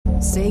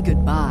Say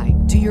goodbye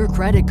to your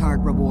credit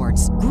card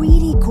rewards.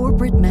 Greedy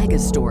corporate mega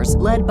stores,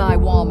 led by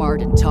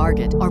Walmart and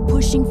Target, are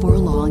pushing for a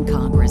law in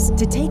Congress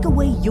to take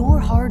away your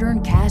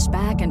hard-earned cash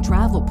back and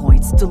travel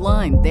points to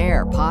line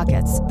their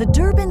pockets. The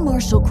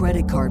Durbin-Marshall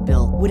credit card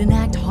bill would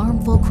enact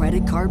harmful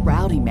credit card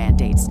routing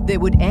mandates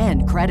that would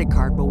end credit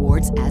card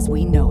rewards as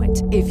we know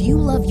it. If you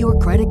love your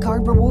credit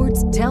card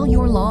rewards, tell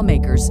your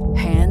lawmakers,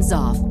 hands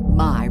off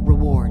my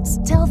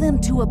rewards. Tell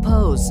them to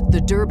oppose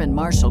the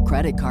Durbin-Marshall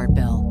credit card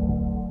bill.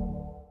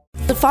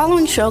 The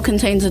following show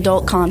contains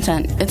adult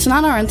content. It's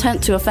not our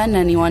intent to offend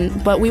anyone,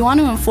 but we want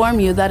to inform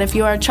you that if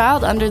you are a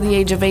child under the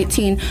age of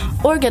 18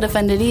 or get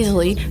offended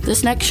easily,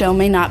 this next show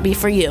may not be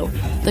for you.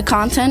 The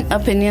content,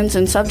 opinions,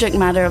 and subject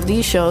matter of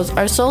these shows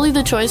are solely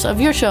the choice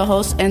of your show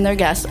hosts and their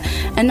guests,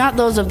 and not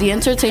those of the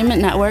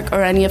Entertainment Network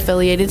or any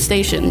affiliated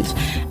stations.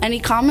 Any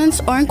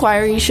comments or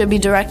inquiries should be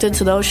directed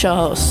to those show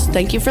hosts.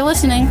 Thank you for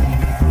listening.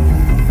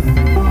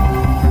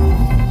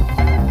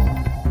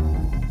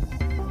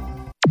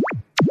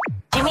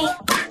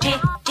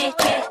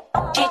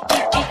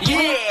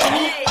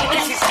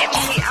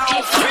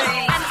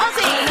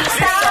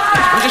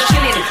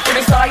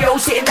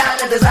 Sitting down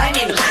and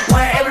designing,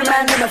 why every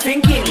man never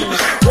thinking,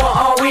 what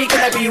are we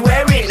gonna be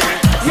wearing?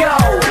 Yo,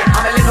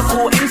 I'm a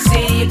Liverpool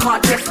MC, you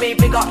can't test me.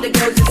 Big up the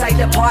girls inside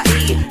the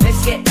party,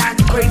 let's get down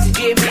to crazy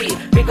Jimmy.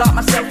 Big up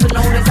myself and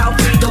known as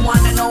Alfie, the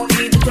one and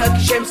only, the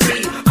Turkish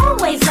MC.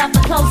 Always love the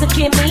clothes of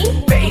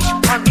Jimmy. British,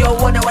 I'm your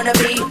what I wanna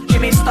be.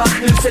 Jimmy Star,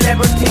 new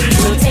celebrity.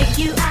 We'll take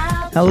you out.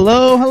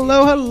 Hello,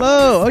 hello,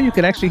 hello. Oh, you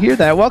can actually hear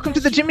that. Welcome to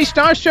the Jimmy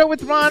Star Show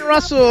with Ron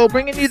Russell,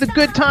 bringing you the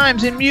good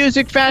times in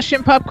music,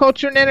 fashion, pop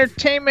culture, and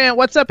entertainment.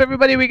 What's up,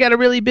 everybody? We got a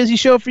really busy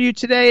show for you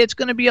today. It's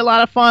going to be a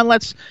lot of fun.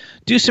 Let's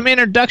do some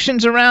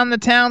introductions around the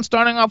town,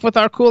 starting off with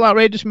our cool,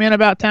 outrageous man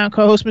about town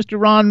co-host, Mr.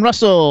 Ron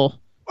Russell.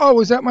 Oh,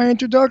 was that my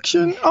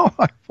introduction? Oh,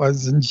 I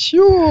wasn't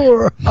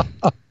sure.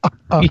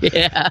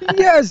 Yeah.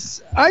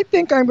 Yes, I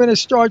think I'm going to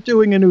start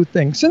doing a new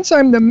thing. Since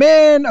I'm the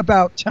man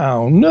about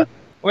town...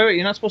 Wait,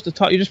 you're not supposed to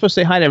talk. You're just supposed to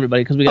say hi to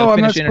everybody because we got to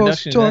finish the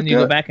introduction and then you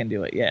go back and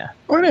do it. Yeah.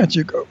 Why don't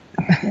you go?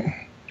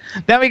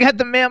 Then we got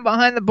the man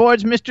behind the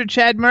boards, Mr.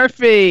 Chad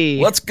Murphy.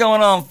 What's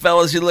going on,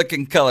 fellas? You're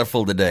looking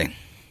colorful today.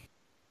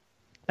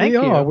 Thank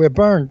you. We're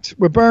burnt.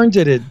 We're burned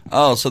at it.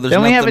 Oh, so there's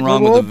Then we have nothing it-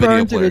 wrong We're with all the video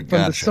burned at player. it from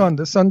the Gotcha. sun.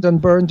 The sun done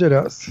burned at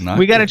us. Not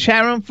We got good. a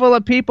chat room full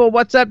of people.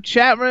 What's up,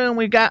 chat room?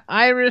 We got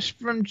Irish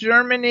from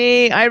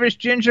Germany, Irish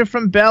Ginger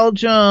from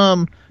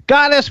Belgium.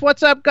 Goddess,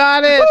 what's up,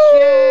 Goddess?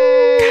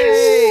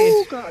 Yay!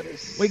 Oh,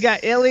 goddess. We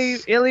got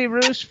Ili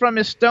Roos from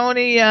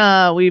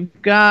Estonia. We've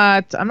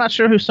got, I'm not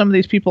sure who some of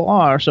these people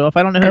are, so if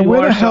I don't know who And you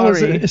where are, the hell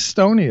sorry. is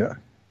Estonia?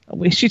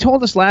 She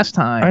told us last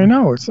time. I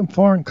know. It's some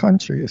foreign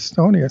country,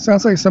 Estonia. It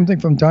sounds like something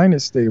from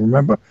Dynasty,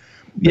 remember?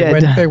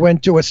 Yeah. They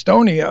went to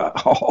Estonia.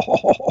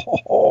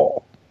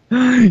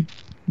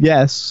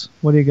 Yes.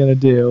 What are you going to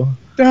do?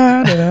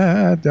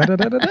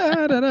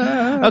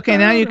 Okay,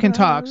 now you can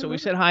talk. So we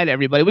said hi to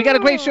everybody. We got a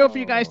great show for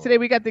you guys today.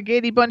 We got the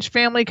Gaydy Bunch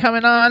family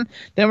coming on.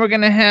 Then we're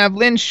going to have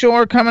Lynn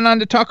Shore coming on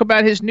to talk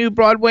about his new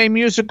Broadway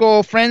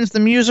musical, Friends the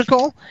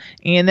Musical.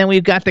 And then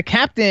we've got the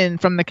captain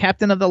from the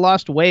Captain of the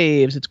Lost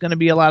Waves. It's going to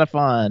be a lot of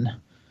fun.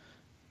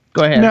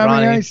 Go ahead, Now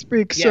Ronnie. may I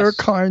speak, Yes. sir,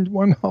 kind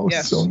one host?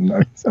 Yes. So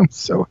nice. I'm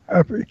so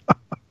happy.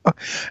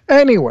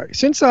 Anyway,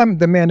 since I'm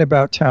the man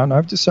about town,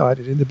 I've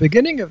decided in the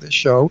beginning of the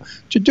show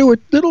to do a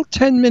little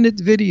 10-minute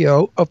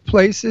video of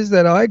places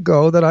that I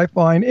go that I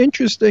find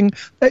interesting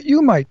that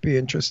you might be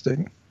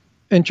interested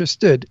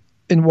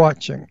in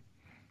watching.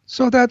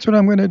 So that's what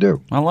I'm going to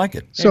do. I like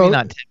it. Maybe So,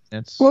 not 10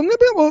 minutes. well, maybe,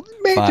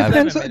 it 5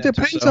 depends, minutes or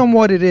depends so. on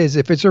what it is.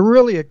 If it's a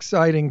really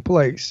exciting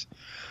place,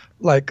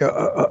 like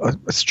a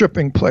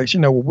stripping place,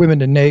 where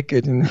women are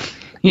naked and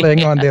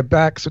laying on their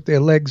backs with their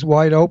legs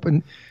wide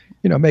open,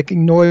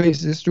 making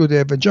noises through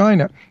their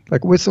vagina,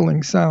 like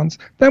whistling sounds,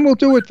 then we'll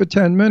do it for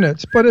 10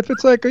 minutes. But if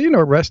it's like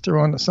a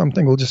restaurant or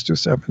something, we'll just do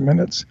 7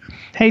 minutes.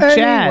 Hey, Chad.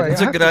 Anyway,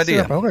 That's I a have good to sit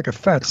idea. up. I look like a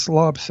fat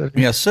slob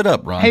sitting. Yeah, sit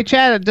up, Ron. Hey,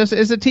 Chad, is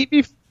the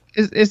TV...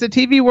 Is the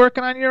TV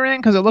working on your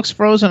end? Because it looks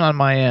frozen on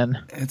my end.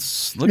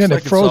 Looks Yeah, they like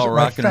it's froze all it. My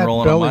rocking fat and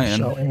rolling on belly my end.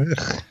 showing.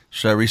 Ugh.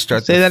 Should I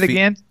restart Say the that feed?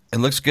 again? It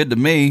looks good to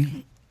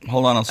me.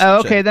 Hold on, I'll Oh,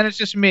 check. okay, then it's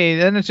just me.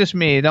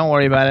 Don't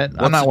worry about it.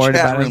 What's I'm not the worried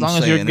chat about it. As room long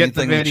as you saying? get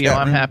the Anything in the video, chat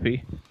I'm room?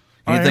 happy.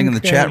 Anything in the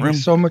chat room?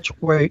 So much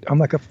weight. I'm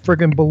like a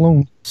friggin'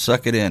 balloon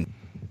Suck it in.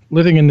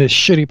 living in this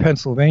shitty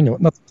Pennsylvania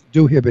with nothing to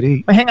do here but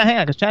eat. But hang on,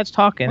 because Chad's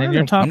talking and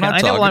you're talking. not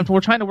I know talking.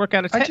 we're trying to work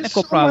out a I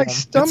technical just saw my problem.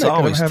 stomach It's and I'm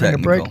always having a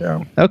technical.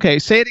 breakdown. Okay,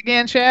 say it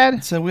again,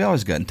 Chad. So we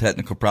always got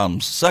technical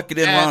problems. Suck it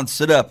in, Ron.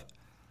 Sit up.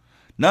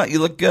 No, you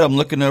look good. I'm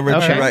looking over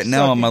at Okay. you right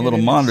now on my Sucking little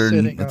it in, monitor,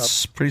 and sitting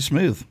it's pretty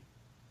smooth.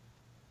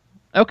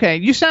 Okay,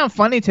 you sound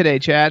funny today,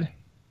 Chad.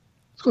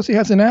 It's because he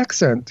has an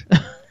accent.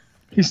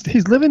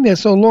 He's living there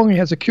so long he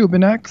has a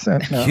Cuban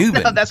accent now.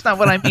 Cuban. No, that's not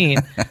what I mean.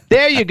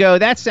 There you go.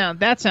 That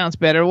sounds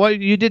better. What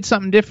you did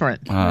something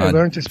different. I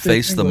learned to speak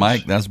face the English.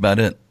 mic. That's about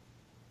it.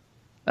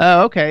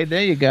 Oh, okay.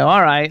 There you go.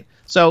 All right.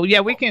 So yeah,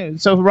 we can.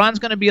 So Ron's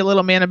going to be a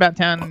little man about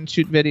town and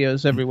shoot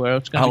videos everywhere.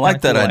 It's gonna I be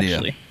like kinda that cool, idea.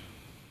 actually.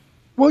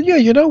 Well, yeah,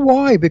 you know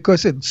why?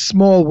 Because it's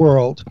small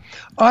world.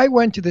 I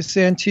went to this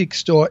antique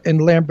store in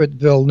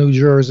Lambertville, New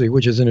Jersey,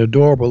 which is an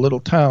adorable little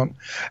town.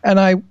 And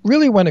I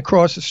really went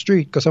across the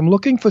street because I'm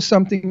looking for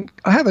something.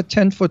 I have a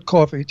 10-foot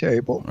coffee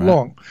table,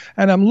 long,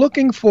 and I'm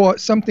looking for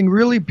something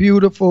really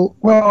beautiful.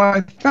 Well,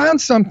 I found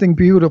something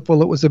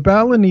beautiful. It was a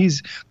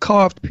Balinese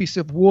carved piece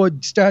of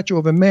wood statue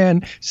of a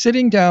man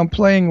sitting down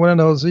playing one of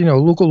those,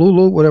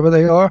 ukulele, whatever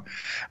they are.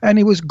 And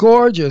he was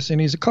gorgeous,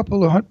 and he's a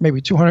couple of,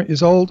 maybe 200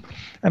 years old.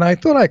 And I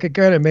thought I could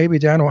get it maybe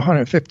down to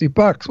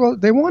 $150. Well,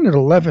 they wanted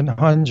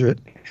 $1,100.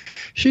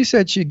 She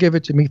said she'd give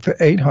it to me for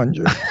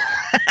 $800.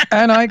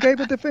 And I gave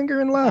it the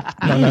finger and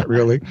left. No, not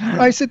really.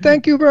 I said,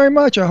 thank you very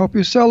much. I hope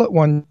you sell it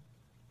one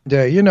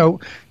day,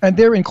 and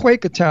they're in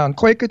Quakertown.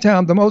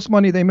 Quakertown, the most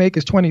money they make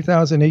is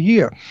 $20,000 a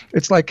year.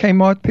 It's like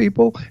Kmart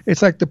people.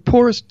 It's like the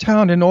poorest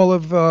town in all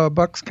of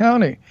Bucks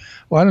County.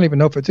 Well, I don't even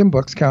know if it's in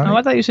Bucks County. Oh,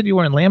 I thought you said you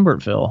were in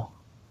Lambertville.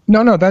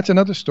 No, that's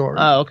another story.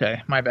 Oh,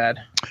 okay. My bad.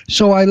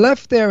 So I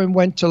left there and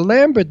went to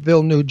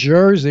Lambertville, New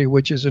Jersey,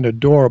 which is an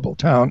adorable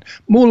town.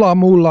 Moolah,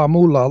 moolah,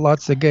 moolah,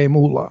 lots of gay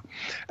moolah.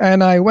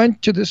 And I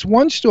went to this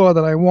one store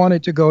that I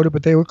wanted to go to,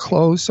 but they were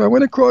closed. So I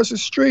went across the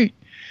street,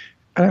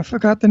 and I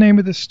forgot the name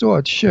of the store.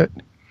 It's shit.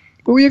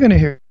 But we're going to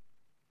hear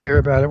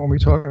about it when we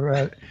talk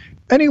about it.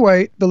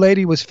 Anyway, the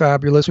lady was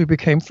fabulous. We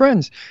became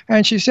friends.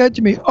 And she said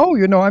to me,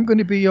 I'm going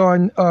to be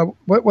on,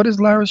 what is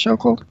Lara's show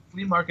called?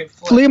 Flea Market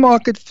Flip. Flea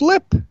Market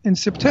Flip in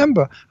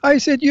September. I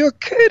said, you're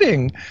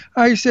kidding.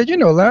 I said,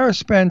 Lara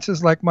Spence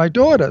is like my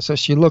daughter. So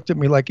she looked at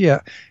me like, yeah,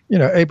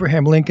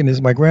 Abraham Lincoln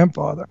is my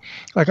grandfather.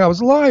 Like I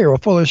was a liar or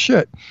full of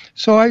shit.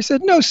 So I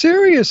said, no,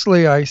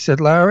 seriously. I said,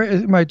 Lara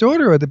and my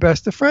daughter are the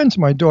best of friends.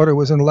 My daughter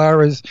was in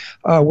Lara's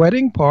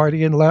wedding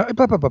party and blah,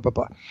 blah, blah, blah,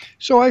 blah.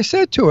 So I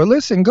said to her,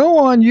 listen, go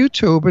on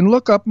YouTube and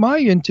look up my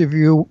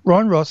interview,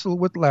 Ron Russell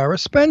with Lara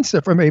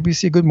Spencer from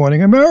ABC Good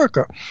Morning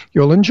America.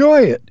 You'll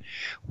enjoy it.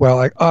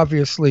 Well,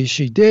 obviously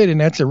she did, and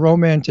that's a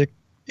romantic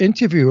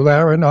interview.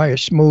 Lara and I are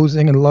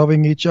schmoozing and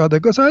loving each other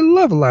because I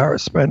love Lara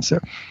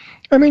Spencer.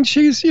 I mean,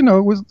 she's,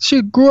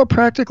 she grew up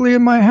practically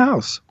in my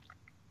house,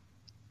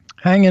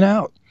 hanging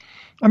out.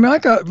 I mean,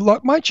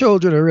 my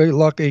children are really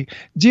lucky.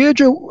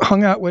 Deirdre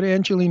hung out with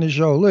Angelina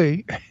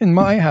Jolie in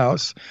my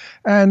house,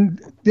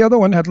 and the other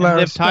one had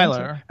Lara Liv Spencer.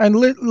 Tyler. And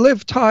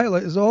Liv Tyler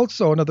is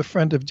also another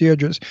friend of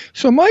Deirdre's.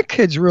 So my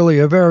kids really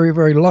are very,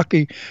 very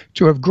lucky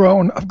to have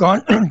gone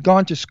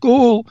to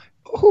school.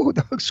 Oh,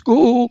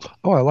 school.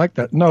 Oh, I like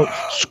that. No,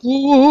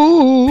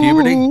 school.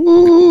 Puberty?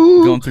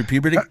 Going through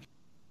puberty?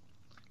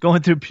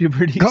 Going through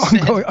puberty.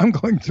 I'm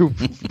going through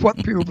what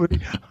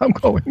puberty? I'm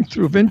going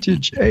through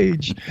vintage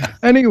age.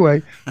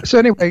 Anyway,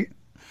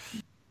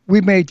 we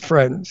made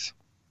friends.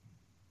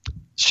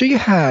 She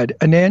had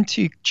an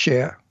antique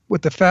chair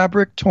with the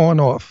fabric torn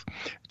off,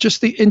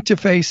 just the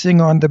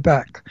interfacing on the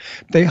back.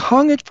 They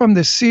hung it from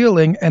the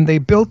ceiling and they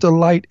built a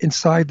light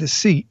inside the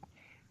seat.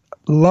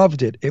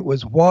 Loved it. It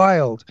was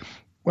wild.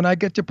 When I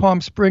get to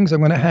Palm Springs,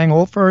 I'm going to hang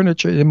all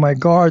furniture in my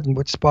garden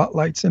with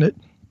spotlights in it.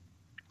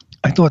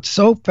 I thought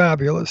so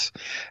fabulous.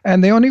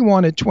 And they only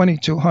wanted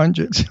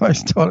 $2,200. So I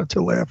started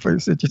to laugh. I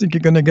said, you think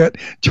you're going to get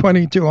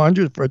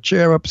 $2,200 for a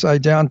chair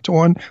upside down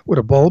torn with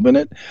a bulb in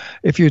it?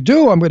 If you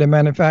do, I'm going to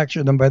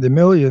manufacture them by the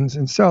millions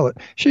and sell it.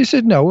 She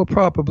said, no, we'll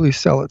probably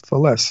sell it for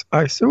less.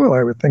 I said, well,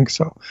 I would think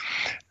so.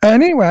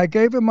 And anyway, I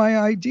gave her my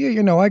idea.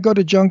 I go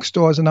to junk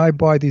stores and I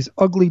buy these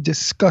ugly,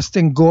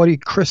 disgusting, gaudy,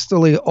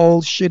 crystally,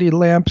 old, shitty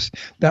lamps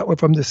that were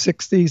from the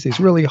 60s. These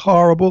really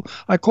horrible.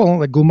 I call them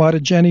like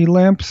Gumata Jenny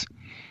lamps.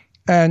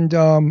 And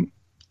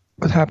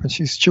what happened?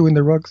 She's chewing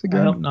the rugs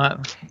again? I hope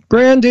not.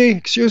 Brandy,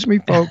 excuse me,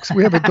 folks.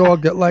 We have a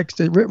dog that likes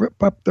to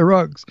rip up the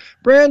rugs.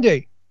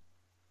 Brandy,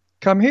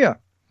 come here.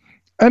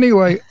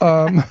 Anyway,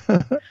 what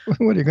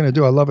are you going to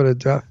do? I love her to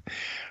death.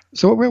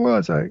 So where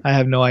was I? I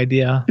have no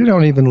idea. You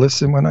don't even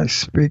listen when I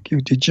speak,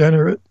 you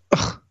degenerate.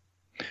 Ugh.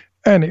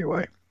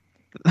 Anyway.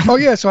 Oh,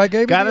 yeah, so I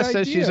gave her the idea. Goddess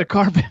says she's a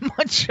carpet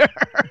muncher.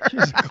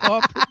 She's a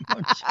carpet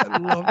muncher. I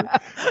love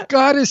it.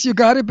 Goddess, you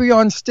got to be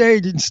on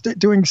stage and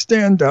doing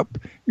stand-up.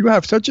 You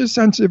have such a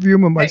sense of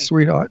humor, my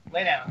sweetheart.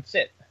 Lay down.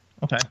 Sit.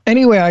 Okay.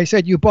 Anyway, I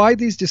said, you buy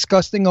these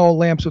disgusting old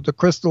lamps with the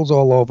crystals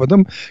all over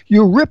them.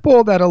 You rip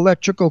all that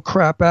electrical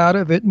crap out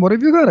of it. And what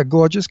have you got? A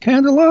gorgeous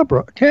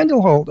candelabra, a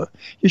candle holder.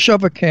 You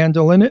shove a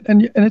candle in it,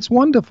 and it's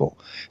wonderful.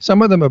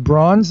 Some of them are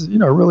bronze,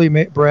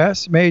 really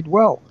brass, made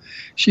well.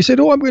 She said,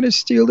 I'm going to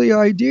steal the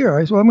idea.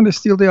 I said, I'm going to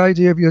steal the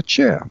idea of your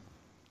chair.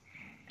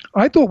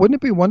 I thought, wouldn't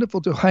it be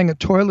wonderful to hang a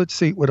toilet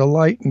seat with a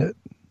light in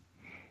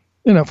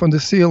it, from the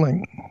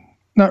ceiling?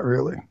 Not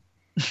really.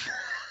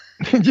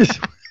 It just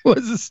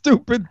was a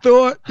stupid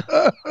thought.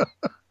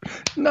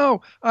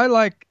 No,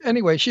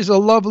 anyway, she's a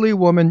lovely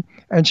woman,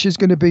 and she's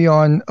going to be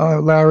on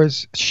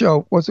Lara's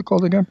show. What's it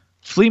called again?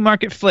 Flea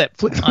Market Flip.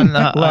 On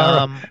the,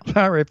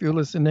 Lara, if you're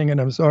listening, and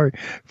I'm sorry.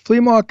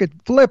 Flea Market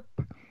Flip.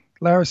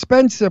 Lara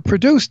Spencer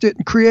produced it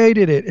and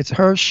created it. It's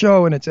her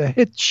show, and it's a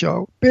hit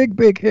show. Big,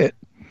 big hit.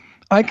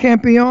 I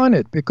can't be on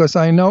it because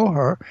I know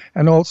her,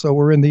 and also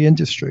we're in the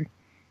industry.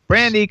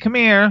 Brandy, come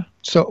here.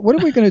 So what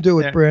are we going to do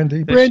with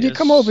Brandy? There Brandy, she is.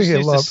 come over She here,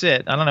 needs love. to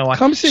sit. I don't know why.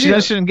 Come sit she here.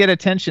 doesn't get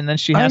attention, then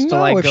she has I know. to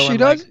like If go she and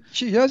does, like.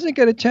 she doesn't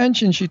get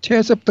attention. She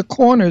tears up the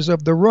corners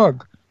of the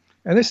rug,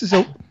 and this is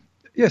a.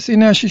 Yeah, see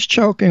now she's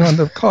choking on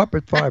the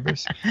carpet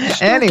fibers.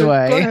 Stupid.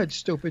 Anyway. Go ahead,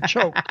 stupid.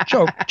 Choke.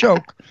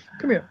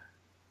 Come here.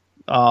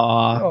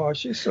 Aw. Oh,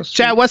 she's so sweet.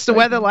 Chad, what's the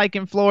weather like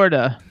in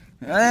Florida?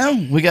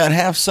 Well, we got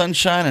half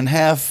sunshine and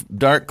half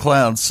dark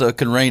clouds, so it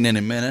can rain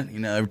any minute. You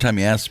know, every time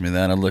you ask me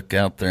that, I look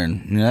out there,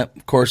 and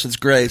of course it's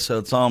gray, so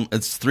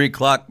it's 3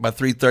 o'clock. By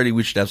 3:30,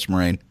 we should have some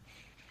rain.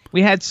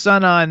 We had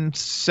sun on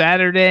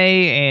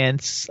Saturday and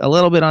a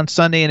little bit on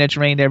Sunday, and it's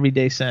rained every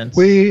day since.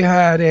 We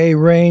had a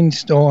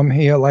rainstorm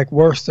here, like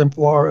worse than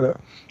Florida.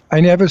 I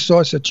never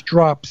saw such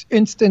drops.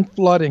 Instant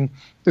flooding.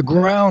 The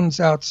grounds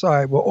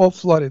outside were all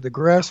flooded. The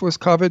grass was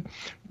covered.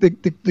 The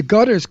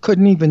gutters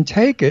couldn't even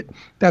take it,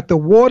 that the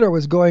water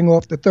was going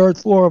off the third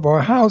floor of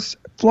our house,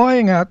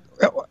 flying out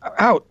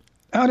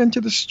into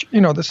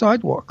the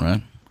sidewalk.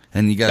 Right.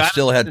 And you guys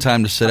still had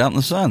time to sit out in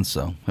the sun,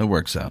 so it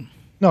works out.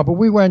 No, but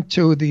we went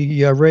to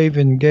the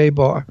Raven Gay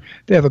Bar.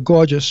 They have a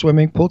gorgeous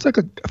swimming pool. It's like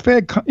a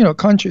fair,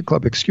 country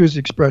club. Excuse the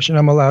expression.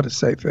 I'm allowed to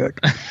say fair,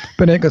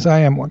 but because I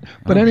am one.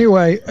 But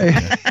anyway,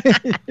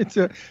 it's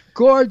a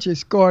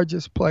gorgeous,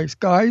 gorgeous place.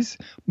 Guys,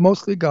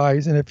 mostly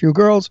guys, and a few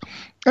girls.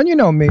 And you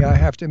know me, I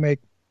have to make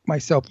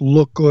myself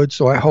look good,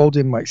 so I hold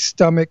in my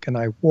stomach and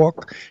I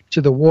walk to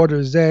the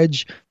water's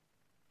edge.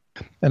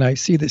 And I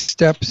see the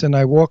steps, and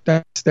I walk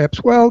down the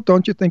steps. Well,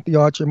 don't you think the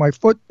arch of my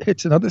foot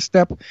hits another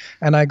step,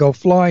 and I go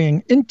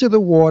flying into the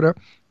water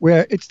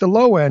where it's the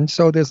low end,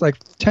 so there's like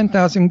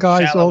 10,000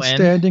 guys Shallow all end.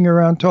 standing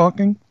around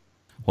talking.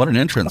 What an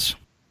entrance.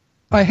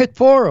 I hit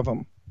 4 of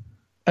them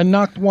and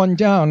knocked one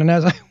down, and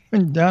as I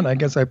went down, I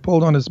guess I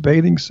pulled on his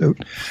bathing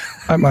suit.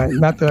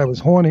 Not that I was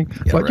horny,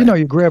 but right.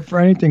 you grab for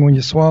anything when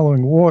you're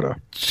swallowing water.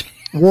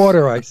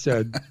 Water, I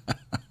said.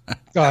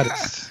 God,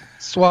 it's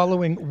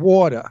swallowing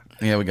water.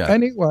 Yeah, we got it.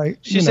 Anyway,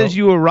 She says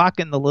you were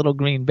rocking the little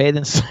green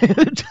bathing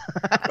suit.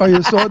 Oh,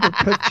 you saw the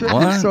picture?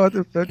 What? You saw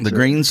the picture? The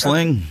green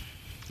sling?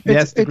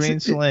 Yes, the green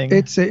sling.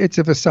 It's a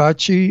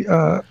Versace,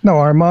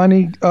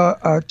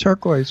 Armani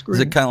turquoise green.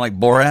 Is it kind of like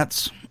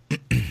Borat's?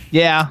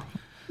 Yeah.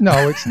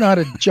 No, it's not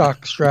a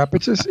jock strap.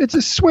 It's a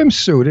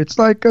swimsuit. It's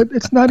like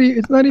it's not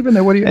even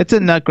a, what do you? It's a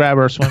nut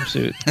grabber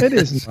swimsuit. It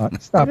is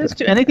not. Stop It is it.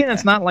 too. Anything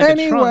that's not like a trunk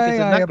is Anyway,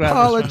 a I nut grabber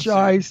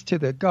apologized to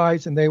the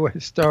guys, and they were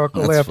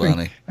hysterical That's laughing.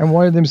 funny. And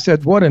one of them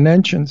said, "What an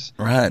entrance!"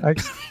 Right.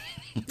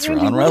 It's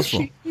Ron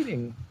Russell.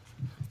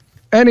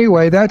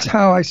 Anyway, that's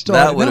how I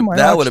started.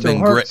 That would have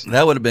been great.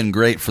 That would have been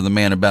great for the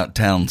Man About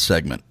Town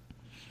segment.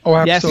 Oh,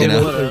 Yes, absolutely.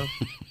 it would've.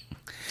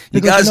 You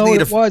Because guys you know need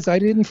what it was? I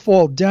didn't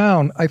fall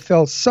down. I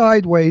fell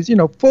sideways,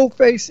 full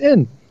face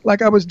in,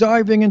 like I was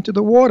diving into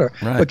the water,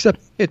 Right.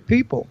 except hit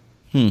people.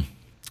 It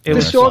This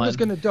was dog fun. is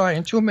going to die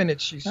in 2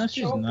 minutes. She's not.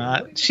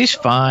 She's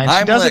fine.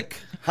 She does it.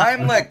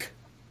 Heimlich.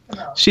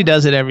 She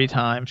does it every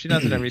time. She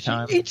does it every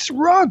time. eats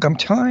rug. I'm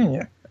telling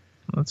you.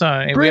 That's all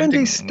right.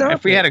 Brandy, stop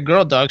If we it. had a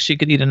girl dog, she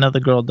could eat another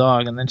girl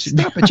dog, and then she'd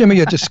Stop it, Jimmy.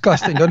 You're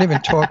disgusting. Don't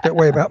even talk that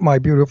way about my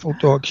beautiful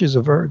dog. She's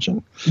a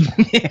virgin.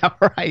 Yeah,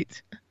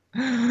 right.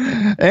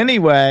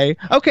 Anyway,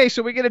 okay,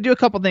 so we're going to do a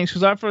couple things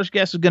because our first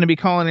guest is going to be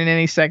calling in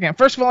any second.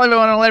 First of all, I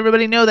want to let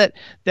everybody know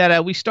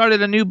that we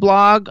started a new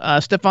blog.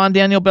 Stefan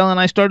Daniel Bell and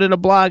I started a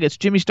blog. It's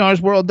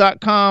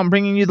JimmyStarsWorld.com,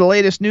 bringing you the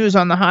latest news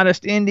on the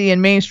hottest indie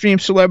and mainstream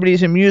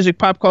celebrities in music,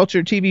 pop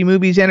culture, TV,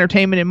 movies,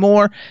 entertainment, and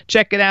more.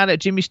 Check it out at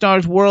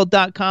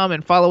JimmyStarsWorld.com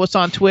and follow us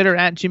on Twitter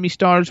at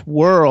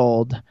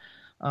JimmyStarsWorld.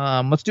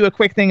 Let's do a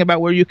quick thing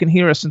about where you can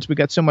hear us since we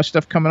got so much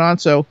stuff coming on.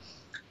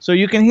 So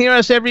you can hear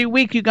us every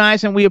week, you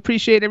guys, and we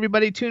appreciate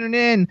everybody tuning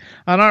in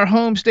on our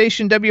home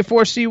station,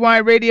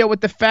 W4CY Radio,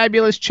 with the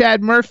fabulous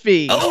Chad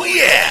Murphy. Oh,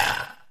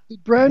 yeah.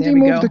 Did Brandy There we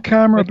move go. the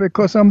camera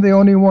because I'm the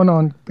only one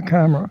on the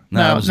camera?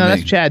 No, it was me.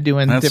 that's Chad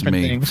doing That's different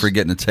me things.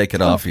 forgetting to take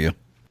it off you.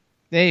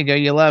 There you go.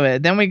 You love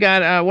it. Then we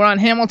got, we're on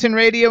Hamilton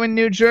Radio in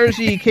New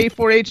Jersey,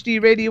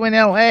 K4HD Radio in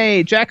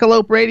L.A.,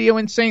 Jackalope Radio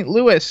in St.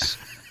 Louis,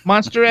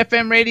 Monster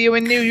FM Radio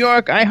in New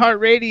York,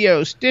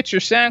 iHeartRadio, Stitcher,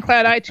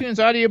 SoundCloud, iTunes,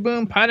 Audio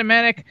Boom,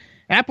 Podomatic,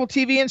 Apple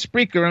TV, and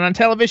Spreaker. And on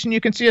television,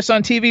 you can see us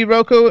on TV,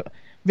 Roku,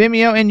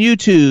 Vimeo, and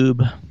YouTube.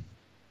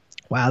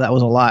 Wow, that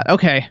was a lot.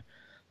 Okay,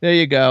 there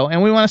you go.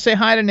 And we want to say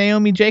hi to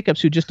Naomi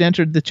Jacobs, who just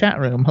entered the chat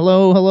room.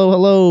 Hello, hello,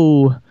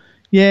 hello.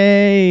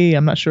 Yay.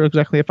 I'm not sure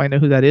exactly if I know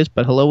who that is,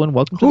 but hello and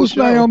welcome to Who's the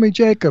show. Naomi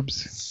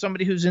Jacobs?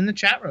 Somebody who's in the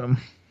chat room.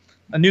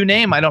 A new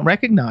name I don't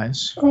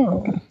recognize.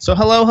 Oh, So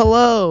hello,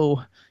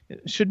 hello.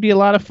 It should be a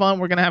lot of fun.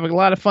 We're going to have a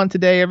lot of fun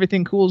today.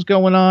 Everything cool's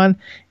going on.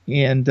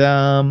 And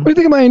what do you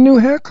think of my new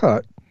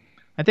haircut?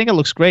 I think it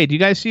looks great. Do you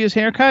guys see his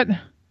haircut?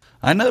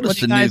 I What noticed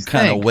do a you new guys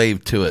kind of think?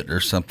 wave to it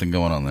or something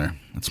going on there.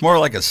 It's more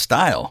like a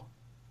style.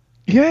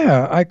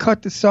 Yeah, I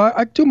cut the side.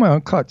 I do my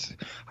own cuts.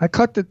 I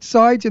cut the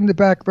sides and the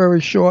back very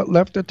short,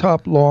 left the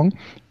top long,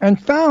 and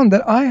found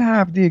that I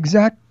have the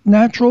exact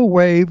natural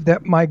wave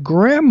that my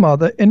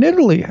grandmother in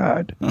Italy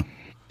had.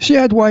 She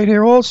had white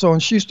hair also,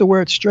 and she used to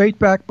wear it straight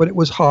back, but it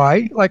was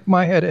high, like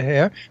my head of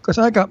hair, because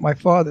I got my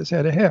father's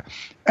head of hair.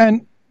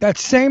 And that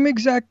same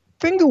exact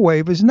finger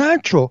wave is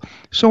natural.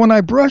 So when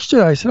I brushed it,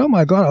 I said, oh,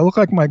 my God, I look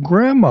like my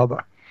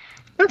grandmother.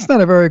 That's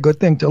not a very good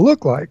thing to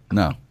look like.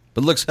 No,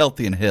 but it looks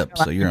healthy and hip,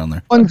 so you're on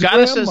there.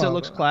 Gotta says it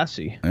looks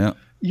classy. Yeah.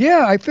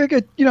 Yeah, I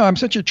figured, I'm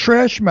such a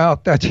trash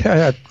mouth that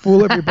I'd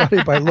fool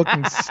everybody by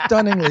looking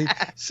stunningly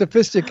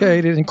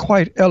sophisticated and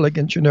quite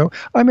elegant,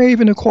 I may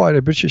even acquire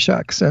a British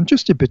accent,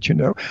 just a bit,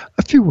 a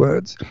few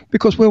words,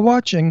 because we're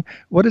watching,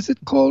 what is it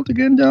called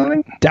again,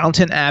 darling?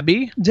 Downton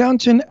Abbey.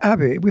 Downton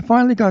Abbey. We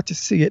finally got to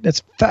see it.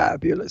 It's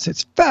fabulous.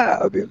 It's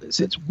fabulous.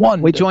 It's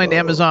wonderful. We joined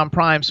Amazon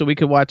Prime so we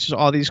could watch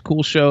all these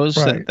cool shows.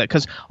 Right.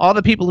 Because all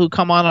the people who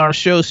come on our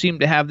show seem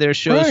to have their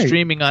shows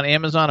streaming on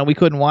Amazon, and we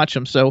couldn't watch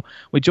them. So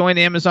we joined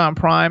Amazon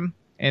Prime.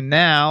 And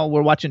now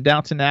we're watching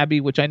Downton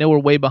Abbey, which I know we're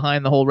way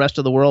behind the whole rest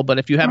of the world, but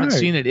if you haven't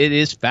seen it, it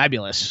is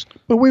fabulous.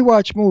 But we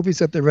watch movies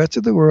that the rest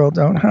of the world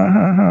don't.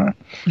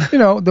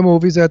 The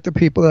movies that the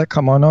people that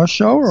come on our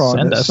show are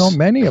on. There's so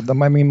many of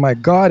them. I mean, my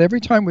God,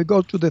 every time we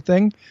go to the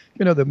thing,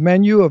 the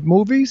menu of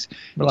movies,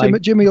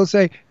 Jimmy will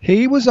say,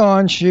 he was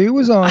on, she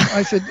was on.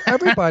 I said,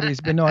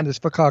 everybody's been on this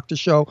Fakakta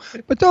show.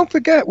 But don't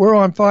forget, we're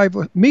on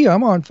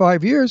I'm on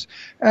 5 years,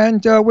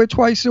 and we're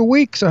twice a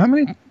week. So how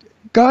many...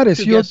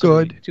 Goddess, you're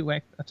good.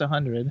 That's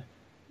 100.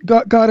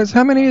 Goddess,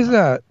 how many is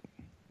that?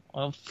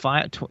 Well,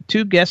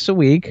 2 guests a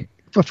week.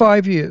 For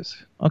 5 years.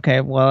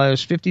 Okay, well, it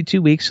was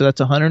 52 weeks, so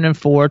that's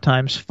 104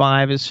 times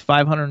 5 is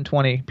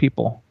 520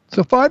 people.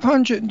 So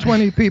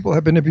 520 people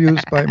have been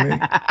abused by me.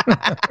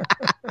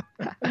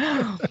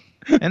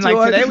 And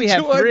today we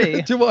have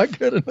 3. Do I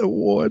get an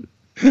award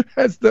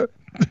as the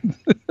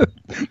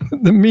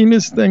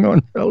meanest thing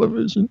on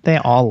television? They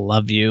all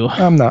love you.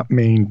 I'm not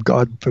mean.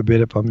 God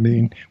forbid if I'm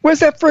mean. Where's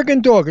that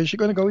friggin' dog? Is she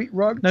going to go eat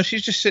rugs? No,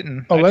 she's just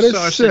sitting. Oh, let her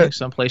sit. Sitting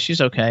someplace. She's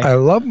okay. I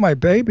love my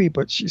baby,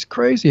 but she's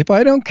crazy. If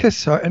I don't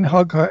kiss her and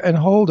hug her and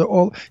hold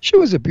her, she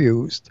was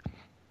abused.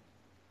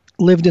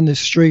 Lived in the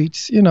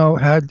streets,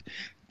 had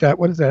that,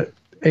 what is that,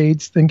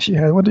 AIDS thing she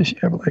had? What did she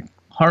have, like?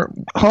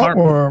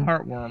 Heartworm.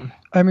 Heartworm.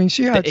 I mean,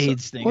 she had the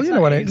AIDS thing. Well, you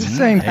know what? It's the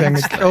same thing.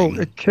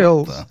 It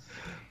kills.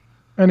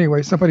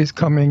 Anyway, somebody's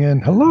coming in.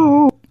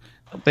 Hello.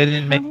 They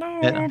didn't make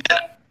it.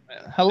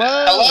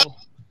 Hello.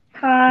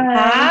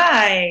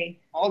 Hi.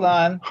 Hold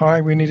on.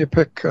 Hi, we need to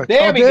pick.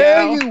 There we go.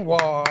 There you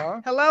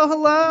are.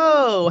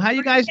 Hello. How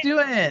you guys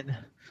doing?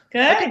 Good.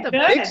 Look at the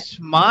big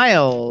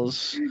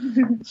smiles.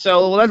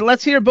 So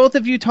let's hear both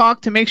of you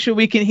talk to make sure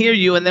we can hear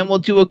you, and then we'll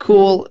do a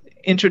cool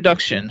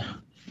introduction.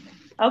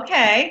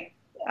 Okay.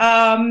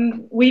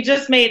 We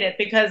just made it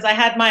because I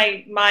had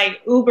my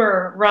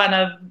Uber run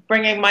of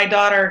bringing my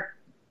daughter.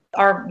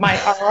 Our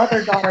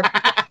other daughter,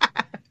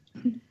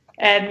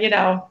 and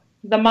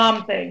the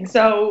mom thing.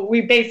 So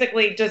we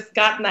basically just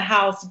got in the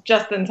house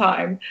just in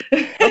time.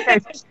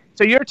 Okay,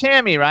 so you're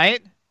Tammy, right?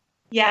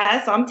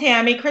 Yes, I'm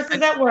Tammy. Chris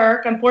is at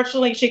work.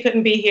 Unfortunately, she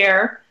couldn't be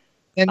here.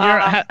 And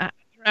you're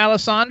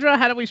Alessandra.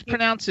 How do we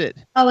pronounce it?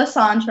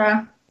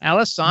 Alessandra.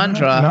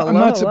 Alessandra. I'm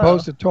not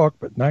supposed to talk,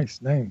 but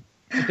nice name.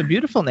 It's a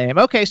beautiful name.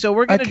 Okay, so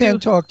we're going to I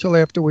can't talk till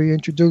after we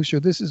introduce you.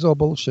 This is all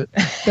bullshit.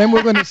 Then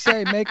we're going to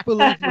say, make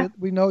believe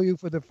we know you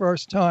for the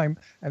first time,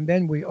 and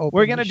then we open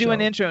We're going to the do show.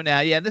 An intro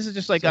now. Yeah, this is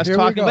just like us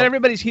talking, but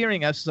everybody's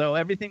hearing us, so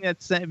everything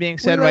that's being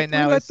said right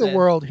now let the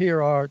world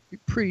hear our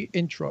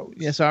pre-intros.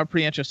 Yes, our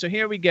pre-intro. So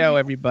here we go,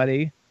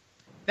 everybody.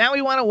 Now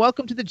we want to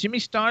welcome to the Jimmy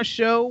Star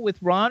Show with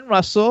Ron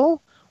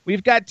Russell.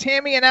 We've got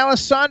Tammy and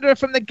Alessandra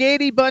from the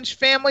Gaydy Bunch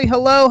family.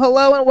 Hello,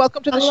 and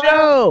welcome to the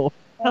show.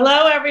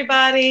 Hello,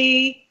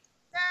 everybody.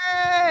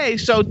 Hey,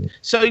 so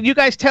you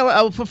guys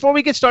tell. Before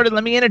we get started,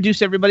 let me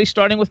introduce everybody.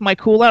 Starting with my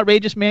cool,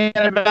 outrageous man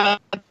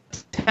about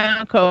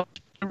town coach,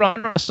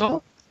 Ron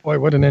Russell. Boy,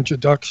 what an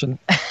introduction!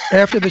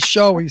 After the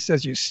show, he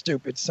says, "You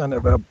stupid son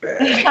of a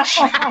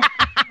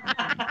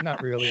bitch."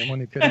 Not really. I'm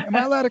only kidding. Am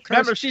I allowed to curse?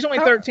 Remember, she's only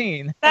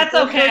 13. That's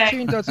okay.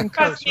 13 doesn't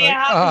curse,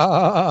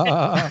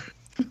 right?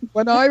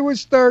 When I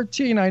was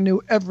 13, I knew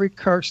every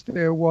curse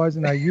there was,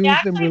 and I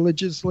used them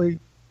religiously.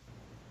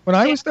 When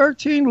I was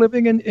 13,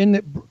 living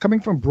coming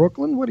from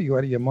Brooklyn, what are you,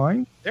 out of your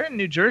mind? They're in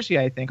New Jersey,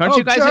 I think. Aren't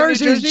you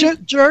guys in New Jersey?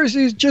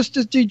 Jersey's just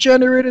as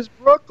degenerate as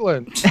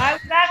Brooklyn.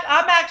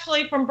 I'm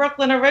actually from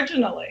Brooklyn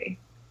originally.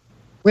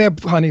 Where,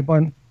 honey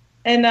bun?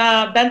 In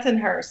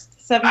Bensonhurst,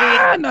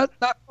 78. Not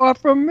far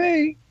from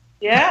me.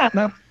 Yeah.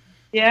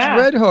 Yeah.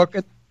 Red Hook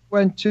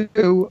went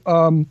to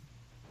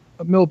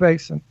Mill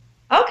Basin.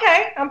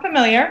 Okay, I'm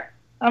familiar.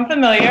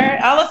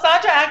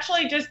 Alessandra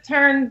actually just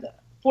turned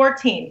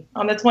 14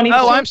 on the 24th.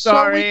 Oh, I'm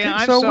sorry.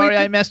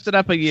 I messed it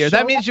up a year.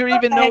 That means you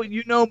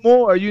know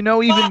more. You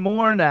know even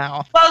more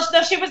now. Well,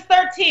 no, she was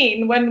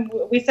 13 when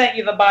we sent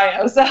you the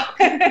bio, so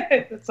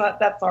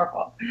that's our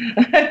fault.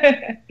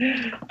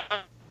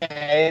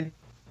 Okay.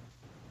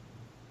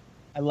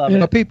 I love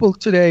it. People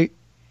today,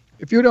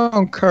 if you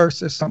don't curse,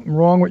 there's something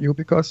wrong with you,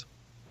 because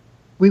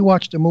we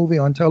watched a movie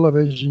on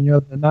television the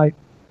other night,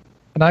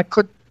 and I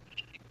couldn't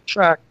keep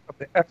track of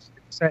the X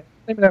saying.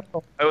 Maybe that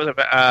film. It was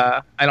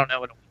I don't know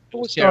what it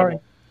was.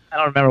 Terrible. I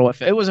don't remember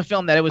what. It was a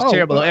film that was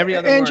terrible. Every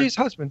other Angie's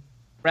word. husband.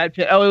 Brad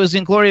Pitt. Oh, it was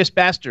Inglourious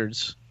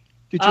Bastards.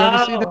 Did you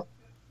ever see that?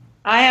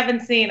 I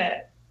haven't seen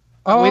it.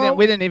 Oh,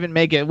 We didn't even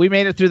make it. We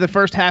made it through the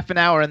first half an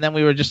hour, and then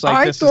we were just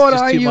like, this is thought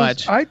just I too used,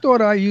 much. I thought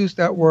I used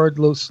that word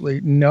loosely.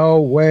 No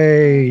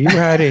way. You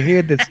had to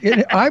hear this.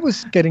 I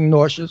was getting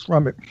nauseous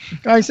from it.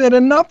 I said,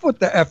 enough with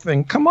the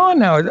effing. Come on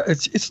now.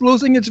 It's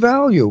losing its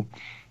value.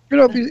 You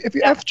know, if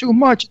you F too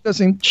much, it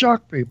doesn't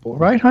shock people.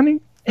 Right, honey?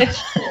 It's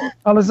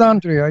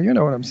Alessandria, you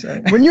know what I'm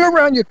saying. When you're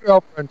around your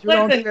girlfriend, you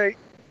don't Listen. say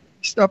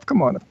stuff.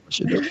 Come on, of course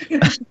you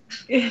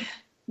do.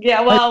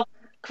 yeah. Well,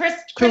 Chris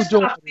Two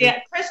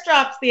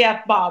drops the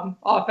F-bomb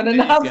often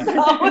enough.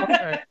 So.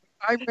 Okay.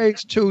 I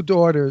raised 2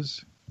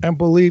 daughters, and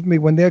believe me,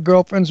 when their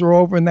girlfriends were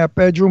over in that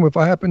bedroom, if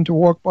I happened to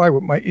walk by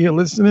with my ear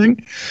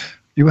listening,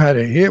 you had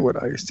to hear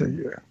what I used to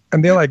hear.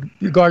 And they're like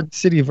Garden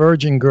City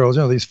virgin girls,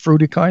 you know, these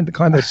fruity the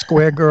kind of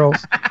square girls.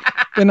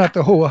 They're not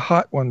the whole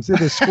hot ones; they're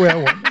the square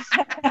ones.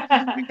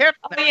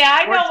 Yeah,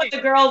 I know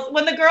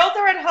when the girls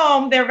are at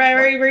home, they're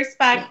very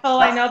respectful.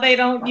 I know they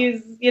don't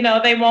use,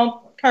 they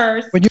won't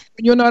curse. When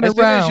you're not As soon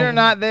around, as you're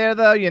not there,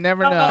 though, you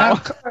never know.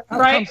 How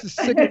Right? comes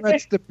the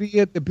cigarettes, the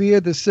beer,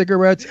 the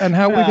cigarettes, and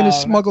how we're going to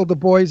smuggle the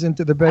boys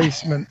into the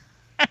basement?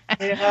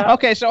 Yeah.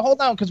 Okay, so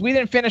hold on, because we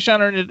didn't finish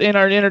in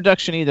our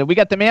introduction either. We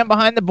got the man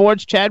behind the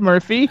boards, Chad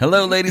Murphy.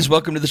 Hello, ladies.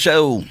 Welcome to the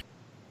show.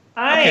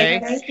 Hi, Okay.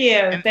 thank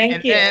you,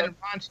 thank you. And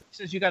Ron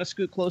says you got to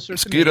scoot closer.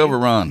 Scoot to me. over,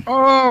 Ron.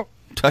 Oh,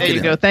 Tuck There it you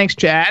in. go. Thanks,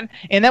 Chad.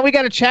 And then we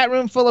got a chat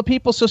room full of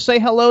people, so say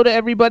hello to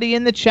everybody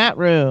in the chat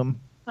room.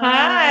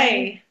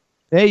 Hi.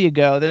 There you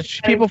go.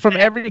 There's people from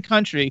every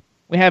country.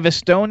 We have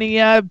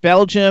Estonia,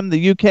 Belgium,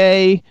 the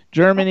UK,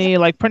 Germany,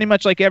 like pretty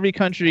much like every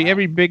country,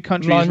 every big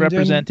country is London.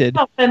 represented.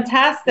 Oh,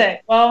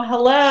 fantastic. Well,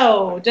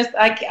 hello. Just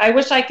I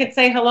wish I could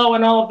say hello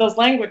in all of those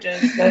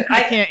languages, but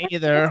I can't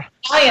either.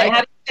 Italian.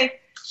 How do you say?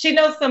 She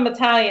knows some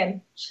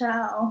Italian.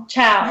 Ciao.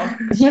 Ciao.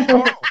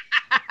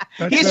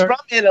 that's He's very- from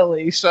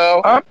Italy,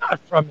 so I'm not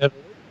from Italy.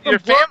 your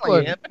From family.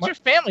 Brooklyn. But your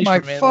family's My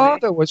from Italy.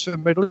 father was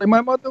from Italy.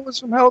 My mother was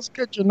from Hell's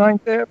Kitchen,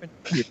 9th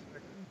Avenue.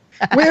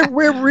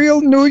 we're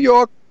real New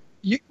York.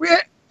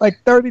 We're like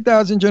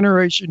 30,000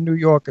 generation New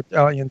York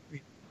Italian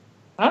people.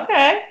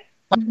 Okay.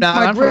 No,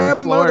 I'm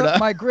from Florida.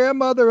 My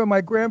grandmother and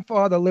my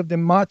grandfather lived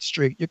in Mott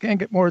Street. You can't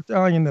get more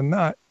Italian than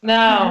that.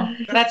 No,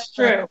 that's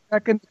true.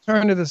 Back in the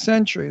turn of the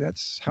century,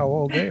 that's how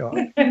old they are.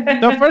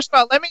 So first of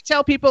all, let me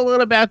tell people a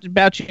little about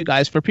you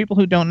guys for people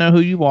who don't know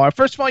who you are.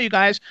 First of all, you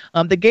guys,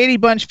 the Gaydy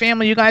Bunch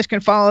family, you guys can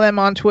follow them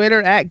on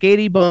Twitter at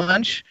Gaydy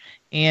Bunch,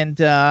 and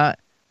their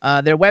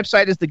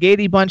website is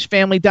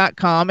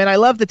thegadybunchfamily.com. And I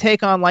love the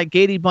take on like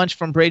Gaydy Bunch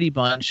from Brady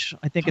Bunch.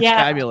 I think it's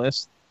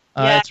fabulous.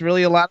 Yeah. It's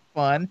really a lot of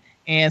fun.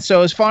 And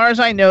so as far as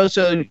I know,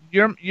 so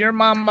your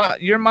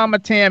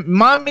mommy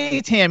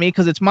Tammy,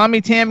 because it's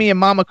Mommy Tammy and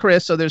Mama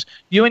Chris. So there's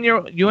you and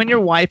your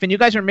wife, and you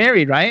guys are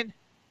married, right?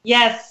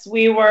 Yes,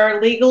 we were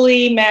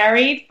legally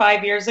married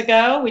 5 years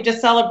ago. We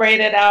just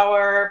celebrated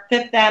our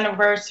 5th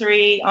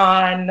anniversary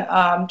on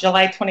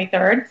July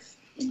 23rd.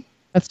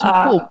 That's too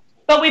cool.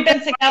 But we've been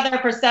together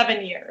for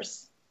 7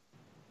 years.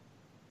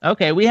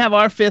 Okay, we have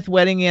our 5th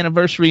wedding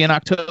anniversary in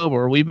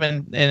October. We've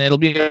been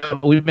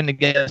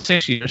together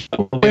 6 years.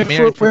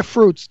 We're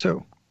fruits,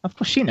 too. Of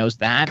course, she knows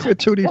that. We're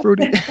tutti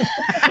frutti.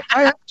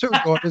 I have 2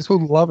 daughters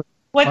who love it.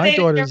 What My day is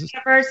your daughters-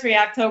 anniversary?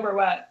 October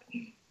what?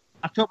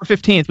 October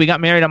 15th. We got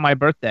married on my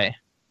birthday.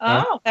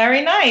 Oh,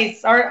 very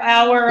nice.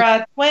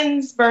 Our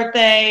twins'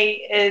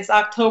 birthday is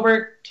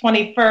October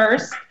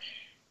 21st.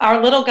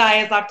 Our little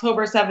guy is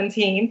October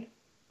 17th.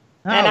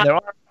 Oh, And they're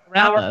all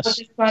around Our us.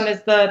 oldest son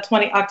is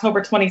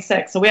October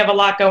 26th. So we have a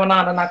lot going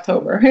on in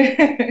October.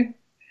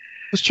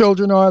 Whose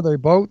children are they?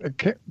 Both?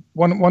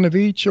 One of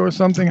each or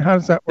something? How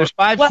does that work? There's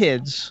 5 Well,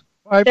 kids.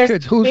 5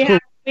 kids. Who's who?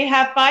 We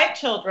have 5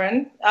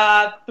 children.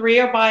 3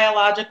 are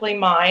biologically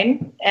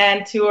mine,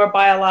 and 2 are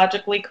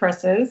biologically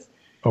Chris's.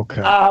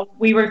 Okay.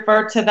 We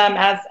refer to them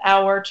as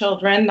our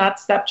children, not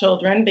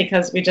stepchildren,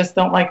 because we just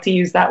don't like to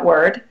use that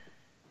word.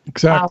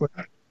 Exactly.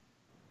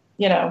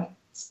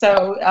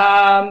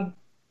 So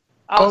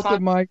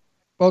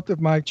Both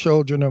of my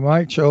children are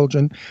my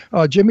children.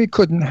 Jimmy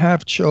couldn't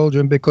have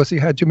children because he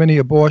had too many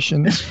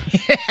abortions,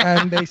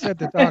 and they said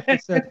the doctor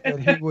said that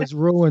he was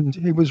ruined.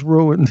 He was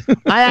ruined.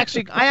 I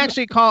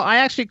actually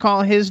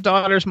call his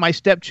daughters my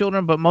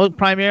stepchildren, but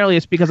primarily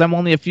it's because I'm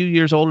only a few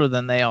years older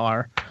than they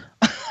are.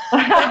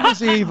 That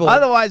was evil.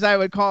 Otherwise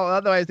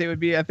they would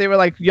be if they were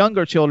like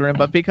younger children,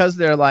 but because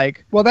they're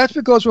like. Well, that's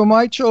because when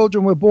my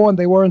children were born,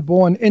 they weren't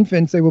born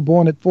infants. They were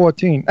born at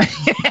 14.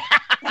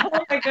 oh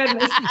my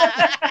goodness.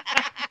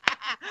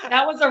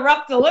 That was a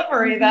rough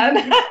delivery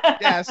then.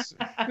 Yes.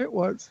 It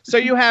was. So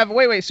you have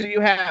so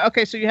you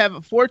have a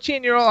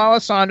 14-year-old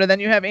Alessandra, then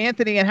you have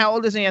Anthony, and how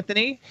old is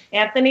Anthony?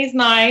 Anthony's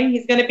 9.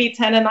 He's going to be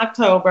 10 in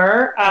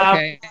October.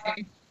 Okay.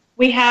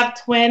 We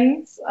have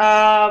twins,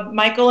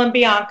 Michael and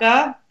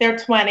Bianca. They're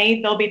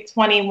 20. They'll be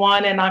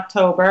 21 in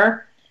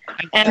October.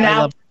 And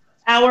now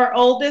our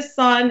oldest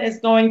son is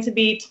going to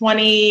be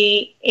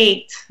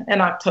 28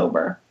 in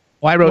October.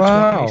 Well, I wrote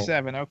Wow.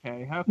 27.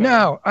 Okay.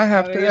 Now, I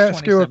have Oh, to it is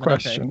ask you a 27,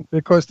 question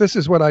because this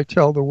is what I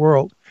tell the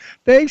world.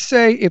 They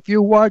say if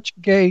you watch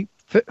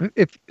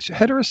if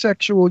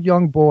heterosexual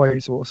young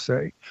boys will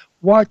say,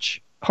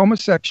 watch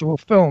homosexual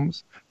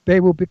films, they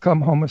will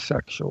become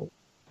homosexual.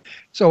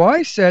 So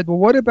I said, well,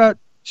 what about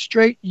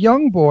straight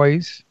young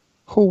boys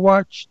who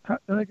watch? Did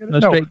I get it? No.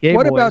 Straight gay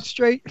What boys. about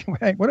straight?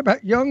 What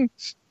about young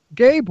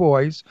gay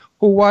boys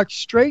who watch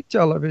straight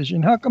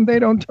television? How come they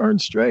don't turn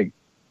straight?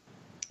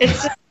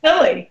 It's just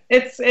silly.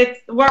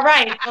 We're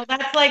right. Well,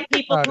 that's like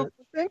people who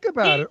Think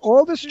about it.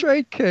 All the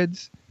straight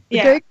kids, the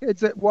Yeah. gay kids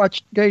that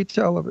watch gay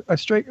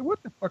television,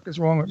 what the fuck is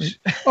wrong with me?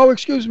 Oh,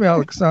 excuse me,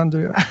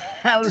 Alexandria.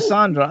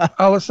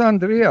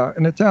 Alessandria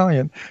in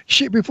Italian.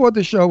 She, before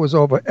the show was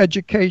over,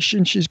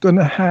 education she's going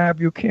to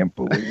have, you can't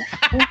believe.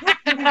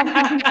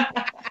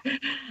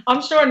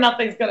 I'm sure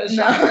nothing's going to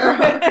shock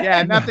her.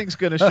 Yeah, nothing's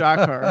going to shock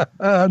her.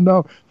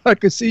 No, I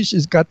could see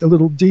she's got the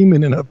little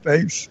demon in her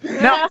face.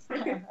 No.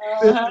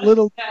 This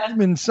little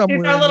demon somewhere.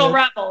 She's our in little there.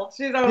 rebel.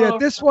 She's our Yeah, little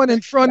this one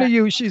in front of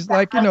you, she's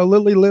like,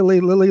 Lily,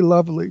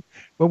 lovely.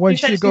 But when You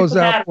said she she's goes the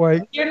bad that way,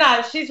 one. You're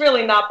not. She's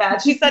really not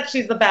bad. She said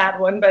she's the bad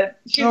one, but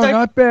she's no,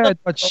 not bad.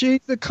 But she's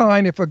the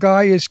kind, if a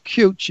guy is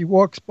cute, she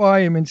walks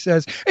by him and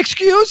says,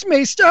 "Excuse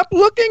me, stop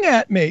looking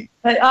at me."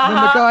 And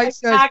the guy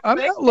says, "I'm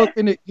not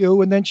looking at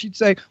you." And then she'd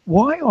say,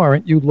 "Why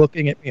aren't you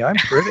looking at me? I'm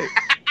pretty."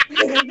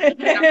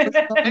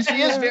 And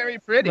she is very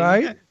pretty.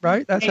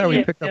 Right? That's how we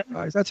Yeah. pick up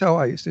guys. That's how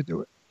I used to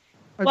do it.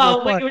 I'd Well,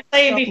 walk what by, you were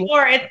saying "Stop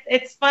before,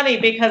 it's funny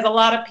because a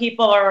lot of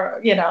people are,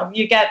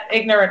 you get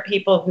ignorant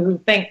people who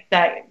think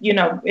that,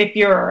 if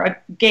you're a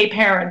gay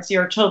parent,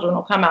 your children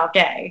will come out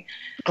gay.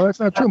 Oh, that's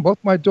not true. Both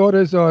my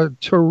daughters are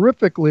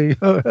terrifically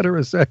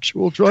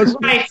heterosexual. Trust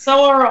me. Right,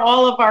 so are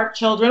all of our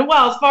children.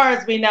 Well, as far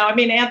as we know,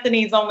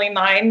 Anthony's only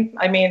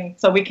 9.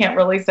 So we can't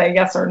really say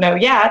yes or no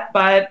yet,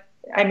 but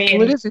Well,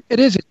 it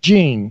is a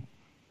gene.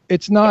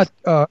 It's not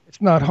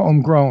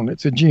homegrown.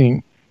 It's a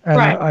gene. And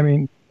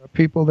Right.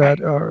 People that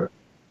are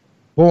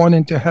born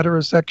into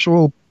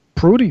heterosexual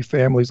prudy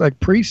families, like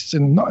priests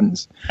and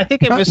nuns. I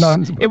think it Not was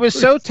nuns, but it was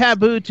so priests.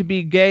 taboo to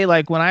be gay,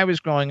 like when I was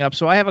growing up.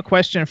 So I have a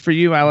question for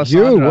you,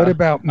 Alessandra. You? What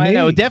about me? I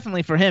know,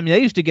 definitely for him. They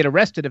used to get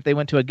arrested if they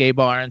went to a gay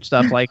bar and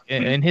stuff like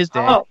in his day.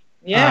 Oh,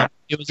 yeah.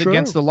 It was True.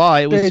 against the law.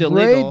 It was They'd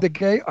illegal. raid the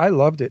gay. I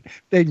loved it.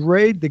 They'd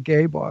raid the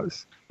gay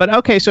bars. But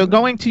okay, so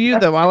going to you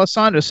though,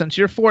 Alessandra, since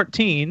you're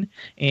 14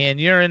 and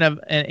you're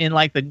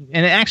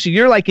actually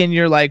you're like in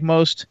your like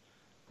most,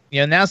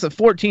 now's the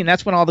 14.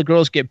 That's when all the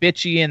girls get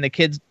bitchy and the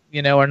kids,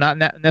 are not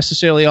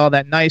necessarily all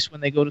that nice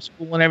when they go to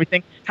school and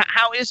everything.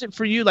 How is it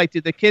for you? Like,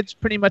 did the kids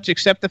pretty much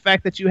accept the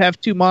fact that you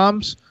have 2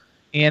 moms,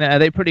 and are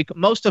they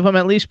most of them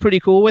at least pretty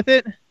cool with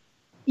it?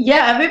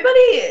 Yeah,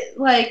 everybody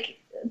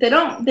they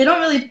don't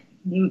really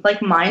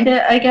mind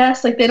it, I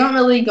guess. Like, they don't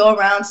really go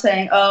around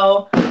saying,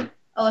 "Oh,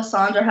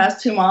 Alessandra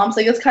has 2 moms."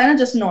 Like, it's kind of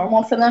just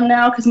normal for them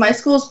now because my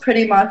school's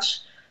pretty much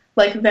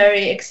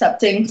very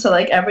accepting to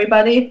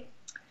everybody.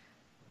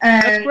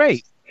 And That's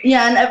great.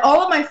 yeah, and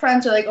all of my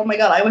friends are like, "Oh my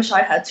god, I wish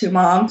I had 2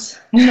 moms."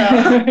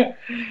 So,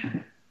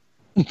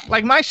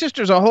 Like, my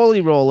sister's a holy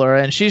roller,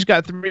 and she's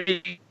got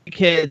 3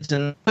 kids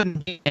and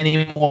couldn't be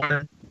any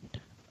more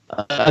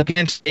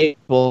against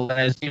people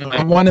as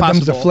And one of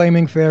them's a possible.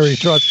 flaming fairy.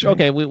 Trust me.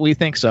 Okay, we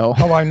think so.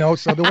 Oh, I know.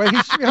 So the way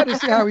you had to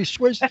see how he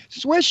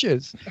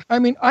swishes.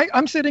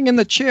 I'm sitting in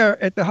the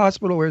chair at the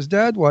hospital where his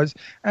dad was,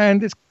 and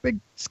this big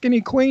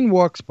skinny queen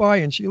walks by,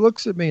 and she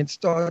looks at me and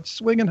starts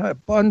swinging her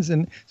buns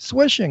and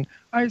swishing.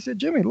 I said,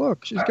 "Jimmy,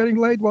 look, she's getting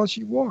laid while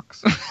she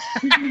walks."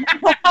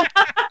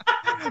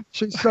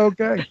 She's so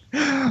gay.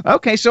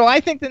 Okay, so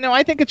I think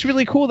it's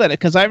really cool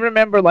because I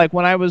remember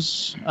when I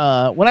was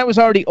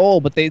already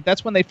old, but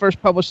that's when they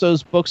first published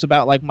those books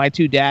about my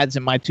 2 dads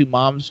and my 2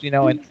 moms,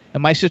 and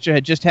my sister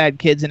had just had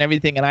kids and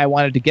everything, and I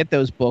wanted to get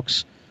those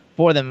books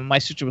for them, and my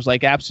sister was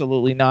like,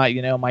 "Absolutely not,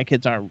 my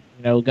kids aren't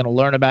going to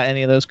learn about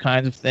any of those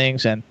kinds of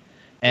things." And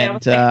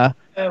I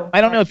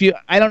don't know if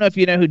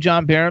you know who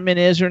John Barrowman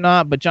is or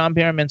not, but John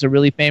Barrowman's a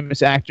really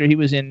famous actor. He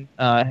was in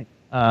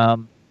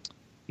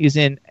he's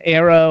in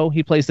Arrow.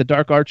 He plays the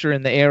Dark Archer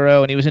in the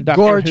Arrow, and he was in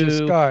Gorgeous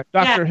Doctor Who, guy.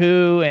 Doctor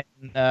Who,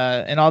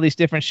 and all these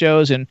different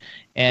shows, and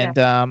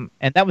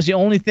that was the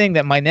only thing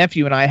that my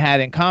nephew and I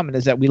had in common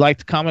is that we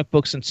liked comic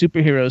books and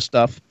superhero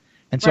stuff.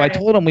 And so I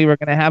told him we were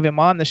going to have him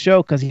on the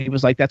show because he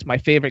was like, "That's my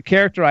favorite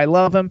character. I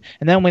love him."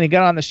 And then when he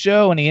got on the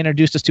show and he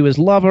introduced us to his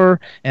lover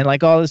and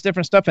all this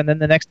different stuff, and then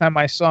the next time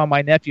I saw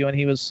my nephew and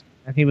he was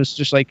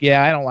just like,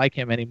 "Yeah, I don't like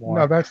him anymore."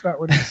 No, that's not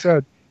what he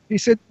said. He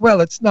said,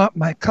 "Well, it's not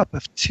my cup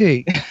of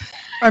tea."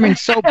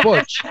 So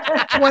butch.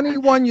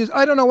 21 years.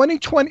 I don't know, any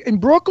 20 in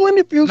Brooklyn,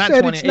 if you Not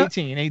said 20, it's not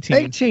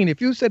 18. If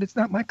you said it's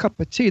not my cup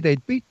of tea,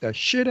 they'd beat the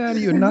shit out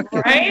of you and not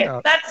get Right? you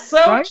out. That's so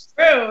Right?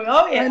 true.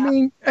 Oh,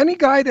 yeah. Any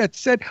guy that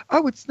said,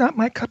 "Oh, it's not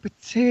my cup of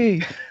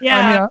tea."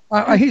 Yeah.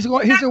 He's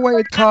away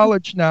at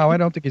college now. I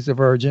don't think he's a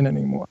virgin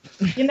anymore.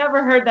 You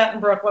never heard that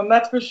in Brooklyn,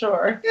 that's for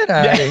sure. Get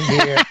out of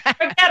here.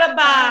 Forget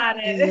about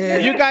it. Yeah.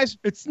 You guys,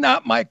 It's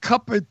not my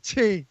cup of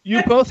tea.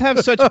 you both have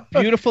such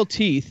beautiful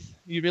teeth.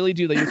 You really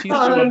do. Your teeth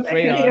look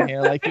great on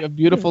here. You have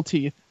beautiful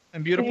teeth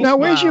and beautiful Now, smiles.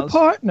 where's your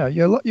partner?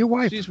 Your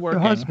wife? She's Your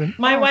working. husband?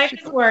 My wife she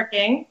is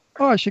working.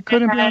 Oh, she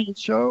couldn't be on the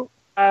show.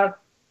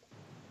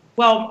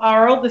 Well,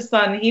 our oldest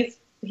son, he's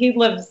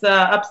lives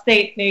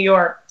upstate New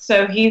York,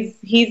 so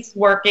he's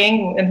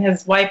working and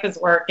his wife is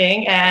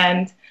working,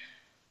 and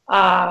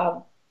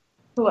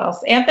who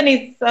else?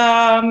 Anthony's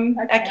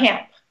at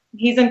camp.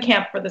 He's in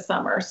camp for the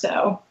summer.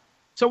 So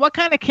what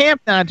kind of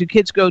camp now do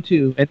kids go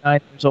to at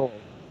 9 years old?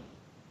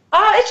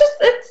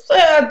 It's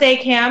a day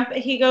camp.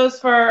 He goes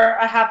for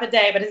a half a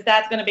day, but his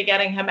dad's going to be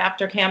getting him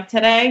after camp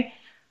today.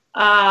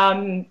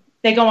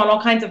 They go on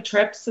all kinds of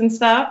trips and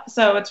stuff,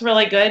 so it's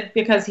really good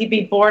because he'd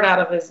be bored out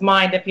of his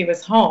mind if he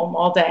was home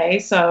all day.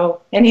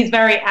 So, and he's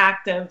very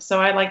active, so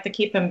I like to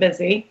keep him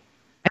busy.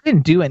 I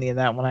didn't do any of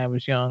that when I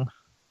was young.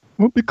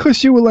 Well,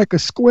 because you were like a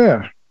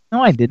square.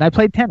 No, I didn't. I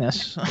played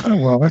tennis. Oh,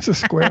 well, that's a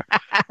square.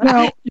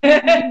 Now,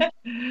 do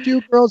you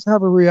girls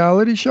have a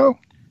reality show?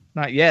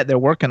 Not yet. They're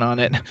working on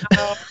it.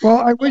 Well,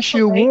 I wish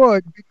you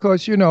would,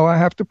 because, I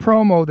have to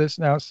promo this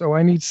now, so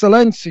I need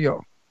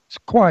silencio. It's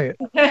quiet.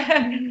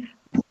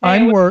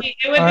 I'm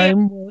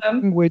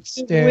working with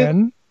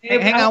Stan.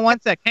 Hang on one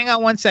sec.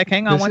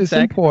 This is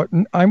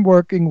important. I'm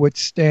working with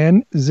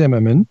Stan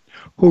Zimmerman,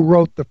 who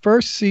wrote the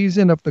first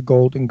season of The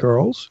Golden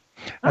Girls.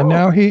 And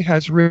now he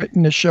has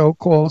written a show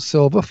called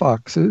Silver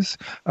Foxes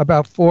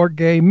about 4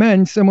 gay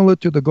men similar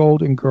to the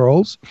Golden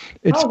Girls.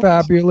 It's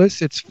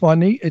fabulous. It's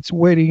funny. It's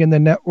witty. And the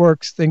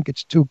networks think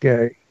it's too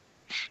gay.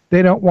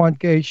 They don't want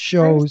gay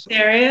shows. Are you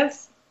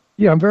serious?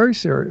 Yeah, I'm very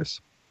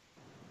serious.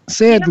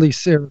 Sadly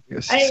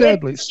serious.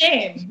 Sadly. It's a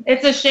shame.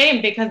 It's a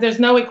shame because there's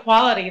no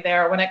equality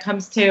there when it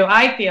comes to,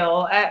 I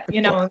feel,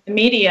 the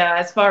media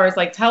as far as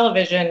like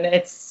television.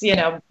 It's,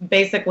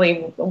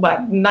 basically,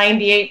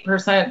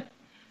 98%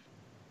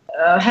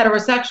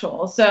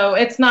 heterosexual. So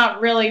it's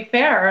not really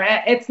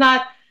fair. It's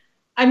not,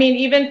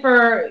 even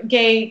for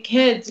gay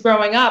kids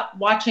growing up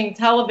watching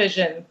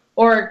television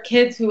or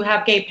kids who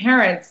have gay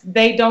parents,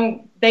 they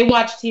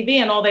watch TV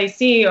and all they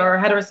see are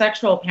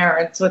heterosexual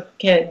parents with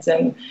kids.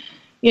 And,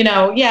 you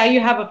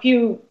have a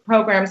few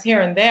programs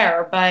here and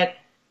there, but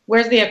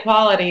where's the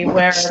equality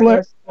where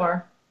there's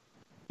more?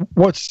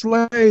 What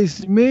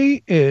slays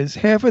me is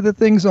half of the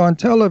things on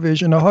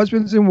television are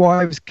husbands and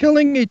wives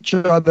killing each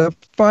other,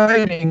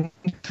 fighting,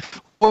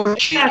 or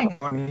cheating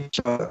on each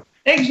other.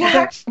 Exactly.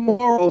 That's the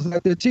morals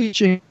that they're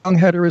teaching young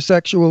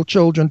heterosexual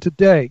children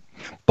today.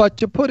 But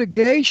to put a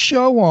gay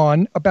show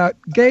on about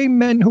gay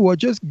men who are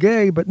just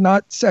gay but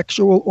not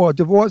sexual or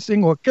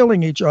divorcing or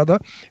killing each other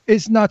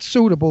is not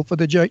suitable for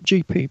the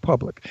GP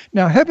public.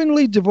 Now,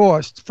 Heavenly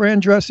Divorced, Fran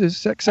Drescher's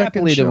second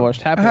Happily show.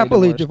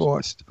 Happily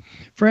Divorced.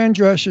 Fran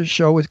Drescher's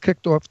show was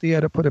kicked off the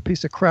air to put a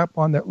piece of crap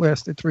on that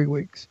lasted 3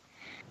 weeks.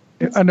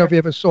 I don't know if you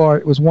ever saw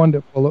it. It was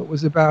wonderful. It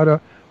was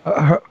about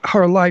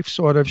her life,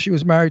 sort of. She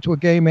was married to a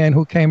gay man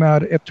who came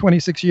out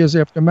 26 years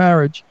after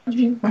marriage,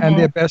 and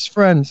they're best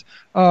friends.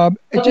 I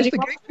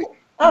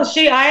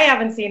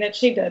haven't seen it.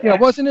 She did. Yeah,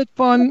 wasn't it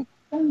fun?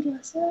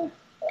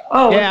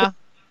 Oh, yeah.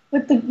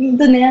 With the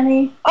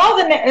nanny. Oh,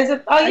 is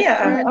it? Oh,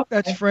 yeah. Okay.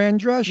 That's Fran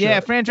Drescher. Yeah,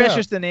 Fran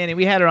Drescher's the nanny.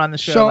 We had her on the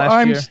show so last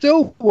I'm year.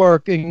 still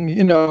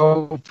working,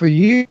 for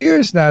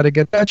years now to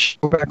get that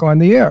show back on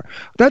the air.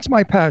 That's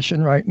my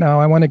passion right now.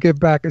 I want to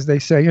give back, as they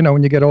say.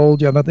 When you get old,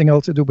 you have nothing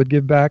else to do but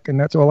give back, and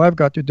that's all I've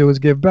got to do is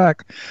give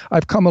back.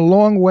 I've come a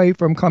long way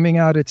from coming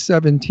out at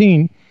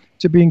 17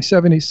 to being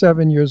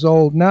 77 years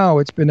old now.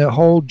 It's been a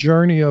whole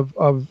journey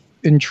of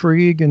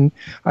intrigue, and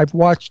I've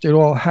watched it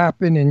all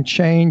happen and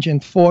change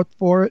and fought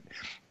for it.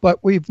 But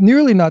we've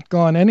nearly not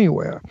gone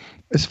anywhere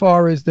as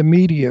far as the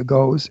media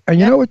goes. And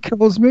you know what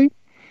kills me?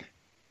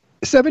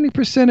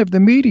 70% of the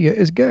media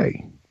is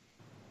gay.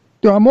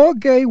 There are more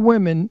gay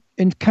women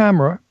in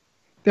camera.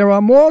 There are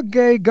more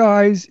gay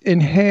guys in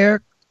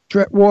hair,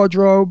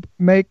 wardrobe,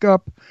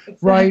 makeup,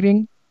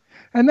 writing.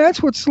 And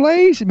that's what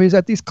slays me, is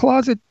that these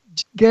closet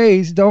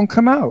gays don't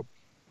come out.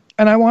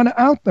 And I want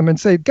to out them and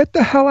say, get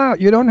the hell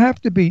out. You don't have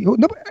to be.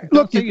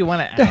 Look, you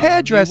want to the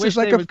hairdresser is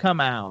like would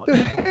come out.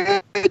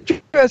 The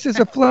hairdresser is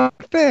a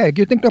fag.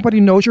 You think nobody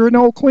knows you're an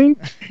old queen?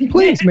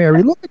 Please,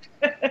 Mary, look.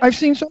 I've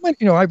seen so many.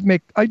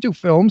 I do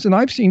films, and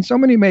I've seen so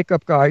many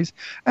makeup guys,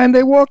 and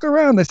they walk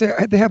around. They say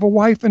they have a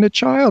wife and a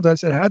child. I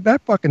said, how'd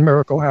that fucking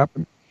miracle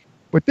happen?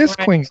 With this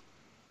queen.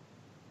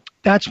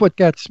 That's what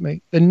gets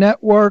me. The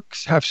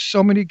networks have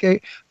so many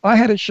gay. I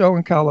had a show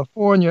in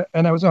California,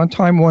 and I was on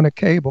Time Warner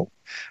Cable,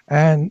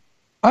 and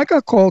I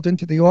got called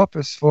into the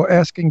office for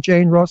asking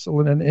Jane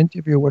Russell in an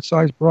interview what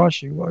size bra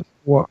she was.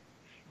 Well,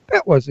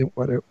 that wasn't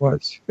what it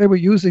was. They were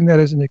using that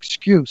as an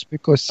excuse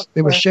because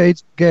there were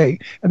shades of gay.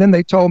 And then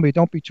they told me,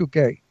 don't be too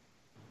gay.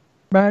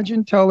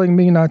 Imagine telling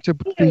me not to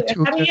be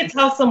too gay. How do you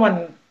tell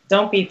someone,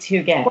 don't be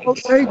too gay? Well,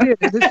 they did.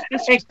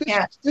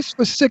 This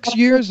was 6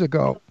 years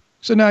ago.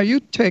 So now you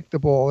take the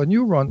ball and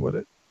you run with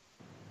it.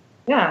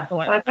 Yeah,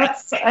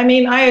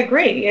 I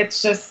agree.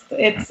 It's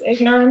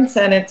ignorance,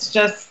 and it's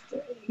just,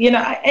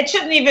 it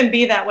shouldn't even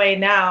be that way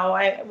now.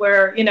 I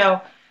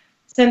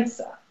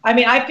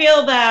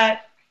feel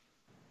that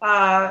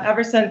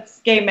ever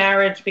since gay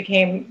marriage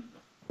became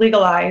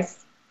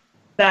legalized,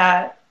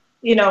 that,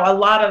 a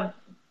lot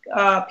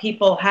of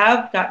people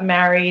have gotten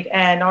married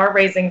and are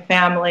raising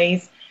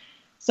families.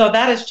 So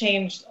that has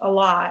changed a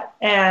lot.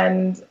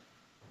 And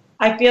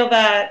I feel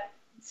that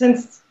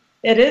since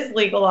it is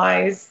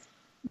legalized,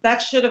 that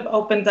should have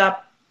opened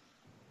up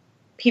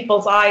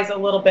people's eyes a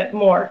little bit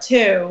more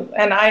too.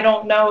 And I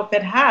don't know if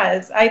it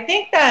has. I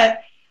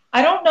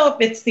don't know if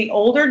it's the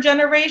older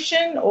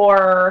generation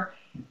or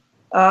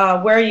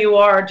where you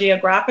are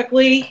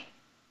geographically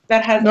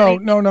that has.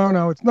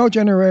 No. It's no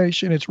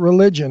generation. It's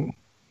religion.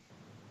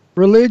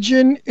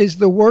 Religion is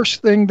the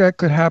worst thing that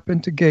could happen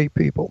to gay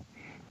people,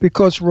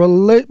 because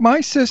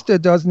my sister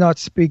does not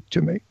speak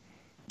to me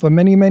for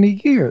many,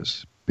 many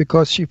years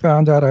because she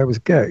found out I was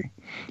gay.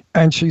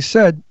 And she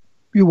said,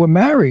 you were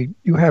married,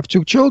 you have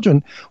 2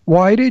 children.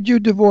 Why did you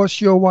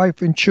divorce your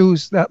wife and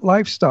choose that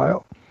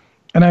lifestyle?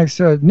 And I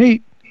said,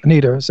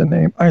 Anita is her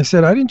name. I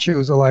said, I didn't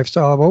choose a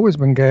lifestyle. I've always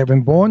been gay. I've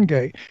been born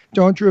gay.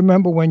 Don't you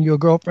remember when your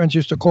girlfriends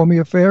used to call me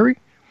a fairy?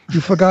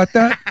 You forgot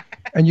that?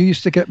 And you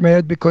used to get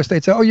mad because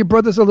they'd say, oh, your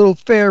brother's a little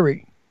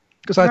fairy,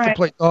 because I had to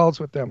play dolls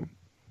with them.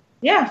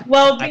 Yeah,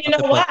 well, you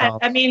know what?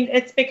 I mean,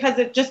 it's because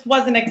it just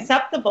wasn't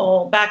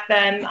acceptable back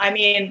then. I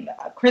mean,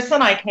 Chris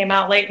and I came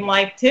out late in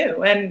life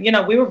too. And,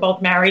 we were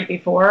both married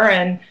before,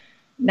 and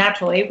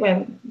naturally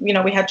when,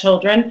 we had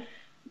children.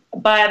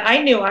 But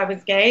I knew I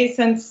was gay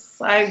since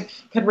I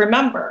could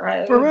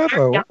remember.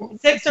 Forever. Young,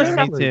 6 or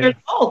 7 years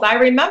old. I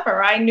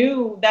remember. I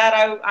knew that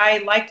I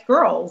liked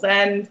girls.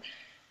 And,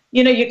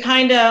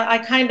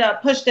 I kind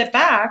of pushed it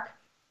back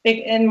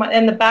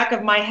in the back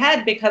of my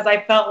head, because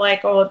I felt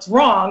like, oh, it's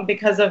wrong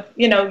because of,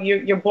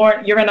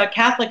 you're in a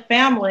Catholic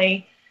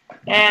family,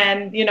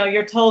 and,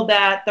 you're told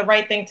that the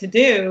right thing to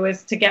do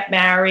is to get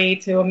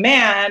married to a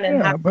man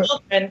and have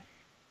children.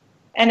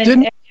 And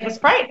it was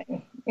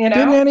frightening.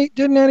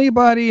 Didn't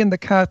anybody in the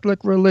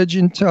Catholic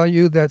religion tell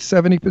you that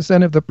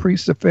 70% of the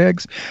priests are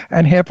fags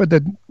and half of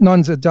the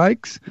nuns are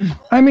dykes?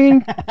 I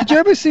mean, did you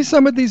ever see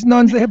some of these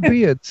nuns? They have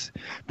beards.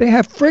 They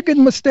have friggin'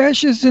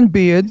 mustaches and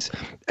beards,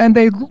 and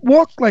they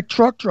walk like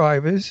truck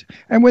drivers.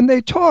 And when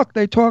they talk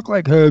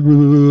like, I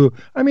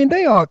mean,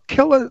 they are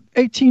killer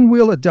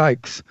 18-wheeler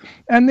dykes,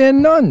 and they're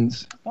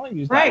nuns. Don't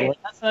use that word.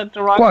 That's a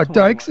derogatory. What,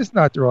 dykes is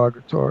not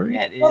derogatory.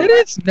 Yeah, it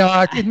is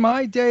not. In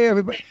my day,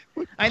 everybody.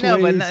 I know,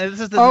 but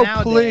this is the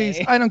nowadays.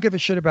 Please. I don't give a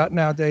shit about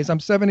nowadays.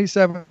 I'm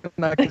 77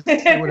 and I can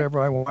say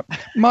whatever I want.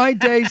 My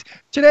days,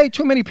 today,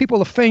 too many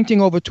people are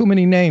fainting over too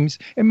many names.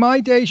 In my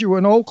days, you were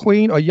an old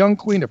queen, a young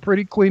queen, a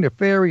pretty queen, a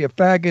fairy, a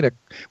faggot, a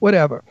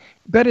whatever.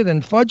 Better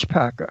than fudge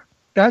packer.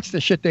 That's the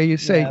shit they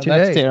say today.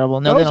 That's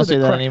terrible. No, they don't say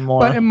that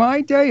anymore. But in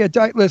my day,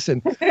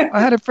 listen, I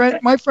had a friend,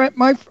 I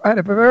had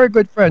a very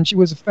good friend. She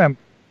was a femme.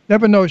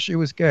 Never know she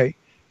was gay.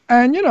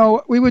 And,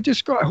 we would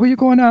describe, who are you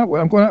going out with?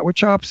 I'm going out with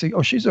Chopsy.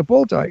 Oh, she's a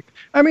bull dyke.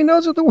 I mean,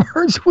 those are the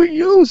words we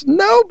use.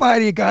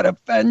 Nobody got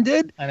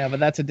offended. I know, but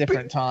that's a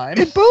different time.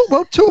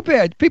 Well, too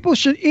bad. People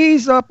should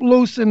ease up,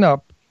 loosen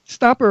up.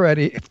 Stop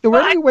already. If the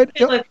only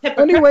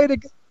way to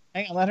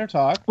hang on, let her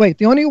talk. Wait,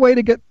 the only way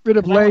to get rid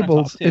of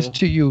labels is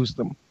to use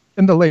them,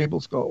 and the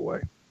labels go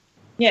away.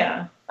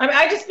 Yeah. I mean,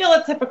 I just feel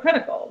it's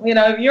hypocritical.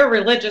 If you're a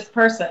religious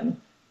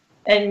person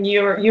and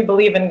you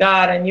believe in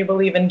God and you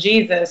believe in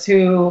Jesus,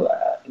 who...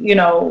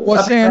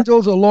 or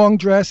sandals, a long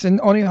dress,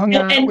 and only hung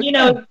out. And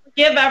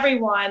forgive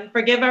everyone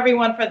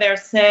for their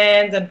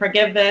sins, and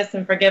forgive this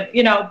and forgive,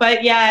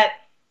 but yet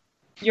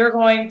you're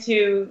going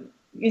to,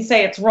 you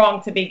say it's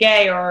wrong to be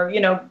gay, or,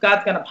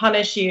 God's going to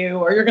punish you,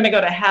 or you're going to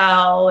go to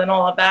hell, and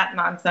all of that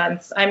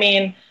nonsense. I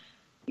mean,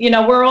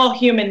 we're all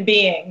human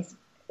beings.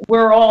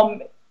 We're all,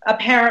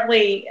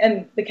 apparently,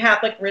 in the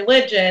Catholic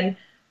religion,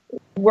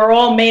 we're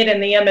all made in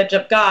the image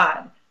of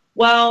God.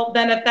 Well,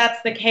 then if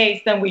that's the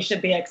case, then we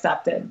should be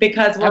accepted,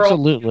 because we're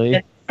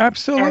absolutely.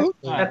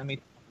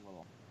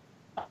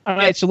 All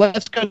right, so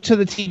let's go to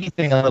the TV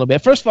thing a little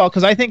bit. First of all,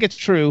 because I think it's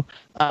true,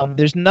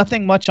 there's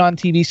nothing much on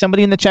TV.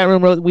 Somebody in the chat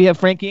room wrote, we have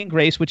Frankie and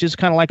Grace, which is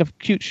kind of like a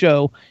cute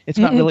show. It's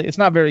not really, it's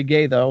not very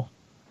gay though.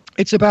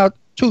 It's about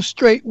 2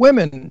 straight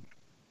women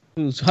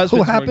whose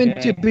husbands who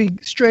happen to be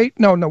straight.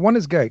 No, one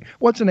is gay.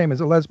 What's her name? Is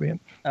a lesbian.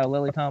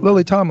 Lily Tomlin.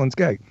 Lily Tomlin's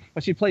gay.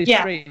 But she plays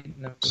straight.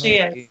 No, she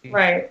is,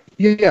 right.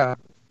 Yeah.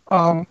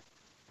 And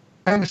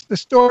the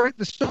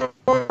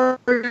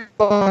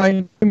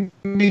storyline to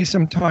me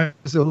sometimes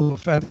is a little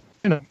offensive,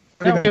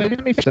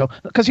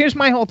 Because here's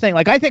my whole thing.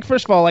 Like, I think,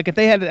 first of all, like, if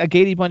they had a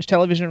Gaydy Bunch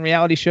television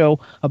reality show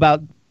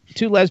about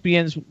 2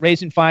 lesbians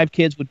raising 5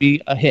 kids would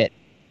be a hit.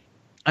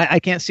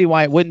 I can't see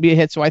why it wouldn't be a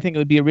hit, so I think it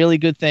would be a really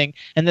good thing.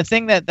 And the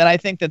thing that I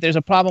think that there's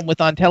a problem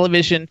with on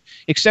television,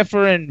 except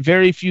for in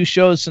very few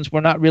shows since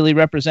we're not really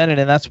represented,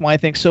 and that's why I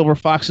think Silver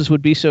Foxes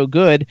would be so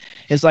good,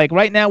 is like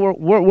right now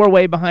we're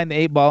way behind the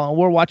 8 ball, and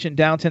we're watching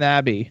Downton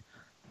Abbey.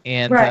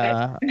 And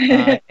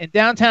in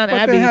Downtown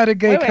but Abbey... they had a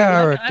gay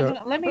character.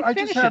 Let me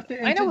finish it.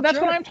 I know, that's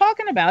what I'm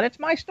talking about. It's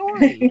my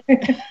story.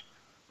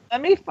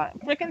 Let me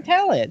freaking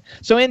tell it.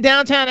 So in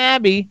Downton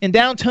Abbey,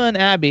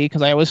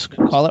 because I always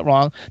call it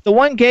wrong, the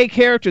one gay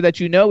character that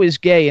you know is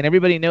gay and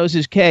everybody knows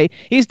is gay,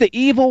 he's the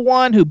evil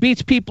one who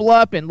beats people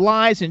up and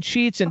lies and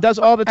cheats and does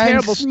all the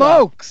terrible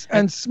stuff.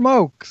 And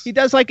smokes. He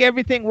does like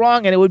everything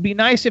wrong, and it would be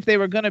nice if you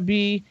were going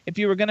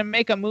to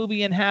make a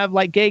movie and have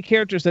like gay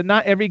characters, that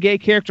not every gay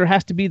character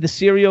has to be the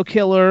serial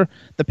killer,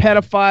 the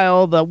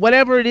pedophile, the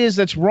whatever it is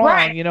that's wrong.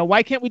 Right. You know,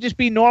 why can't we just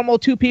be normal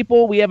two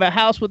people? We have a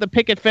house with a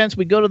picket fence.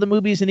 We go to the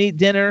movies and eat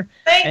dinner.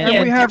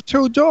 And we have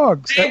 2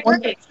 dogs. I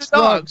agree.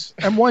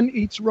 And one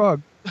eats rug.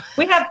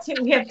 We have 2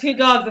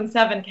 dogs and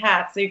 7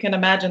 cats, so you can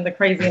imagine the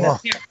craziness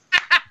here.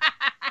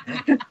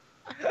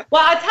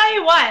 Well, I'll tell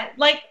you what.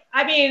 Like,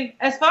 I mean,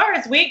 as far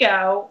as we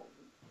go,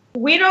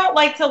 we don't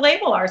like to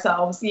label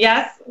ourselves.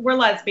 Yes, we're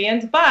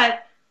lesbians,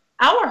 but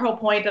our whole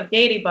point of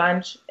Gaydy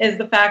Bunch is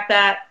the fact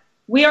that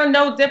we are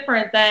no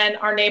different than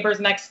our neighbors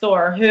next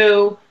door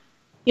who,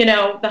 you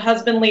know, the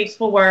husband leaves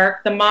for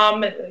work, the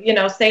mom, you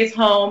know, stays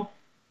home,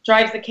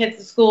 drives the kids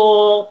to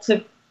school,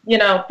 to, you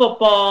know,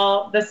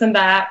 football, this and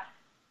that.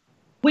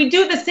 We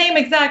do the same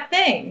exact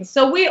thing.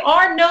 So we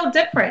are no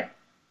different,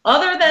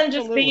 other than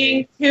just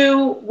being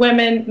 2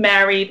 women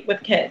married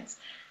with kids.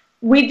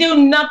 We do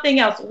nothing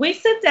else. We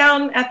sit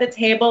down at the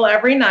table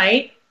every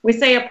night. We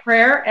say a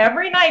prayer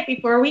every night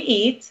before we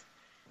eat.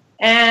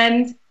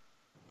 And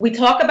we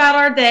talk about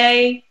our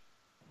day.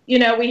 You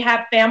know, we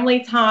have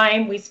family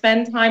time. We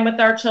spend time with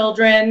our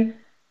children.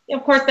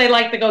 Of course, they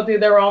like to go do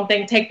their own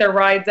thing, take their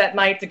rides at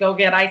night to go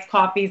get iced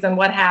coffees and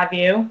what have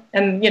you.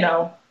 And, you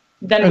know,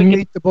 then we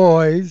meet the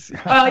boys.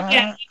 Oh,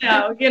 yeah,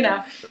 you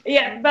know.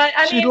 Yeah, but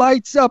I mean. She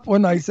lights up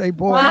when I say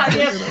boys.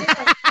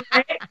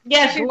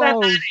 Yeah, she's at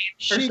that age,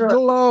 she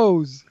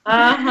glows.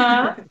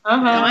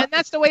 And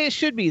that's the way it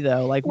should be,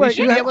 though. Like, wait,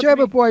 do you have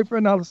a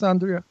boyfriend,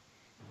 Alessandria?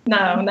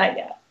 No, not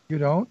yet. You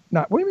don't?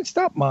 Not. What do you mean?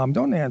 Stop, Mom.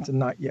 Don't answer.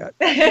 Not yet.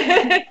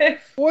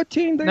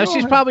 14. No,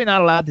 she's probably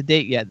not allowed to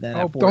date yet. Then.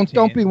 Oh,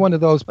 don't be one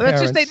of those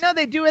parents. That's just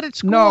they do it at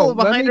school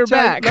behind her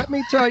back. Let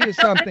me tell you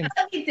something.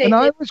 When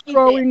I was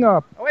growing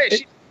up.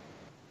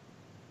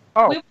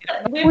 Oh,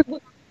 wait,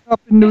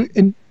 up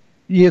in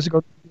years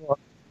ago,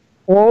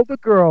 all the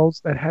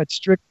girls that had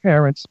strict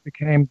parents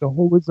became the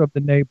hooers of the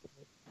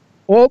neighborhood.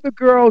 All the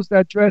girls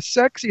that dressed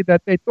sexy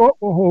that they thought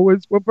were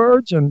hooers were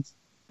virgins.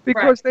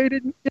 Because they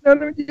didn't,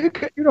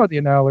 you know the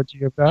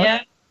analogy of that.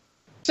 Yeah.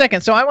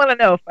 Second, so I want to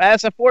know,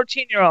 as a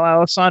 14-year-old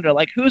Alessandra,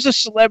 like, who's a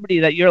celebrity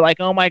that you're like,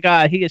 oh my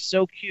God, he is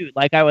so cute.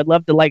 Like, I would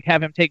love to like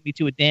have him take me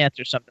to a dance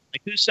or something.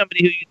 Like, who's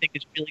somebody who you think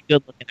is really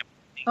good looking?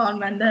 Shawn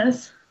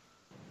Mendes.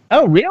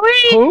 Oh,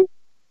 really? Who?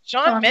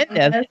 Shawn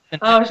Mendes.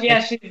 Oh,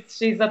 yeah,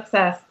 she's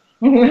obsessed.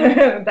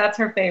 That's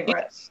her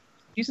favorite.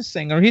 He's a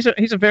singer. He's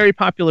a very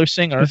popular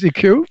singer. Is he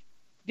cute?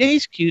 Yeah,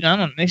 he's cute.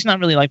 He's not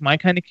really like my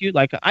kind of cute.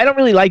 Like, I don't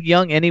really like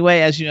young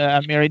anyway, as you know,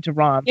 I'm married to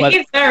Ron. But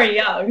he's very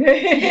young.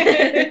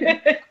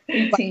 Did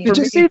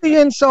you see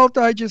the insult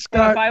I just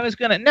got? If I was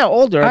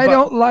older. I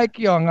don't like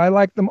young. I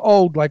like them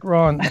old, like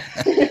Ron.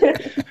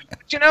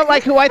 You know,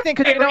 like who I think.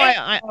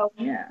 Ron,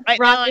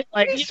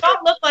 you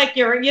don't look like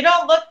you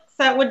don't look.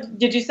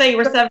 Did you say you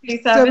were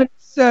 77?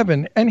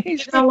 77, and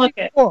he's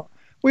 54.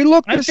 We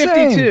look I'm the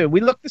 52. same. We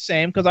look the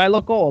same because I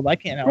look old. I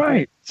can't help it.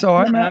 Right. So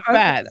I'm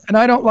bad. And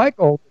I don't like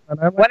old.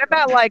 What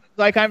about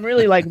like I'm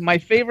really like my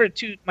favorite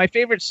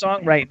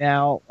song right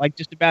now, like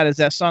just about is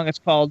that song. I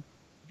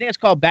think it's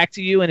called Back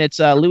to You, and it's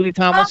Louis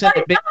Tomlinson.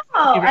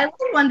 I love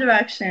One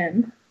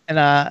Direction.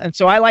 And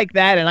so I like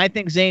that, and I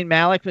think Zayn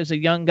Malik as a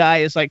young guy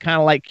is like kind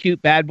of like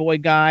cute bad boy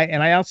guy,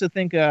 and I also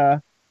think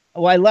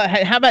how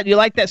about you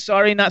like that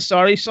Sorry Not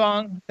Sorry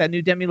song, that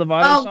new Demi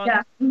Lovato song? Oh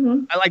yeah.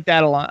 Mm-hmm. I like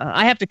that a lot.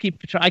 I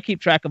keep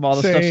track of all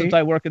the stuff since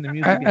I work in the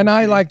music industry. And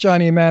I like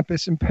Johnny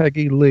Mathis and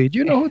Peggy Lee. Do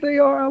you know who they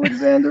are,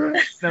 Alexandra?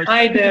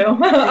 I do.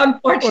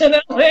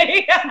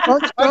 Unfortunately.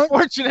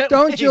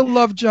 Don't you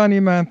love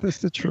Johnny Mathis?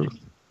 The truth.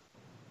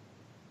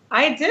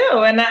 I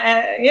do, and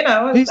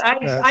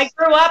I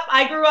grew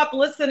up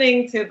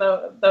listening to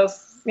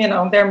those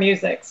their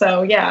music.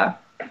 So yeah.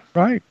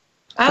 Right.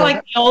 I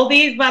like the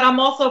oldies, but I'm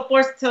also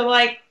forced to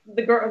like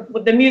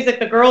the music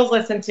the girls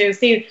listen to.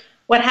 See,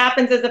 what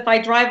happens is if I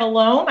drive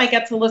alone, I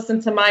get to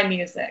listen to my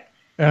music.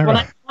 When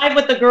I drive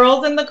with the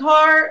girls in the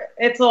car,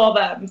 it's all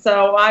them.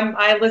 So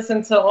I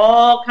listen to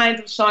all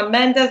kinds of Shawn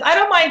Mendes. I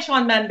don't mind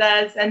Shawn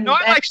Mendes. I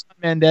like Shawn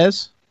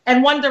Mendes.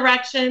 And One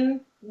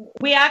Direction.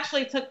 We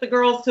actually took the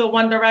girls to a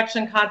One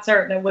Direction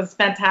concert, and it was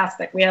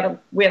fantastic. We had a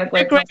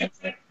great time.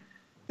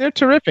 They're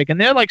terrific,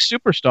 and they're like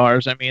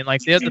superstars. I mean,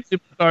 like they're the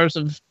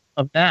superstars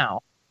of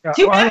now.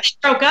 Too bad they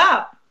broke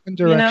up.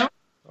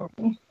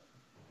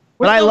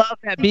 But I love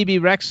that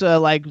BB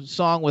Rexa like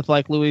song with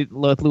like Louis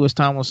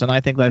Tomlinson. I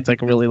think that's like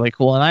really like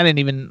cool. And I didn't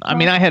even. I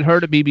mean, I had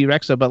heard of BB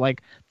Rexa, but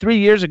like 3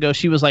 years ago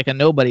she was like a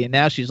nobody, and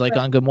now she's like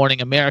on Good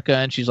Morning America,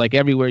 and she's like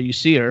everywhere you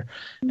see her.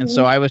 And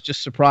so I was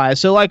just surprised.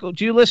 So like,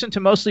 do you listen to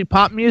mostly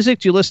pop music?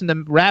 Do you listen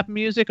to rap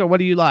music, or what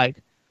do you like?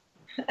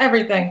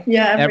 Everything.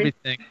 Yeah,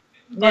 everything.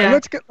 Yeah. All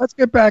right, let's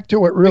get back to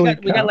what really.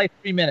 We got like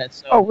 3 minutes.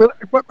 So. Oh, really?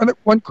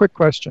 One quick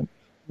question.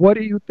 What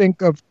do you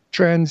think of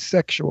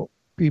transsexual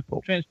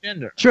people?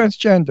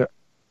 Transgender.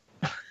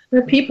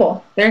 They're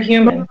people. They're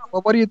human.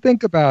 Well, what do you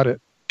think about it?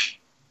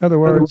 In other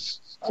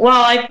words,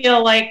 Well, I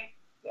feel like,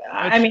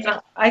 I mean,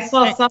 I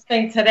saw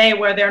something today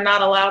where they're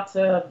not allowed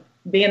to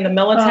be in the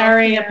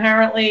military,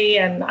 apparently,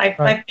 and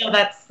I feel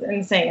that's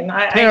insane.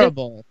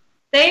 Terrible.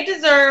 They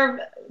deserve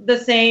the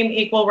same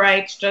equal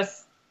rights,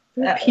 just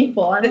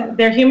people.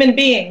 They're human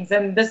beings,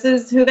 and this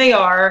is who they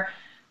are.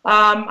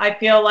 I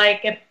feel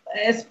like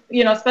if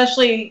you know,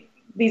 especially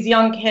these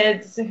young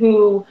kids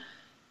who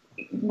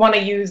want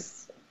to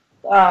use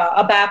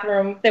a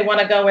bathroom, they want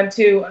to go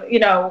into, you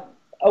know,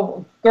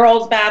 a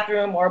girl's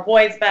bathroom or a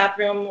boy's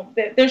bathroom.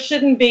 There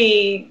shouldn't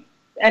be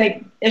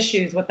any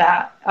issues with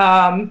that.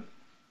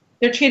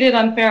 They're treated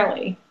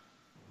unfairly.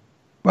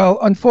 well,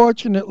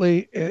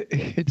 unfortunately,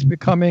 it's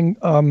becoming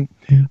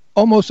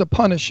almost a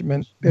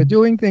punishment. They're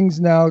doing things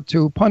now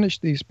to punish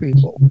these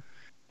people.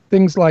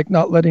 Things like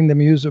not letting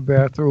them use a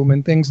bathroom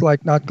and things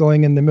like not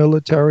going in the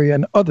military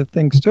and other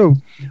things too.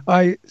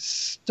 I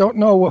don't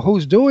know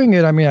who's doing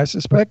it. I mean, I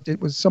suspect it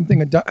was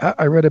something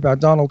I read about.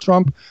 Donald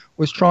Trump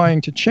was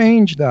trying to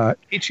change that.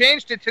 He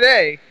changed it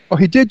today. Oh,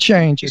 he did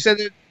change it. He said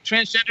that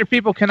transgender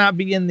people cannot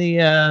be in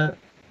the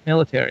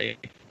military.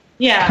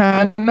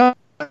 Yeah. Cannot.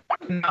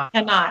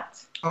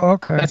 Cannot.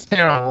 Okay. That's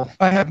terrible.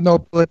 I have no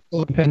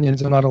political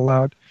opinions. I'm not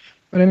allowed.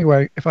 But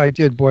anyway, if I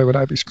did, boy, would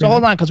I be So screaming.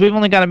 hold on, because we've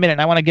only got a minute,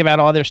 and I want to give out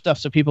all their stuff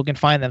so people can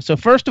find them. So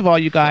first of all,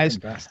 you guys,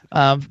 the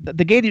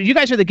Gaydy, you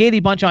guys are the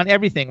Gaydy Bunch on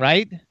everything,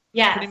 right?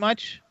 Yes. Pretty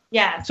much?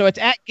 Yes. So it's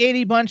at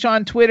Gaydy Bunch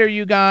on Twitter,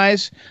 you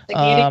guys. The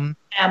Gaydy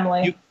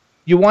family.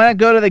 You want to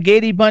go to the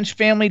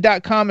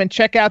GaydyBunchFamily.com and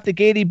check out the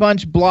Gaydy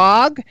Bunch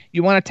blog.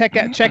 You want to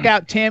check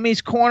out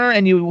Tammy's Corner,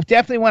 and you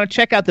definitely want to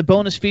check out the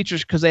bonus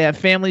features because they have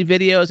family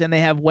videos and they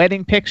have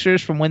wedding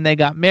pictures from when they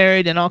got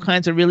married and all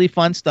kinds of really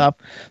fun stuff.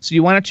 So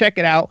you want to check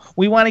it out.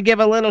 We want to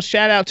give a little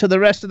shout out to the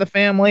rest of the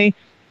family.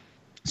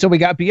 So we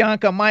got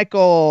Bianca,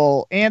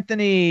 Michael,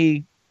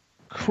 Anthony,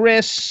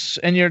 Chris,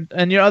 and your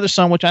other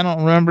son, which I don't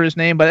remember his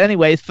name. But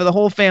anyway, for the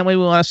whole family,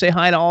 we want to say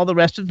hi to all the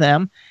rest of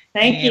them.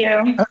 Thank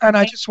you. And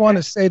I just want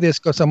to say this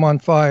because I'm on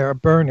fire,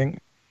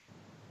 burning.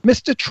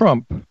 Mr.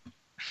 Trump,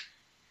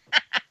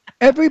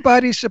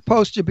 everybody's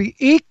supposed to be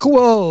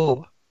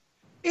equal.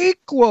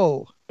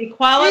 Equal.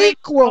 Equality.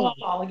 Equal.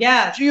 For all,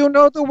 yes. Do you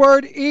know the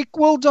word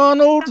equal,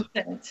 Donald?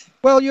 Yes.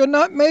 Well, you're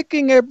not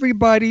making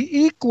everybody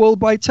equal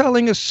by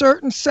telling a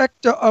certain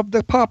sector of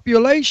the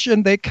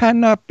population they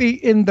cannot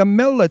be in the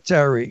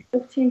military.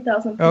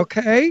 15,000 people.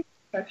 Okay?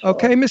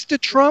 Okay, Mr.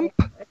 Trump?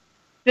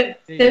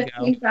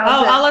 15,000.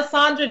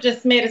 Alessandra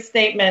just made a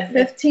statement.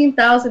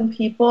 15,000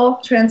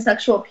 people,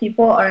 transsexual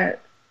people, are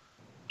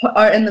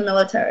in the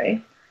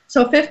military.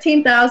 So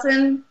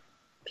 15,000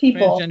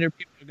 people. Transgender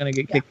people are going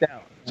to get kicked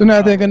out. So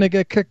now they're going to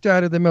get kicked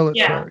out of the Yeah,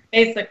 military.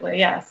 basically,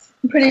 yes.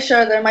 I'm pretty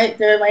sure there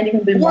might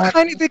even be more. What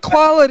kind of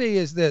equality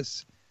is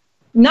this?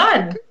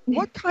 None.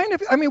 What kind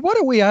of, I mean, what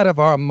are we out of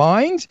our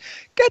minds?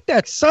 Get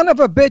that son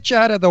of a bitch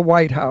out of the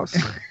White House.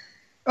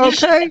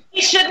 Okay?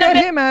 He shouldn't have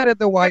Get been him out of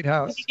the White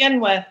House. to begin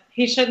with.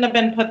 He shouldn't have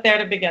been put there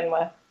to begin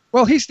with.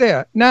 Well, he's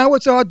there. Now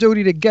it's our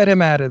duty to get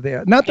him out of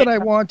there. Not that I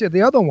wanted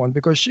the other one,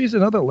 because she's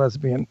another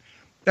lesbian.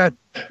 That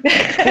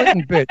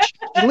Clinton bitch.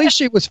 At least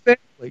she was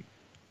family.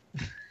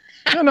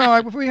 No,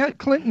 if we had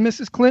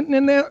Mrs. Clinton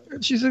in there,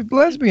 she's a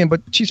lesbian,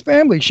 but she's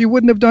family. She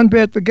wouldn't have done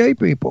bad for gay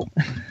people.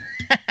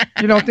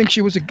 You don't think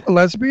she was a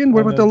lesbian?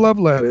 What about the love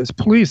letters?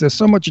 Please, there's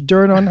so much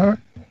dirt on her.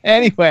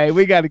 Anyway,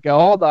 we got to go.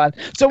 Hold on.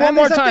 So one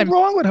more There's time. nothing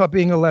wrong with her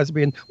being a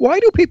lesbian. Why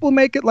do people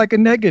make it like a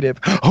negative?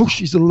 Oh,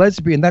 she's a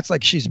lesbian. That's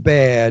like she's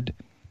bad.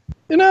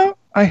 You know,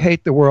 I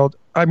hate the world.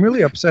 I'm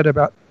really upset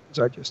about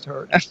what I just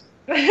heard.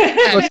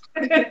 Because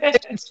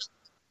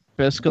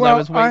I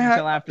was waiting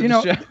until after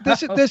the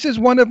show. This is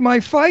one of my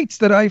fights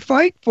that I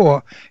fight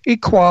for.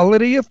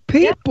 Equality of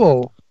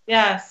people.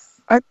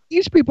 Yes.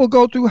 These people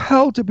go through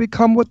hell to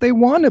become what they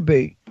want to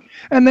be.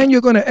 And then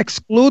you're going to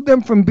exclude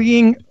them from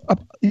being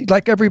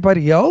like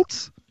everybody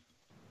else?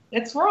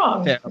 It's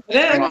wrong. Yeah. It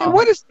is. I mean,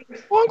 what is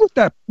wrong with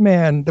that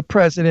man, the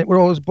president, with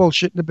all his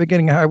bullshit in the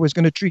beginning, how he was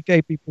going to treat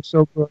gay people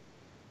so good?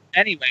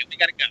 Anyway, we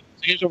got to go.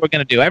 So here's what we're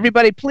going to do.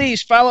 Everybody,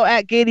 please follow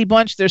at Gaydy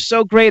Bunch. They're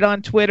so great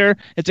on Twitter.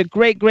 It's a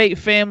great, great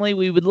family.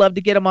 We would love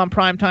to get them on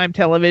primetime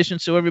television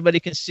so everybody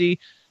can see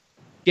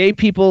gay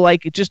people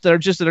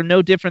that are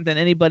no different than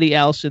anybody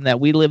else, in that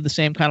we live the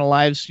same kind of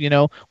lives. You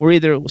know, we're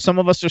either, some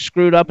of us are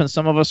screwed up and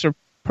some of us are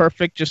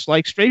perfect, just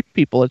like straight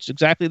people. It's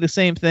exactly the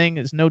same thing.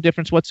 There's no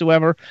difference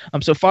whatsoever.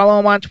 So follow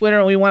them on Twitter,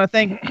 and we want to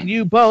thank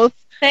you both,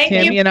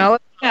 Tammy and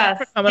Alex,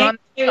 for coming on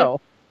the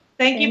show.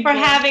 Thank you for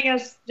having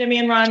us, Jimmy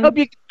and Ron. I hope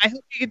you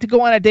get to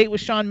go on a date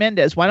with Shawn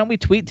Mendes. Why don't we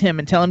tweet him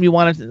and tell him you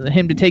wanted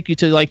him to take you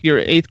to like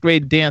your 8th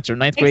grade dance or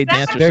 9th grade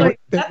dance or something?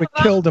 They would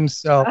kill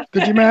themselves.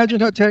 Could you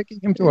imagine her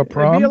taking him to a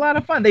prom? It'd be a lot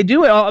of fun. They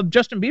do it.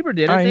 Justin Bieber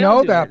did it. I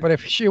know that, but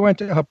if she went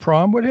to her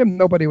prom with him,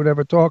 nobody would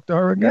ever talk to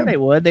her again. Yeah, they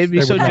would. They'd be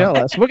so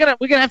jealous. We're gonna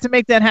have to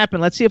make that happen.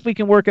 Let's see if we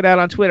can work it out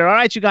on Twitter. All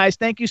right, you guys.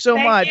 Thank you so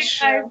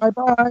much. You guys.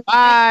 Bye-bye.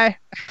 Bye.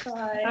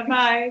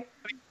 Bye-bye.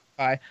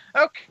 Wi-Fi.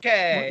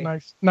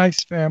 Okay.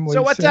 Nice family.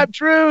 So what's up,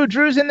 Drew?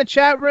 Drew's in the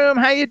chat room.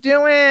 How you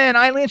doing?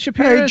 Eileen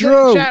Shapiro's Hey,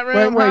 Drew. in the chat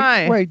room.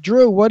 Hi. Wait,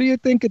 Drew. What do you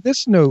think of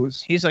this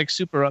news? He's like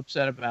super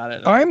upset about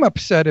it. I'm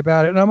upset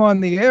about it, and I'm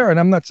on the air, and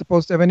I'm not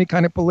supposed to have any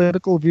kind of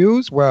political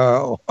views.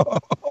 Well,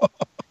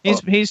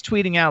 he's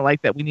tweeting out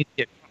like that. We need to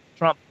get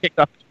Trump kicked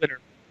off Twitter.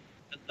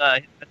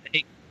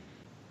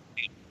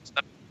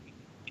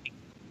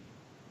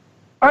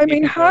 I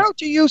mean, how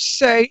do you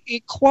say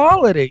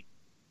equality,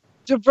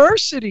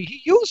 diversity?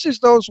 He uses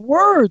those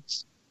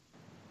words.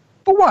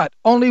 For what?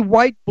 Only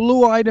white,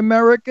 blue-eyed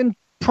American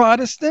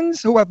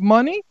Protestants who have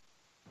money?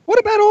 What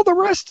about all the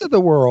rest of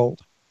the world?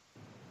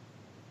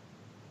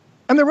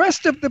 And the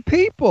rest of the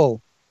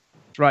people?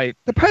 Right.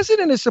 The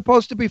president is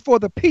supposed to be for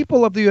the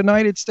people of the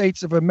United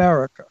States of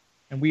America.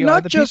 And we not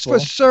are the just people.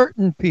 for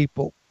certain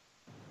people.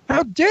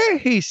 How dare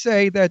he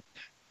say that?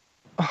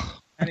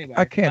 Anyway,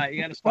 I can't.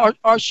 you gotta stop.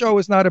 Our show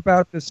is not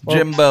about this, folks.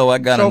 Jimbo, I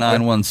got a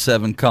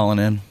 917 calling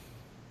in.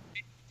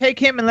 Take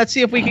him and let's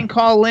see if we can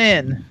call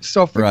Lynn.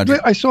 So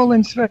I saw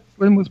Lynn's face.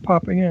 Lynn was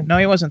popping in. No,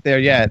 he wasn't there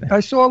yet.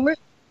 I saw Lynn.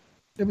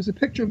 There was a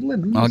picture of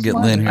Lynn. I'll get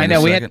Lynn here. I know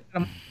in a we second.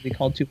 had we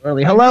called too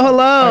early. Hello.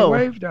 I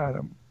waved at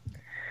him.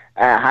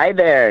 Hi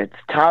there, it's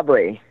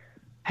Tobley.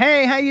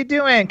 Hey, how you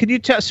doing? Could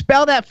you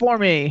spell that for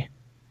me?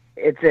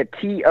 It's a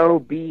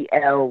Tobly.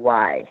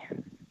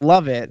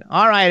 Love it.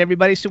 All right,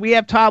 everybody. So we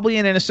have Tobley,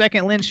 and in a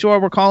second, Lynn Shore.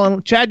 We're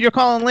calling Chad. You're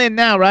calling Lynn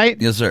now, right?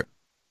 Yes, sir.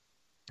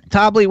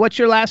 Tobley, what's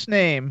your last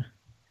name?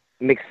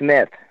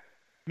 McSmith.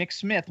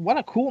 McSmith. What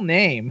a cool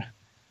name.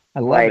 I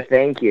love it.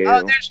 Thank you.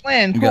 Oh, there's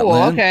Lynn. You got Cool.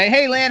 Lynn? Okay.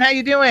 Hey, Lynn, how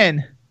you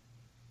doing?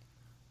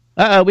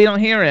 Uh-oh, we don't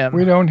hear him.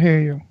 We don't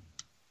hear you.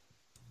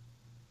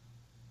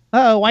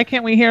 Oh, why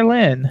can't we hear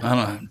Lynn? I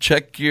don't know.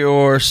 Check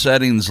your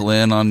settings,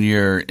 Lynn, on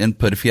your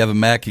input. If you have a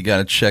Mac, you got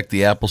to check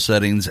the Apple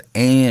settings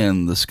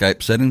and the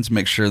Skype settings.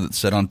 Make sure that's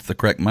set onto the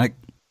correct mic.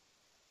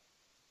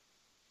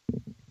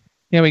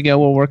 Here we go.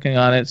 We're working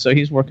on it. So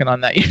he's working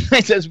on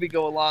that as we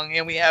go along.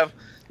 And we have...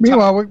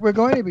 Meanwhile, we're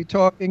going to be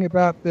talking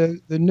about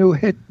the new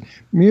hit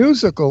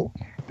musical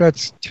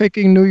that's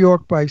taking New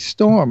York by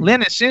storm.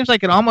 Lynn, it seems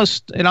like it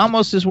almost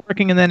is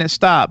working and then it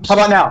stops. How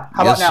about now?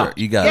 How yes, about now? sir.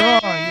 You got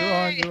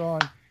it. You're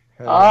on.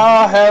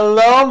 Oh,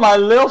 hello, my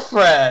little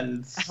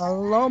friends.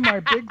 Hello,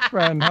 my big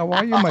friend. How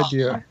are you, my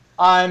dear?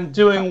 I'm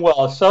doing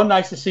well. So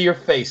nice to see your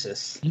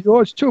faces.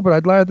 Yours too, but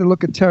I'd like to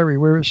look at Terry.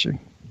 Where is she?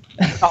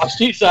 Oh,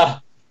 she's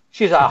off.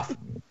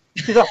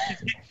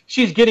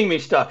 She's getting me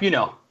stuff, you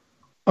know.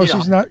 Oh,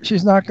 she's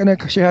not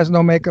gonna. She has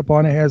no makeup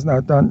on. Her hair's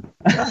not done.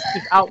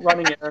 She's out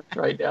running errands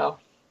right now.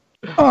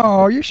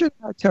 Oh, you should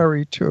have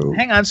Terry too.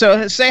 Hang on.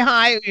 So say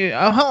hi.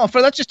 Hold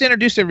on. Let's just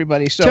introduce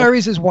everybody. So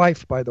Terry's his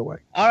wife, by the way.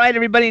 All right,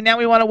 everybody. Now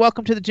we want to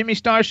welcome to the Jimmy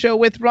Star Show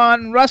with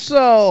Ron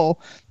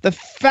Russell, the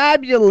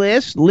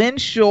fabulous Lynn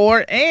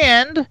Shore,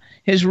 and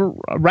his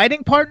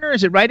writing partner.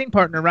 Is it writing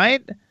partner,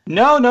 right?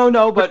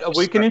 No. But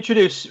we can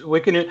introduce.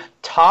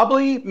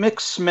 Tobley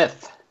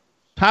McSmith.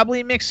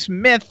 Tobley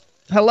McSmith.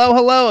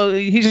 Hello.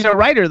 He's a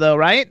writer, though,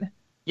 right?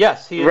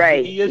 Yes, he is.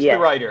 Right, He is yes. the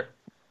writer.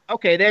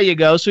 Okay, there you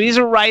go. So he's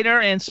a writer,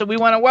 and so we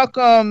want to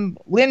welcome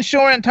Lynn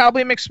Shore and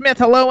Tobley McSmith.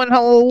 Hello,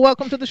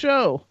 welcome to the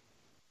show.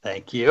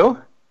 Thank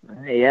you.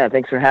 Yeah,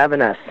 thanks for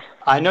having us.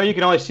 I know you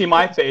can only see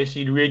my face.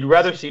 You'd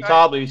rather see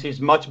Tobley's. He's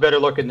much better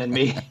looking than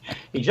me.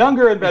 He's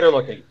younger and better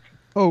looking.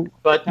 Oh,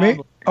 but me?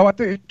 Oh, I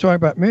thought you were talking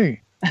about me.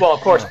 Well,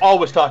 of course,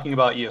 always talking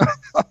about you.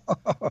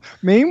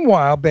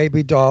 Meanwhile,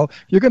 baby doll,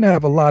 you're going to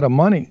have a lot of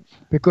money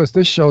because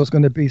this show is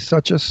going to be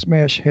such a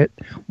smash hit.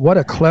 What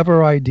a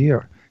clever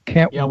idea.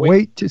 Can't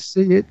wait to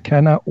see it.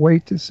 Cannot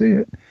wait to see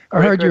it.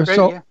 I heard you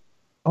sold. Yeah.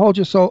 I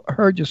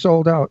heard you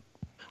sold out.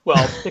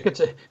 Well,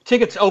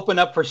 tickets open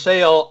up for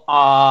sale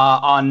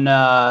on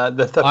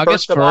the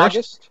 1st of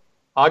August.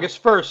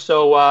 August 1st.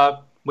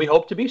 So we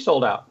hope to be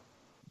sold out.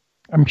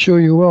 I'm sure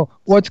you will.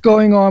 What's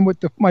going on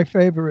with my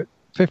favorite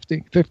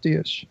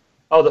 50-ish?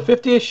 Oh, the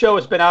 50th show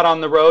has been out on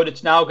the road.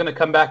 It's now going to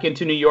come back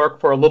into New York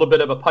for a little bit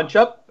of a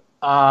punch-up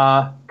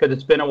because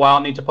it's been a while.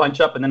 It needs a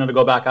punch-up, and then it'll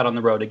go back out on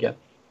the road again.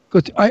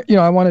 Because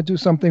I want to do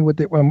something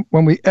with it when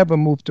we ever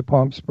move to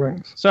Palm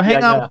Springs. So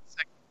hang on.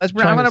 I'm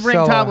going to bring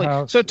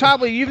Tobley. So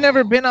Tobley, you've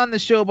never been on the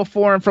show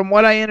before, and from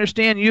what I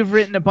understand, you've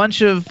written a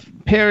bunch of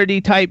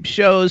parody-type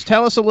shows.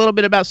 Tell us a little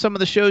bit about some of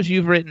the shows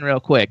you've written real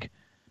quick.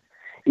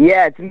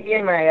 Yeah, it's me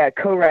and my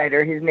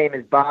co-writer. His name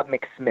is Bob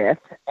McSmith,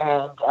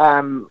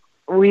 and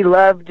we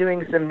love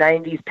doing some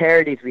 90s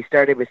parodies. We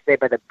started with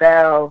Saved by the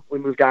Bell. We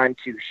moved on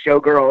to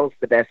Showgirls,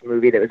 the best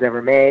movie that was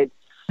ever made.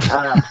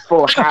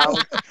 Full House.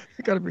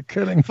 You got to be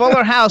kidding.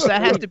 Fuller House,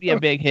 that has to be a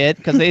big hit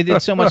because they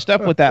did so much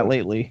stuff with that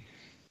lately.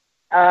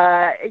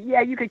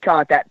 Yeah, you could call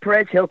it that.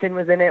 Perez Hilton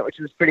was in it, which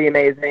was pretty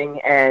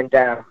amazing, and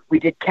we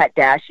did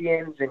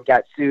Kardashians and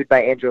got sued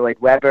by Andrew Lloyd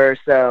Webber.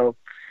 So,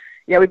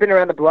 yeah, we've been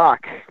around the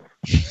block.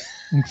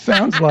 It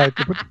sounds like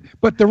it,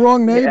 but the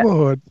wrong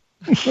neighborhood.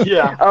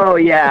 Yeah. Oh,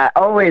 yeah.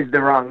 Always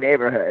the wrong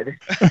neighborhood.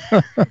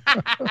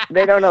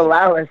 They don't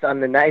allow us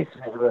on the nice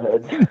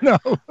neighborhoods. No,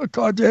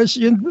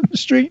 Kardashian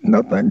Street.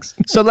 No thanks.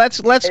 So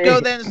let's go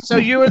then. So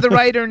you're the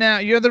writer now.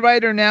 You're the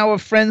writer now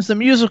of Friends the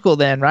Musical,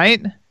 then,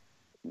 right?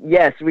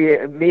 Yes,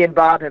 me and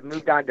Bob have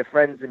moved on to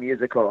Friends the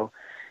Musical,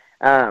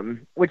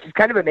 which is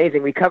kind of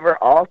amazing. We cover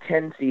all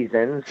 10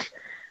 seasons,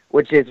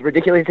 which is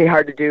ridiculously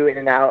hard to do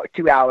in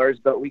 2 hours,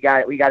 but we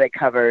got it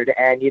covered.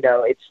 And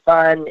it's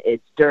fun.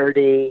 It's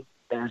dirty.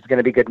 There's going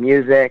to be good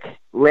music.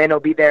 Lynn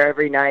will be there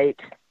every night.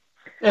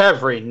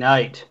 Every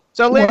night.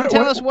 So, Lynn,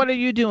 tell us, what are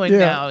you doing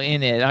now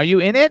in it? Are you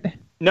in it?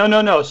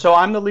 No. So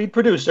I'm the lead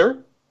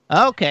producer.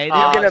 Okay.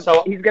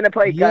 He's gonna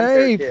play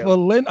Gunther, Yay, too. for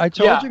Lynn. I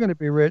told you're going to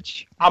be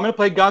rich. I'm going to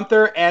play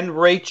Gunther and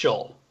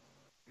Rachel.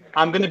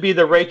 I'm going to be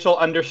the Rachel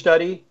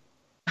understudy.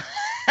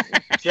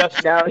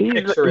 Just no,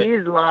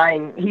 he's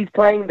lying. He's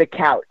playing the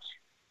couch.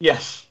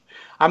 Yes,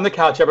 I'm the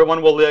couch.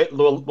 Everyone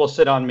will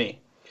sit on me.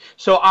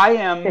 So I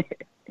am.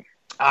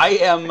 I'm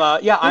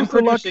Who's producing.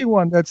 the lucky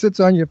one that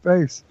sits on your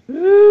face?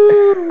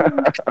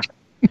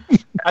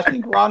 I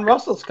think Ron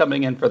Russell's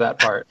coming in for that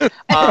part.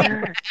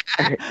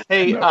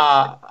 Hey,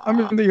 I'm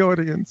in the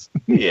audience.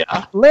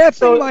 Yeah,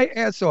 laughing my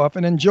ass off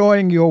and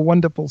enjoying your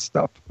wonderful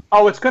stuff.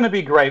 Oh, it's going to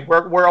be great.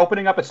 We're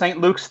opening up at St.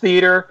 Luke's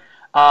Theater.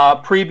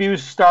 Previews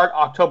start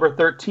October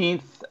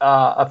 13th.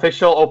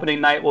 Official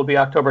opening night will be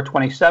October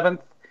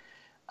 27th.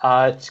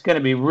 It's going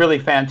to be really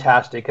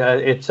fantastic.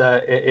 It's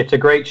a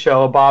great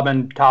show. Bob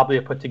and Tobley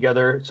have put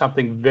together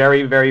something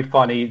very, very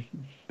funny.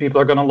 People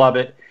are going to love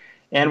it,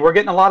 and we're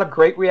getting a lot of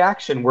great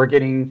reaction. We're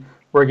getting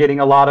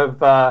a lot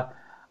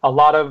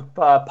of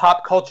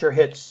pop culture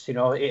hits.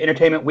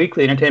 Entertainment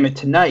Weekly, Entertainment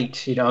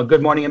Tonight.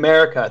 Good Morning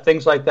America,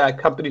 things like that.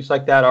 Companies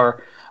like that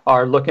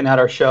are looking at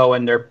our show,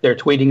 and they're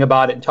tweeting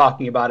about it and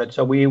talking about it.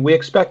 So we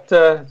expect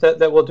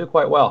that we'll do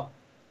quite well.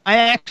 I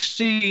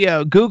actually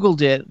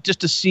Googled it just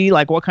to see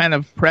what kind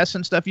of press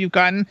and stuff you've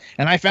gotten,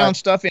 and I found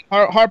stuff in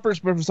Harper's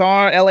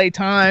Bazaar, LA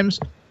Times,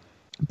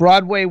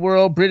 Broadway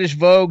World, British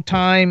Vogue,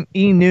 Time,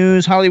 E!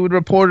 News, Hollywood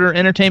Reporter,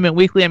 Entertainment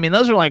Weekly. I mean,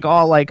 those are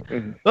all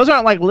those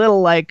aren't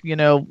little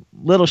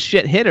little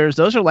shit hitters.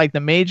 Those are the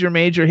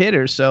major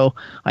hitters. So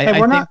I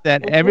think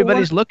that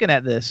everybody's looking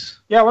at this.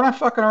 Yeah, we're not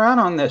fucking around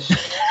on this.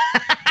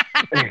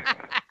 I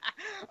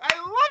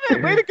love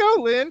it. Way to go,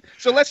 Lynn.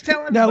 So let's tell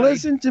everybody. Now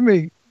listen to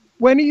me.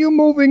 When are you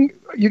moving?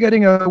 You're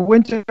getting a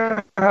winter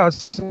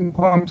house in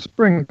Palm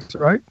Springs,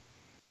 right?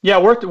 Yeah,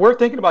 we're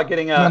thinking about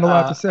getting a. I'm not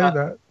allowed to say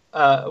that.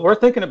 We're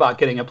thinking about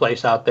getting a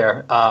place out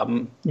there.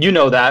 You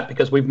know that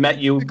because we've met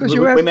you.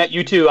 We met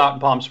you two out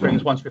in Palm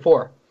Springs once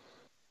before.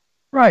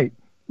 Right.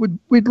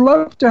 We'd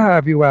love to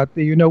have you out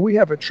there. We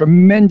have a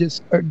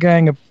tremendous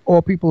gang of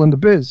all people in the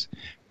biz.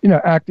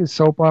 Actors,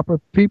 soap opera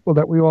people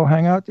that we all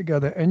hang out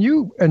together. And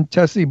you and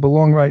Tessie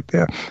belong right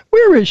there.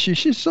 Where is she?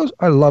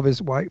 I love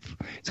his wife.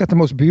 He's got the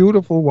most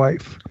beautiful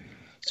wife.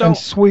 And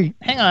sweet.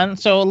 Hang on.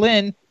 So,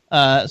 Lynn,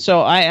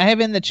 so I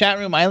have in the chat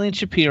room Eileen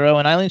Shapiro.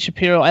 And Eileen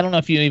Shapiro, I don't know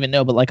if you even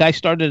know, but I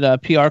started a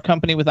PR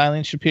company with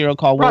Eileen Shapiro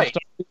called Right.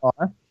 World Star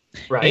PR.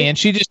 Right. And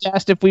she just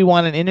asked if we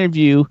want an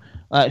interview.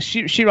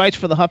 She writes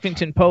for the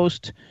Huffington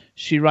Post.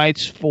 She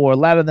writes for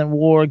Louder Than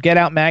War, Get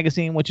Out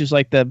magazine, which is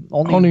the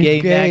only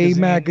gay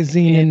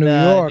magazine in New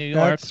York.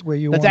 That's where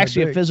you want to be. That's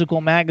actually a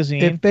physical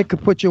magazine. If they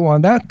could put you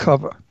on that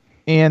cover.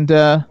 And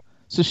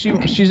so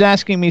she's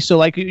asking me,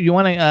 so you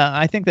want to?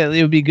 I think that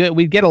it would be good.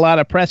 We'd get a lot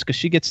of press because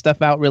she gets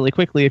stuff out really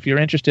quickly. If you're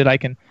interested, I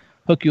can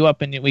hook you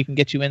up and we can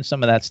get you in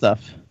some of that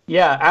stuff.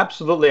 Yeah,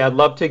 absolutely. I'd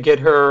love to get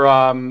her.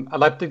 I'd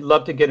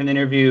love to get an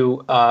interview.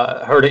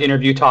 Her to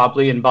interview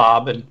Tobley and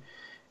Bob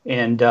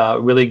and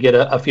really get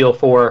a feel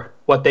for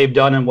what they've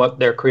done and what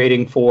they're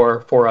creating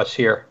for us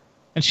here.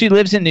 And she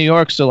lives in New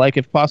York, so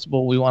if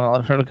possible, we want to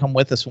let her to come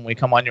with us when we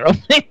come on your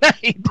opening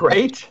night.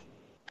 Great.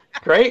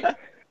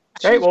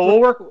 Well, we'll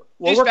work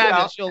it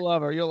out. You'll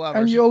love her.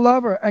 And you'll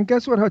love her. And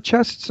guess what her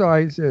chest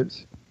size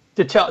is?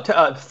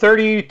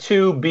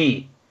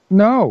 32B.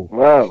 No.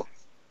 Whoa.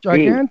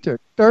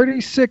 Gigantic.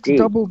 36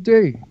 double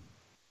D.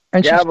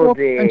 And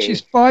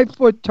she's 5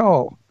 foot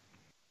tall.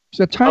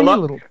 She's a tiny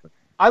little.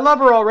 I love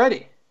her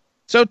already.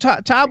 So,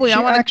 Tobley, she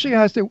actually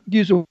has to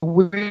use a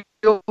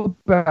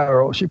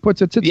wheelbarrow. She puts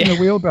her tits in the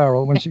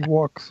wheelbarrow when she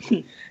walks.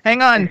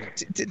 Hang on.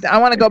 I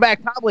want to go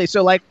back. Tobley,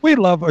 so we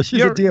love her.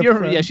 She's a dear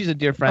friend. Yeah, she's a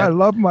dear friend. I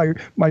love my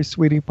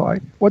sweetie pie.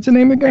 What's her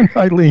name again?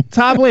 Eileen.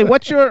 Tobley,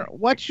 what's your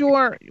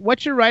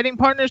writing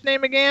partner's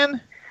name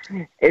again?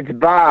 It's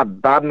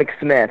Bob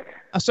McSmith.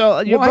 So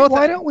you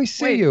why don't we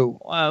see you?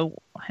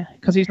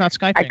 Because he's not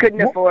Skyping. I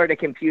couldn't afford a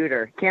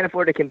computer. Can't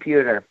afford a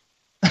computer.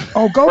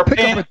 Oh, go pick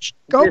up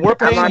I'm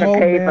on a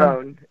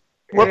payphone.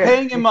 We're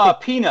paying him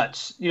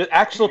peanuts,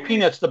 actual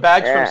peanuts, the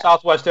bags from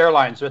Southwest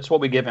Airlines. That's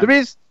what we give him.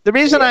 The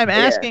reason I'm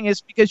asking is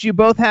because you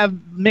both have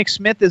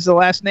McSmith as the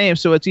last name,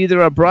 so it's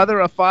either a brother,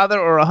 a father,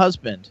 or a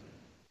husband.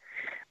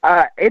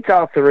 It's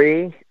all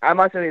three. I'm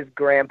also his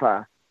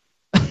grandpa.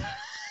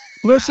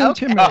 Listen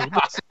to me.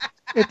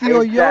 If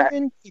you're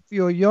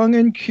young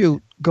and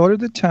cute, go to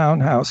the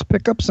townhouse,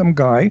 pick up some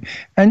guy,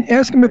 and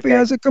ask him if he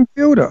has a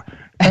computer.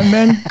 and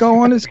then go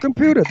on his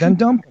computer, then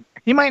dump him.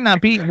 He might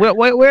not be.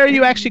 Where are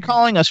you actually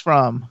calling us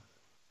from?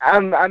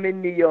 I'm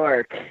in New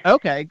York.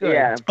 Okay, good.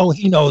 Yeah. Oh,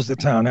 he knows the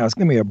townhouse.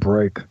 Give me a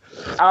break.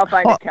 I'll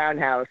find a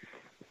townhouse.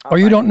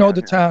 You don't know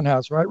the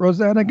townhouse, right,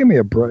 Rosanna? Give me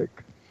a break.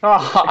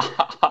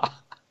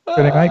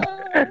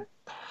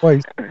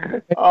 Please.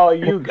 Oh,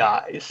 you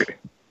guys.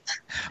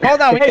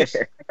 Hold on.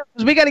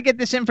 We got to get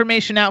this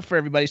information out for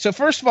everybody. So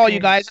first of all, you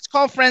guys, it's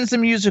called Friends the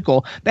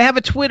Musical. They have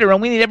a Twitter,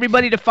 and we need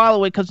everybody to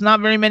follow it because not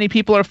very many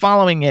people are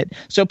following it.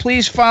 So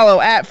please follow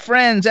at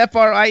Friends,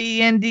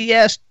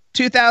 FRIENDS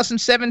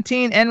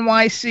 2017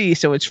 NYC.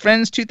 So it's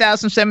Friends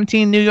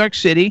 2017 New York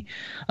City.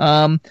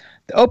 The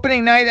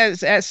opening night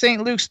is at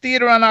St. Luke's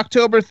Theater on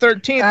October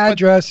 13th.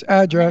 Address.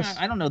 I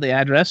don't know the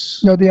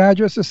address. No, the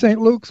address is St.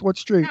 Luke's. What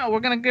street? No,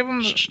 we're going to give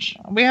them.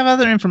 We have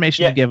other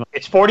information to give them.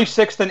 It's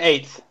 46th and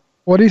 8th.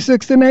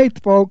 46th and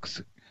 8th,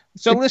 folks.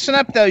 So listen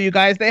up, though, you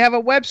guys. They have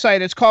a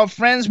website. It's called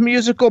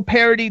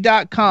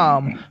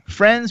friendsmusicalparody.com.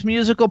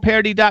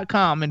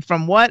 Friendsmusicalparody.com. And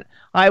from what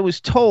I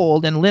was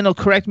told, and Lynn will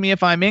correct me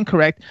if I'm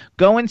incorrect,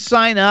 go and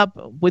sign up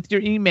with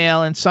your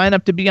email and sign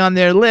up to be on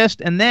their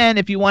list. And then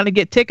if you want to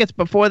get tickets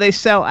before they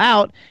sell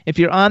out, if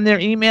you're on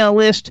their email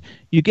list,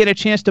 you get a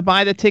chance to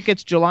buy the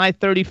tickets July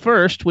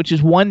 31st, which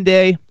is one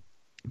day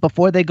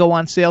before they go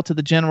on sale to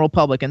the general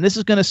public. And this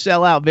is going to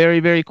sell out very,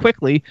 very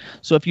quickly.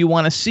 So if you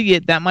want to see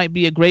it, that might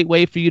be a great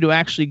way for you to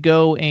actually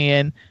go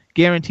and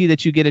guarantee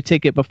that you get a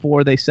ticket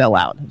before they sell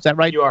out. Is that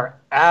right? You are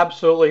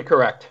absolutely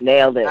correct.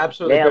 Nailed it.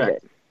 Absolutely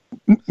correct.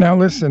 Now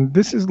listen,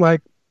 this is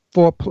like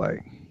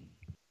foreplay.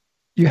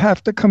 You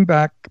have to come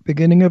back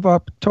beginning of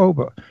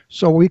October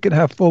so we could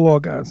have full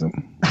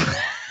orgasm.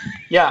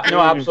 Yeah,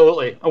 no,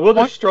 absolutely. We'll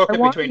just stroke it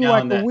between now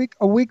and then.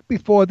 A week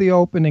before the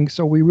opening,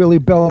 so we really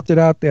belt it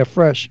out there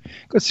fresh.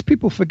 Because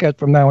people forget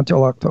from now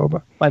until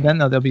October. By then,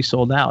 though, they'll be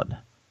sold out.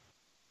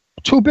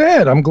 Too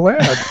bad. I'm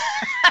glad.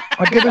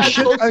 I give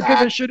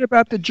a shit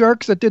about the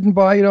jerks that didn't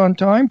buy it on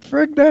time.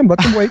 Frig them. Let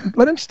them wait.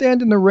 Let them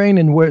stand in the rain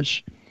and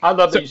wish. I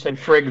love that you said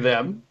frig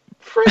them.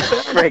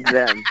 Frig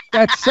them.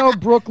 That's so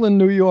Brooklyn,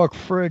 New York,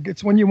 frig.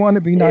 It's when you want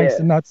to be nice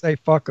and not say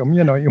fuck them.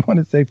 You know, you want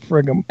to say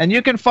frig them. And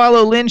you can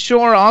follow Lynn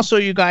Shore also,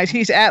 you guys.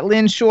 He's at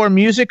Lynn Shore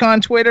Music on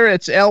Twitter.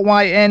 It's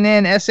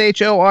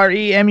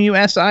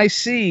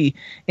LYNNSHOREMUSIC.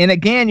 And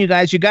again, you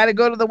guys, you got to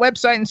go to the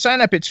website and sign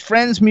up. It's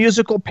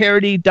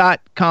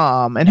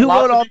friendsmusicalparody.com. And who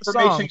wrote all the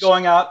songs?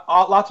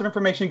 Lots of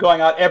information going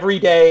out every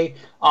day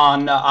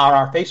on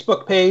our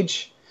Facebook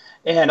page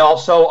and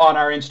also on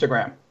our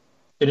Instagram.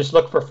 So just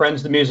look for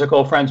Friends the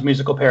Musical, Friends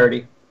Musical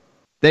Parody.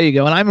 There you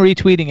go. And I'm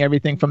retweeting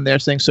everything from their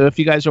thing. So if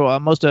you guys are,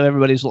 most of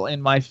everybody's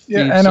in my feed.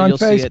 Yeah, and so on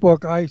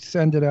Facebook, I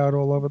send it out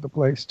all over the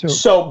place, too.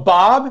 So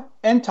Bob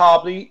and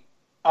Tobley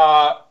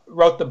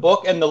wrote the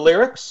book and the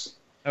lyrics.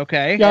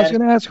 Okay. Yeah, I was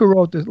going to ask who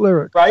wrote the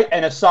lyrics. Right,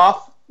 and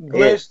Asaf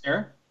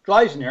Gleisner.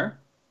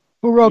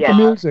 Who wrote the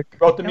music?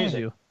 Wrote the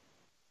music.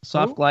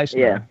 Asaf Gleisner.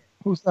 Yeah.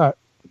 Who's that?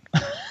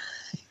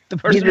 The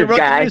person He's who wrote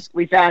guy the music.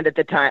 we found at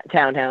the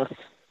townhouse.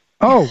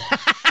 Oh.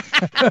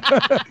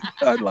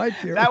 I like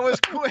you. That was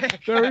quick.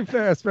 Very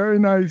fast. Very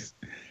nice.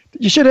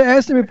 You should have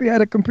asked him if he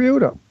had a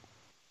computer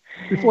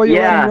before you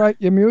let him write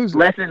your music.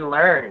 Lesson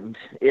learned.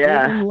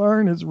 Yeah. Lesson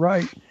learned is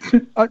right.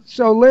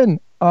 So, Lynn,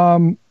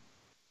 I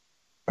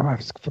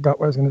forgot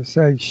what I was going to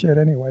say. Shit.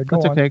 Anyway, go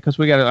on. That's okay, because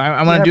we got to.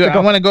 I want to do it. I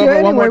want to go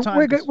over one more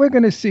time. We're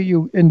going to see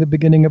you in the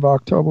beginning of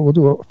October. We'll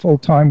do a full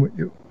time with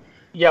you.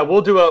 Yeah,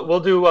 we'll do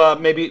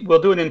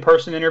an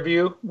in-person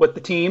interview with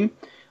the team.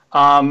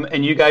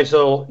 And you guys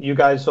will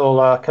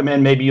come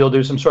in. Maybe you'll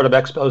do some sort of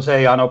expose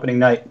on opening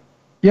night.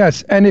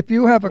 Yes, and if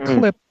you have a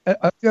clip,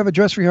 if you have a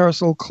dress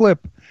rehearsal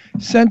clip,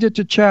 send it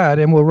to Chad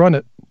and we'll run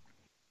it.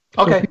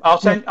 Okay,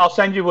 I'll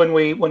send you when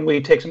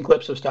we take some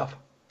clips of stuff.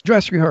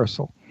 Dress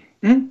rehearsal,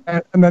 and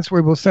that's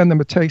where we'll send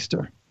them a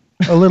taster,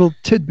 a little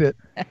tidbit,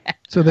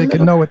 so they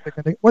can know what they're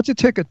going to. What's a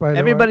ticket, by the way?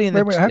 Everybody in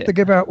the I have to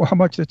give out how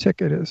much the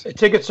ticket is. The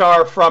tickets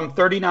are from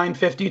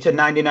 $39.50 to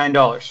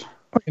 $99.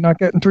 Oh, you're not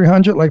getting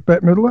 300 like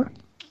Bette Midler?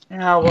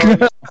 Yeah,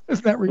 well,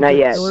 isn't that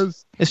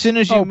ridiculous? As soon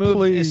as you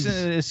move,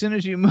 as soon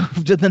as you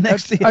move to the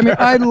next theater. I mean,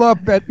 I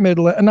love Bette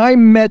Midler, and I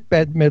met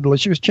Bette Midler.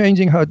 She was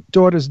changing her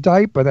daughter's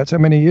diaper. That's how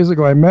many years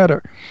ago I met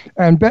her.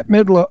 And Bette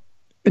Midler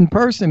in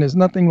person is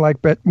nothing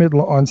like Bette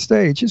Midler on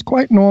stage. She's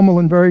quite normal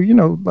and very,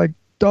 like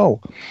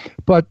dull.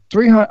 But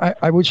 300,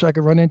 I wish I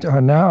could run into her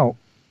now.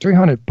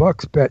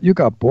 $300, Bet. You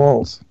got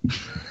balls.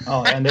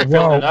 Oh, and they're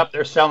filling it up.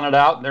 They're selling it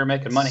out. And they're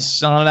making money.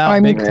 Selling it out. I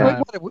mean,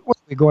 what are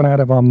we going out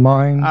of our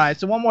minds? All right,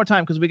 so one more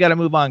time because we got to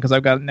move on because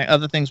I've got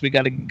other things we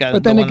got to.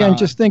 But then again,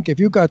 just think if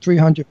you got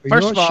 300 for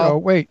your show,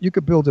 wait, you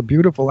could build a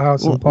beautiful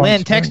house in Palm Lynn,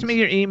 Springs. text me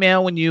your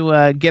email when you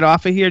get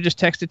off of here. Just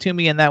text it to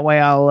me, and that way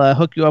I'll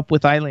hook you up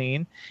with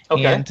Eileen.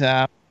 Okay. And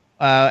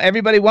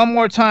Everybody, one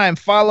more time,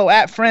 follow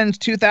at Friends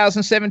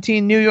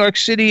 2017 New York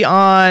City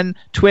on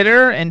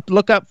Twitter, and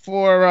look up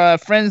for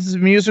Friends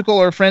Musical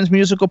or Friends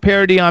Musical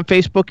Parody on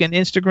Facebook and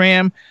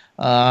Instagram.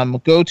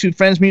 Go to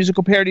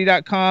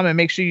friendsmusicalparody.com and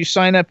make sure you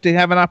sign up to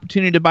have an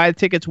opportunity to buy the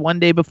tickets one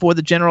day before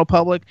the general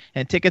public.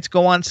 And tickets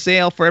go on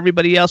sale for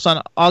everybody else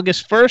on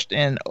August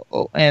 1st.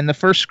 And the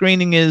first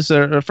screening is,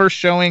 or first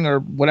showing, or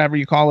whatever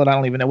you call it. I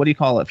don't even know. What do you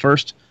call it?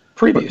 First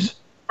Previews.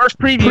 First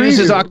previews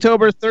is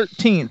October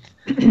 13th.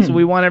 So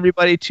we want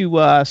everybody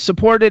to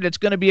support it. It's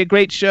going to be a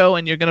great show,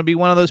 and you're going to be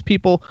one of those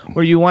people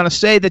where you want to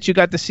say that you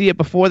got to see it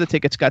before the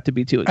tickets got to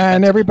be too expensive.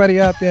 And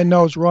everybody out there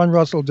knows Ron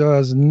Russell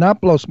does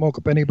not blow smoke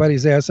up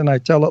anybody's ass, and I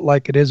tell it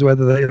like it is,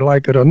 whether they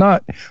like it or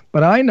not.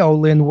 But I know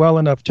Lynn well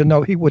enough to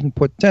know he wouldn't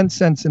put 10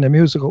 cents in a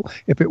musical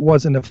if it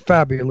wasn't a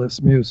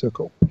fabulous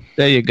musical.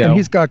 There you go. And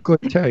he's got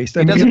good taste.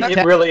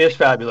 It really is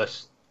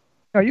fabulous.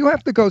 No, you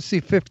have to go see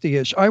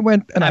 50-ish. I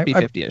went and Happy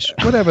 50-ish.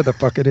 Whatever the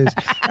fuck it is.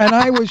 And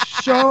I was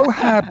so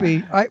happy.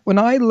 When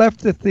I left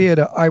the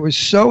theater, I was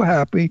so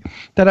happy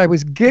that I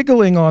was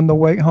giggling on the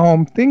way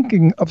home,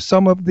 thinking of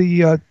some of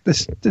the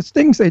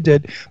things they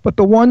did. But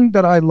the one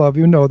that I love,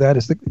 you know that,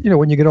 is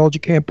when you get old, you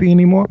can't pee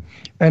anymore.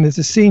 And there's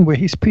a scene where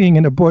he's peeing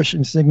in a bush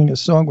and singing a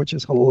song, which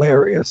is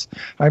hilarious.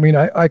 I mean,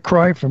 I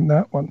cry from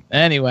that one.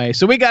 Anyway,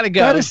 so we got to go.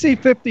 Got to see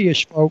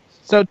 50-ish, folks.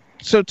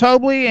 So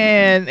Tobley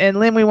and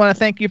Lynn, we want to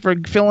thank you for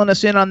filling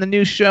us in on the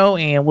new show,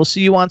 and we'll see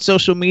you on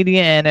social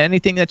media, and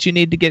anything that you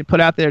need to get put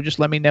out there, just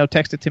let me know,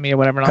 text it to me or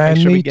whatever, and I'll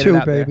make sure we get it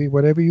out there. Baby.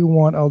 Whatever you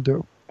want, I'll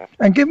do.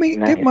 And give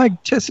my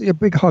Tessie a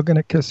big hug and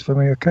a kiss for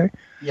me, okay?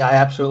 Yeah, I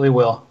absolutely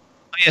will.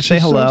 Oh, yeah, say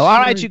hello. All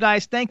right, you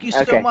guys, thank you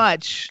so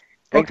much.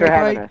 Thanks for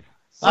having us.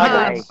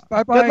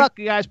 Bye-bye. Good luck,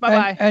 you guys.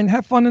 Bye-bye. And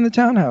have fun in the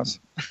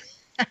townhouse.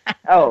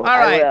 All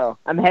right. I will.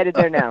 I'm headed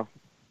there now.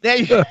 There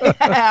you go. All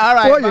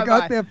right. Boy, you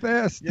got there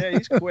fast. Yeah,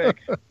 he's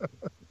quick.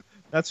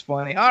 That's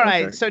funny. All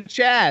right, okay. So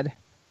Chad.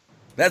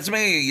 That's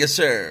me. Yes,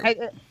 sir.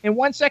 In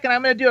 1 second,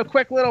 I'm going to do a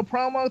quick little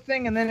promo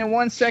thing, and then in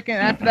 1 second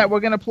after that, we're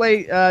going to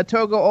play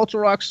Togo Ultra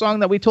Rock song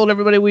that we told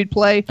everybody we'd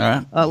play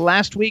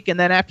last week, and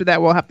then after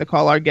that, we'll have to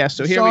call our guest.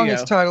 So here we go. The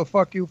song is titled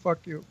Fuck You,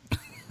 Fuck You.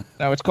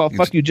 No, it's called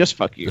Fuck You, Just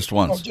Fuck You. Just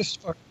once. Oh,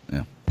 just fuck.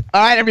 Yeah.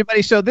 All right,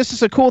 everybody. So this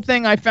is a cool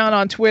thing I found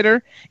on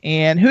Twitter,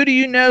 and who do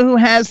you know who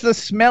has the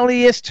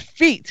smelliest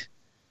feet?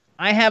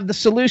 I have the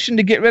solution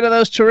to get rid of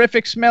those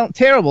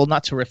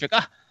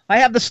I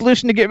have the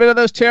solution to get rid of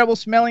those terrible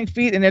smelling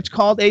feet, and it's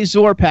called a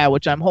Zorpad,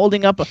 which I'm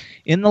holding up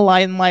in the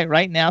limelight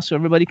right now so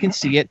everybody can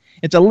see it.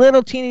 It's a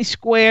little teeny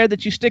square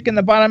that you stick in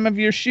the bottom of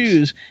your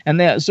shoes, and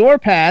the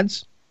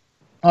Zorpads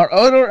are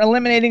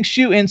odor-eliminating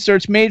shoe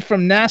inserts made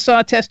from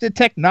NASA-tested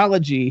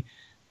technology.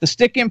 The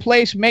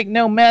stick-in-place, make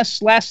no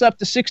mess, lasts up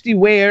to 60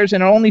 wears,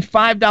 and are only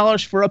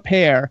 $5 for a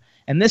pair.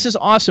 And this is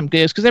awesome,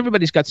 guys, because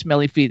everybody's got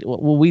smelly feet.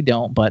 Well, we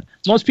don't, but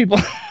most people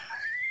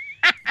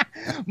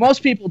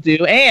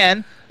do.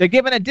 And they're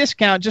giving a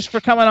discount just for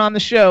coming on the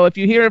show. If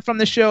you hear it from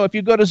the show, if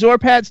you go to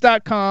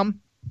zorpads.com,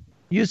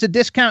 use the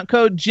discount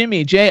code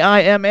Jimmy, Jimmy, you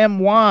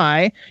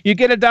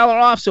get $1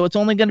 off, so it's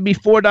only going to be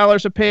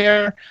 $4 a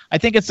pair. I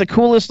think it's the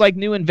coolest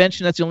new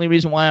invention. That's the only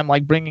reason why I'm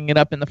bringing it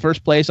up in the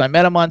first place. I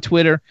met him on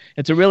Twitter.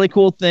 It's a really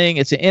cool thing.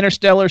 It's an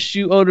interstellar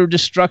shoe odor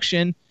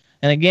destruction.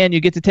 And again, you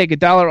get to take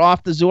 $1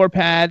 off the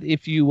Zorpad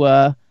if you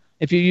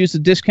use the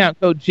discount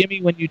code Jimmy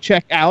when you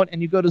check out,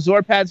 and you go to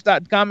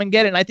zorpads.com and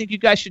get it. And I think you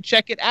guys should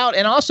check it out,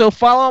 and also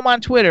follow him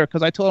on Twitter,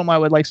 because I told him I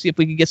would see if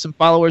we could get some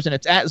followers, and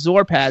it's at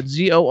Zorpads,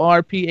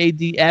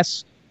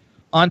 Zorpads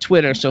on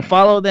Twitter. So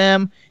follow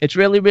them. It's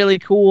really, really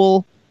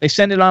cool. They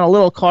send it on a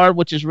little card,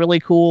 which is really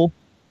cool.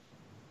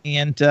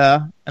 And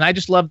I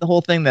just love the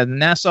whole thing, that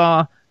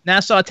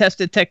NASA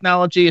tested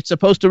technology. It's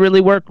supposed to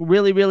really work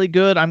really, really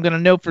good. I'm going to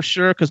know for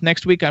sure, because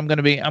next week I'm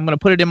going to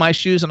put it in my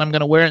shoes, and I'm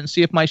going to wear it and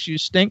see if my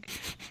shoes stink.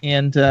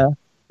 And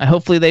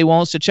hopefully they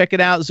won't. So check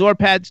it out,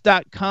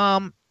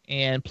 zorpads.com,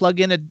 and plug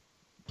in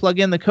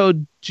the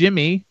code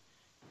Jimmy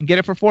and get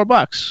it for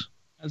 $4.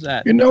 How's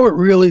that? You know it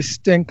really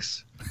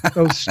stinks.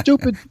 Those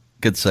stupid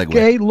good segue.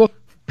 Gay look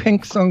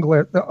pink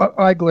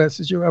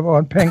eyeglasses you have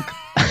on, pink.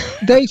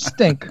 They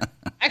stink.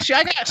 Actually,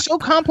 I got so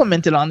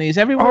complimented on these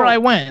everywhere I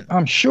went.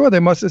 I'm sure they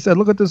must have said,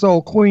 look at this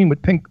old queen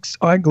with pink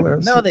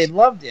eyeglasses. No, they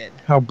loved it.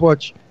 How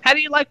butch. How do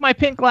you like my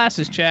pink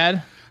glasses,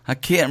 Chad? I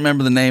can't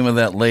remember the name of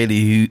that lady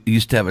who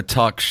used to have a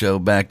talk show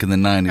back in the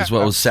 90s.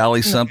 What was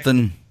Sally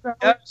something?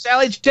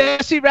 Sally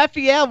Jesse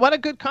Raphael. What a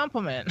good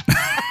compliment.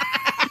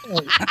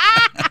 That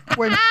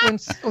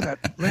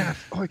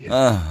laugh. Oh,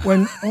 yeah.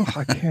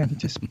 I can't. It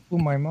just blew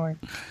my mind.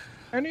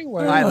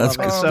 Anyway. That's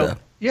good stuff.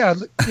 Yeah,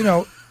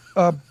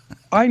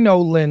 I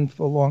know Lynn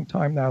for a long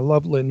time now. I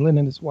love Lynn. Lynn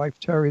and his wife,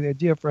 Terry, they're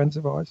dear friends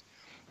of ours.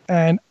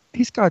 And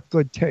he's got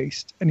good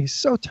taste, and he's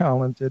so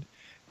talented.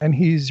 And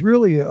he's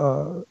really,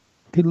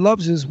 he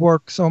loves his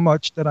work so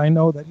much that I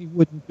know that he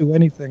wouldn't do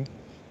anything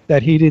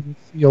that he didn't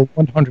feel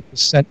 100%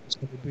 was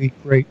going to be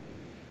great.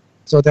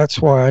 So that's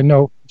why I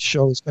know the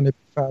show is going to be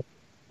fabulous.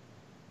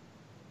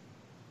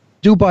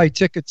 Do buy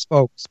tickets,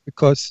 folks,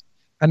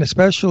 and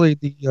especially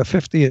the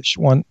 50-ish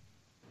one,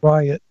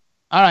 buy it.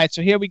 All right,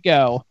 so here we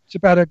go. It's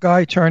about a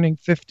guy turning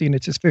 50, and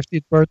it's his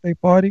 50th birthday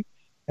party,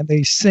 and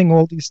they sing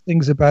all these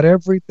things about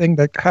everything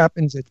that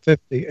happens at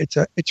 50.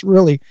 It's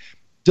really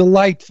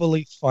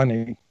delightfully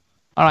funny.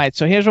 All right,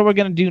 so here's what we're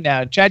going to do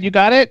now. Chad, you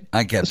got it?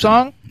 I get the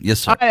song? Yes,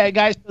 sir. All right,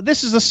 guys, so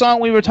this is the song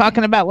we were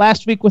talking about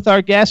last week with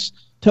our guest,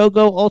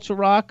 Togo Ultra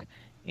Rock.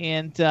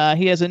 And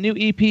he has a new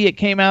EP. It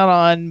came out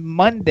on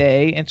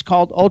Monday. And it's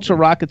called Ultra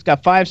Rock. It's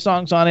got 5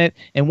 songs on it.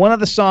 And one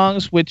of the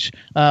songs, which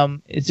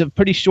is a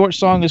pretty short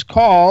song, is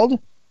called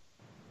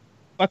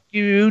Fuck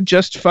You,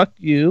 Just Fuck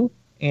You.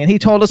 And he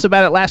told us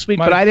about it last week,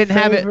 but I didn't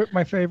have it.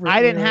 My favorite.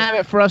 I didn't have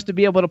it for us to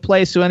be able to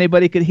play so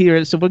anybody could hear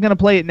it. So we're going to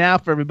play it now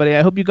for everybody.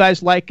 I hope you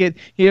guys like it.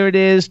 Here it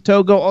is.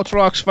 Togo Ultra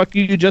Rock's Fuck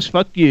You, Just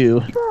Fuck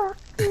You. Fuck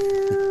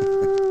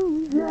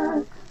you,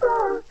 just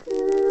fuck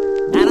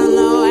you. I don't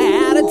know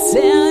how to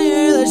tell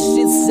you that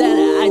she said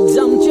I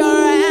dumped your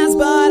ass,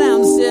 but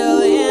I'm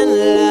still in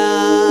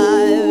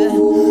love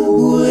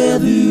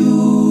with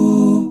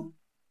you.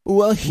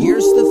 Well,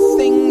 here's the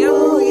thing,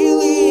 I'm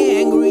really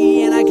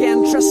angry and I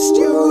can't trust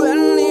you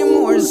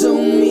anymore, so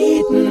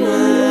meet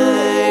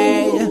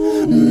my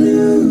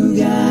new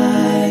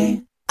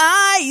guy.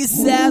 I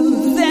said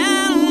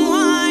then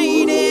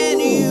why did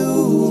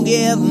you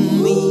give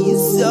me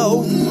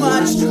so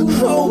much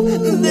hope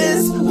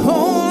this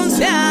whole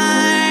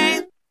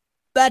time?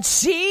 But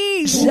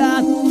she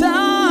shut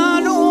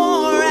the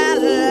door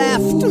and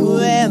left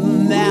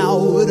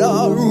without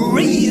a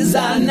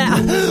reason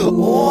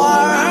or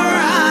a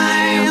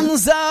rhyme.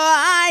 So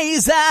I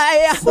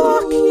say,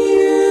 fuck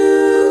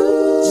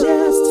you,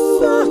 just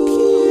fuck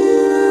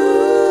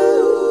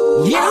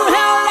you. You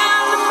held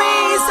on to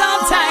me so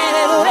tight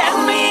it led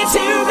me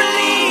to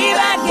believe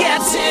I'd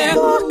get to.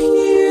 Fuck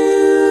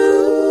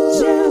you,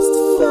 just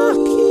fuck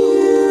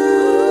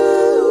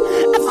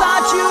you. I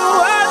thought you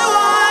were the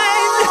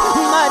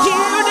one, but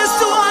you just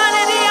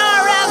wanted your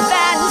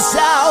revenge,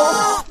 so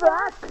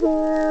fuck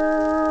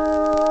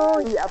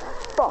you. Yeah,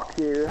 fuck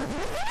you.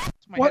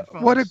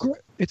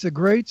 It's a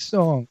great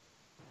song.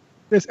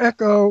 There's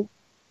echo.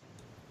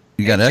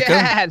 You got echo?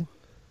 Chad.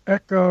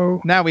 Echo.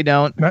 Now we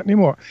don't. Not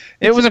anymore.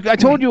 I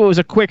told you it was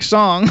a quick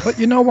song. But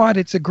you know what?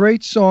 It's a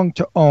great song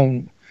to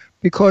own.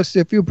 Because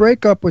if you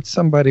break up with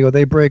somebody or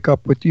they break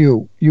up with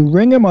you, you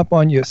ring them up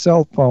on your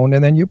cell phone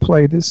and then you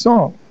play this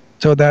song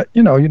so that,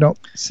 you don't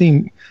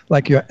seem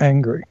like you're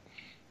angry.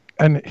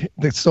 And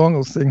the song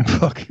will sing,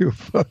 fuck you,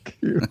 fuck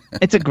you.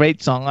 It's a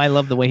great song. I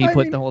love the way he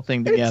put the whole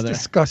thing together. It's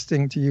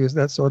disgusting to use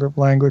that sort of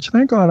language.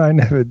 Thank God I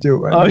never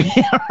do. I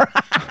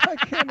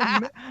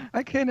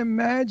can't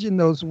imagine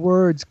those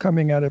words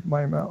coming out of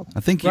my mouth. I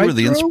think you were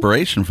the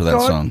inspiration for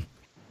that song.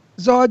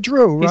 Zod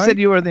Drew, right? He said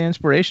you were the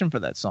inspiration for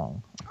that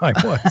song. I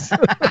was,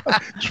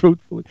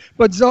 truthfully.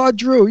 But Zod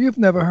Drew, you've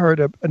never heard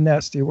a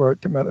nasty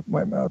word come out of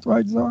my mouth,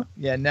 right, Zod?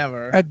 Yeah,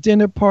 never. At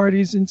dinner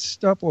parties and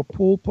stuff, or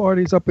pool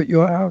parties up at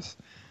your house,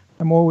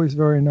 I'm always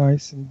very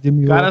nice and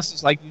demure. Goddess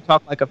is like you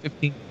talk like a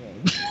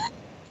 15-year-old.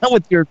 Not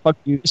with your fuck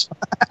yous.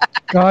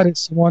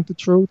 Goddess, you want the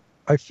truth?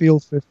 I feel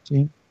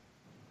 15.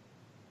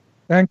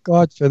 Thank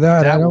God for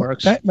that. That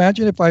works.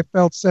 Imagine if I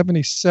felt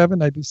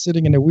 77, I'd be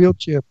sitting in a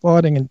wheelchair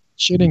farting and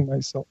shitting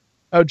myself.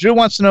 Oh, Drew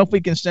wants to know if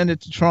we can send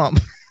it to Trump.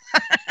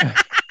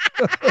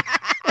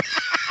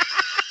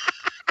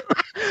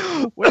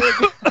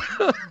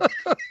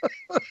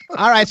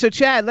 All right, so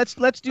Chad, let's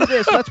do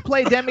this. Let's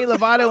play Demi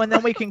Lovato, and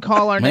then we can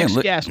call our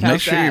next guest. Make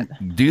sure your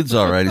dude's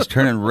all right. He's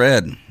turning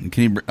red.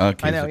 Can you?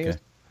 Okay, I know. Okay.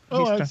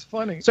 That's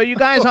funny. So you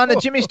guys, on the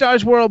Jimmy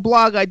Stars World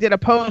blog, I did a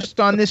post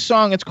on this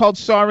song. It's called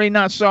Sorry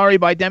Not Sorry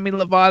by Demi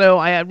Lovato.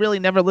 I had really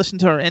never listened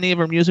to any of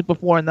her music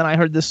before, and then I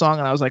heard this song,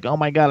 and I was like, oh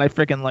my God, I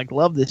freaking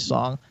love this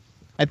song.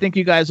 I think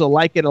you guys will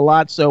like it a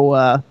lot,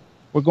 so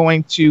we're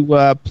going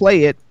to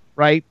play it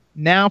right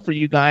now for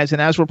you guys,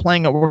 and as we're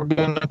playing it, we're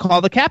going to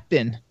call the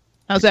captain.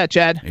 How's that,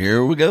 Chad?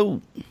 Here we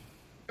go.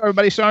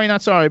 Everybody, Sorry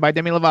Not Sorry by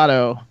Demi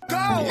Lovato.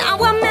 Now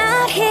I'm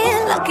out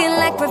here looking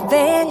like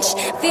revenge,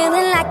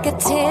 feeling like a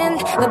 10,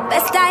 the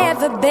best I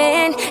ever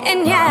been.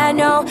 And yeah, I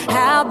know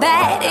how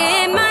bad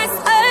it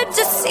must hurt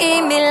to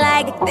see me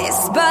like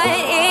this, but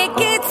it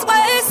gets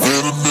worse.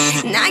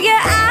 Now you're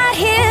out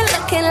here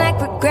looking like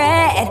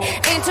regret,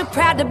 ain't too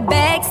proud to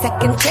beg,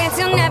 second chance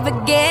you'll never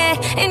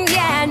get. And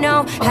yeah, I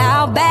know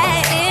how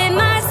bad it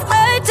must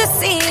hurt to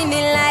see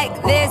me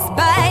like this,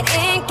 but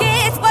it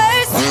gets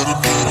worse.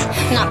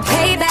 Not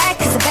payback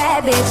is a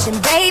bad bitch,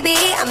 and baby,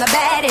 I'm the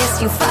baddest.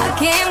 You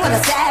fucking with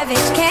a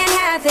savage. Can't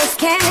have this,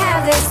 can't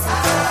have this.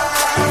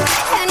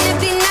 And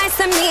it'd be nice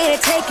of me to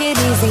take it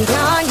easy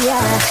on ya,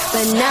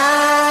 but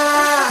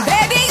nah.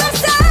 Baby, I'm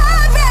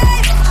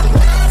sorry.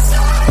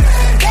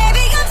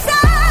 Baby, I'm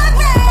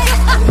sorry.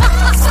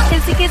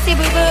 Kissy, kissy,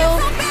 boo boo.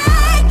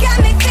 Got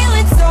me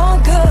feeling so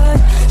good.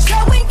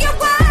 Showing you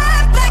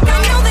up like I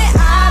know that I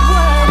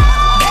would.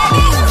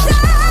 Baby, I'm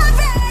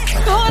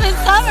sorry. Going in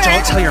summer.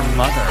 Don't tell your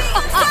mother.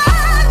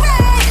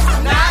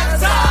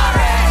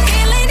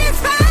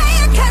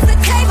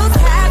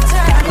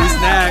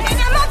 Next.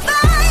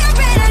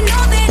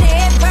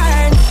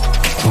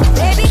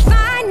 Baby,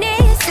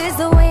 finance is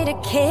the way to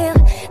kill.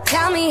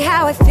 Tell me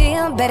how I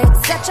feel,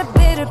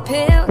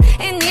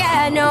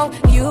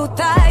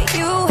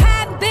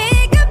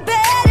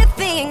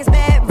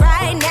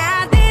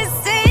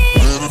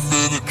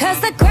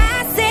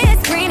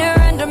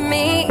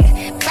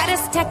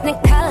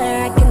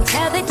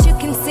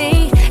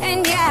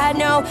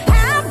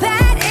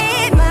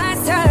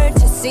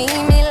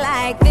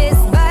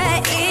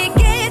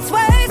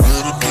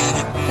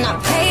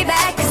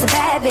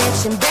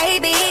 conversation,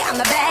 baby. I'm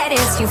the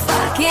baddest. You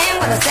fucking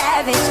with a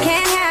savage.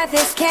 Can't have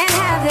this, can't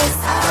have this.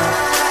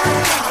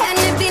 And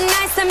it'd be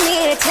nice of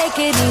me to take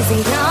it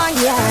easy on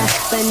ya,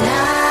 but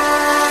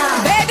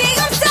nah, baby,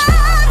 I'm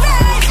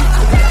sorry.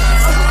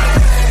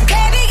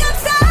 Baby, I'm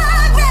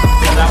sorry.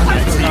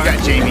 You got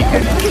Jamie.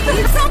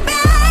 It's so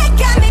bad,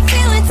 got me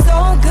feeling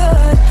so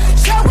good.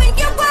 Showing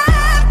you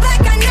up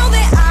like I know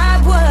that I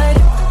would.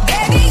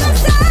 Baby, I'm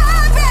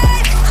sorry.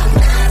 I'm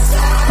not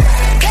sorry.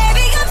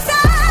 Baby, I'm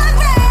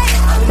sorry.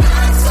 I'm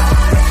not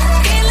sorry.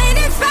 Feeling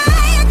it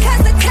fire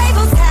 'cause the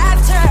tables have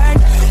turned.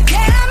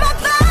 Yeah, I'm on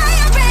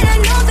fire and I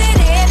know that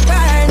it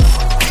burns.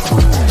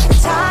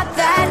 Talk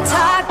that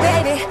talk,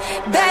 baby.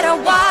 Better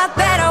walk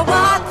that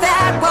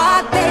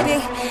walk, baby.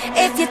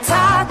 If you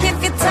talk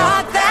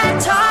that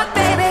talk,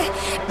 baby.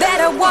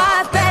 Better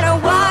walk that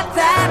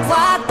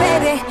walk,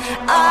 baby.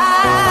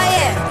 Oh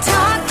yeah,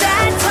 talk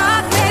that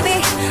talk, baby.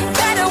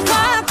 Better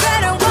walk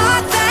that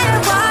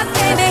walk,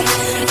 baby.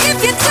 If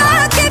you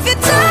talk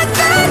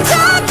that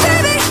talk,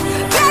 baby.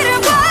 Better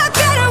walk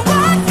that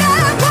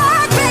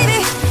walk, baby.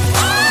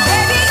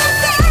 Baby, I'm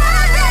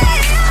sorry.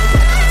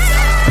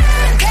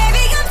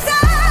 Baby, I'm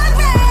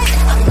sorry.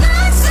 I'm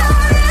not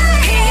sorry.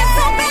 It's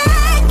so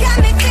bad, got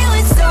me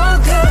feeling so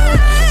good.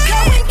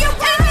 Showing you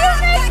up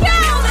like I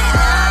know that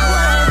I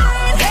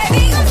would.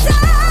 Baby, I'm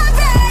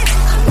sorry.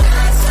 I'm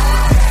not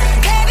sorry.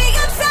 Baby,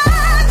 I'm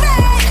sorry.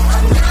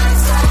 I'm not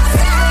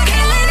sorry.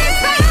 Feeling it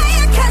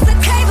fire 'cause the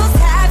tables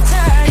have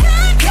turned.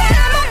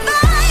 Yeah, I'm on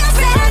fire,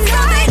 but I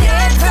know that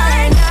it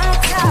burns.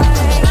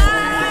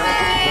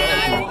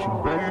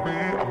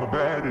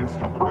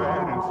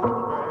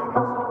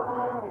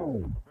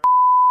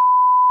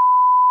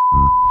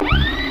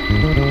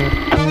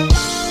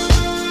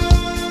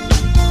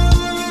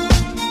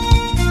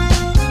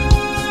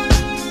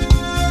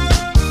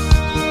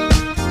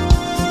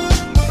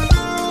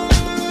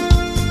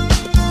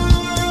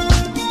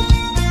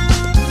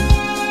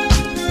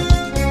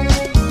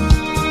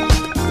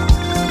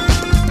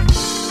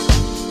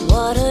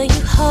 What are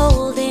you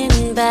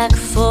holding back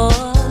for?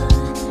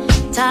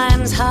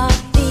 Time's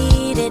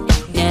heartbeat, it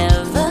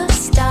never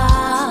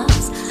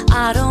stops.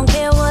 I don't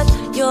care what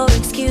your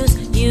excuse,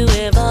 you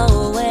have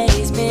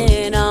always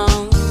been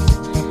on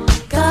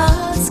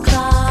God's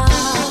clock.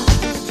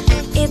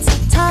 It's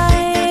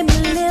time to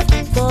live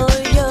for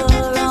your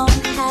own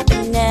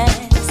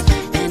happiness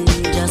and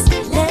just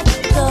let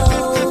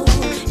go.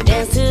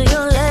 Dance till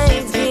your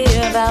legs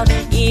give out,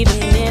 even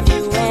if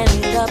you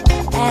end up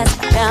ass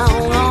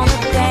down on the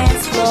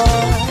dance floor.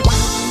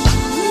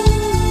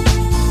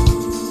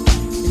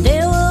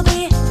 There will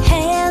be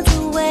hands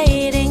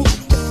waiting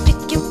to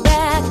pick you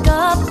back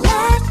up.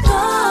 Let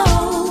go.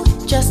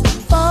 Just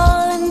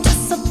fall into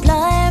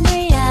sublime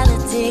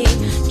reality.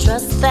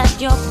 Trust that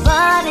your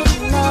body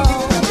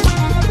knows.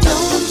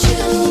 Don't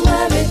you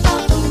worry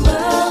about the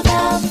world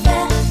out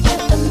there.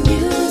 Let the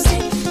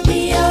music be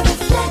a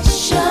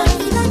reflection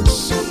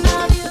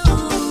of you.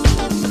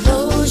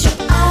 Close your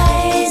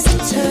eyes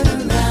and turn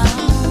around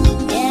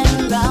and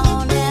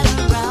around and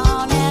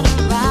around and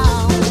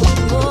around.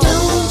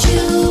 Don't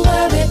you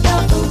worry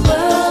about the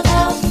world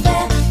out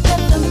there.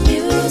 Let the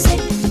music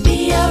be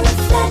a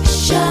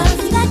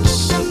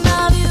reflection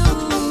of you.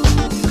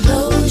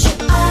 Close your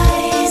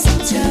eyes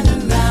and turn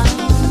around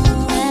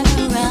and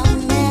around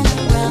and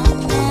around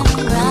and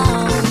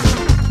around.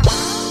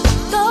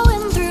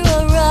 Going through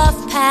a rough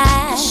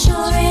patch,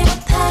 sure it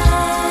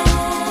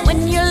pass. When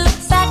you look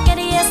back at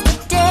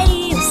yesterday,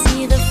 you'll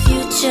see the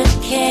future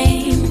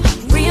came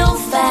real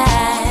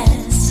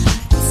fast.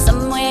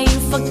 Somewhere you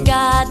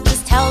forgot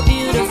just how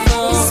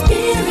beautiful your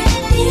spirit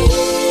is.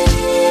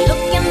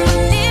 Look in the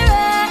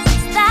mirror,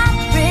 it's that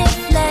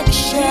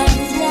reflection.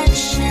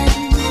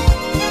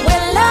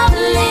 Where love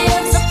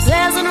lives, a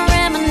pleasant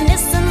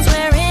reminiscence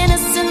where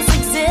innocence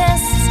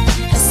exists.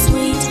 As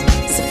sweet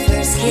as a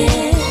first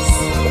kiss.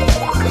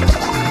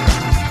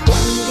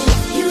 And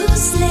if you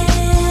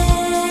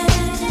slip,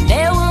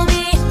 there will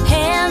be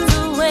hands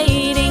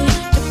waiting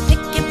to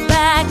pick you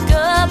back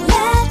up.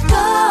 Let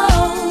go.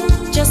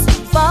 Just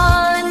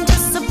fall into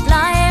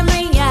sublime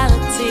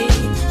reality.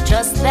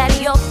 Trust that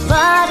your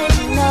body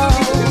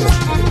knows.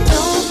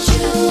 Don't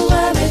you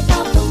worry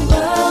about the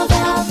world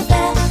out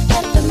there.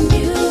 Let the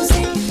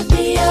music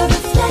be a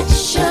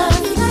reflection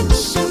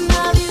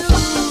of you.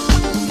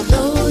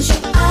 Close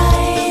your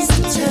eyes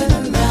and turn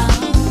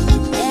around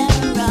and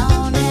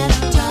around and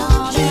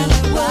around and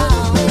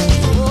around.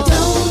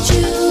 Don't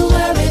you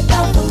worry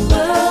about the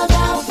world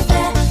out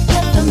there.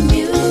 Let the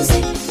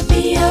music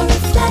be a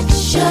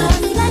reflection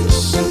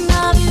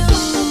of you.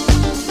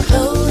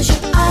 Close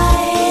your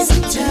eyes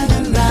and turn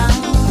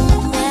around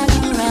and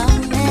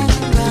around and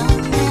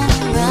around and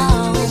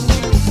around.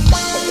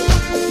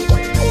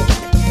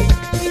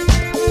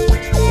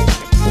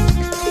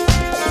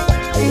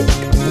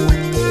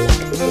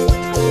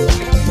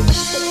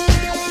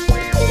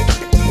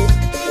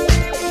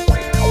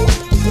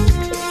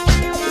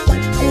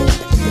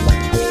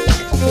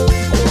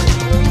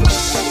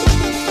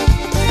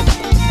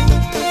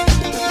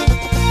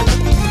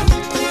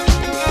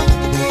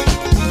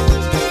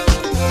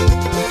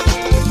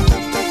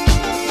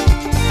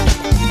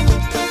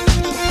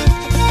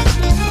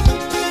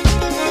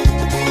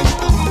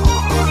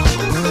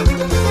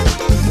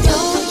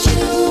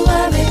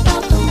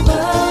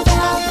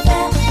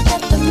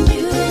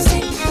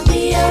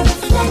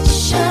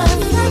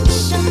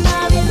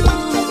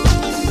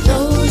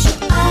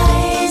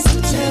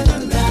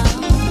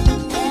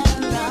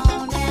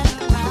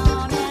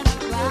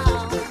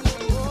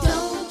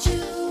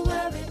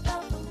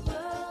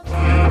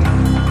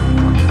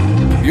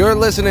 You're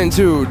listening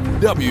to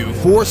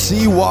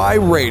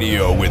W4CY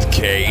Radio with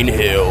Kane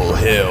Hill.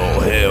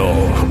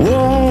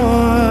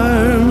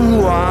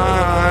 Warm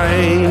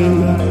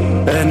wine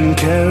and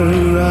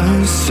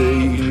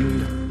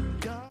kerosene.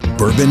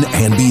 Bourbon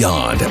and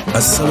Beyond,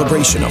 a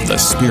celebration of the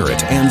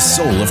spirit and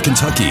soul of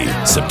Kentucky.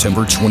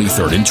 September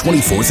 23rd and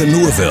 24th in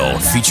Louisville,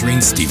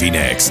 featuring Stevie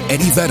Nicks,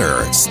 Eddie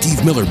Vedder,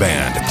 Steve Miller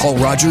Band, Paul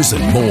Rogers,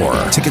 and more.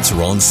 Tickets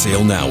are on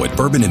sale now at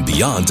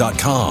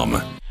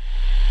bourbonandbeyond.com.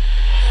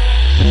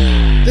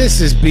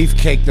 This is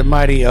Beefcake the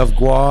Mighty of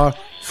Guar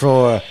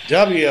for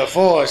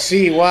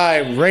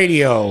W4CY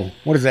Radio.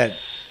 What is that?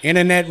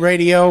 Internet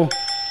radio?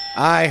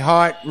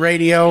 iHeart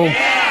Radio?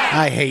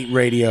 I hate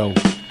radio.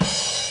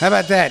 How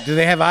about that? Do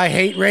they have I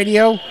Hate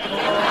Radio?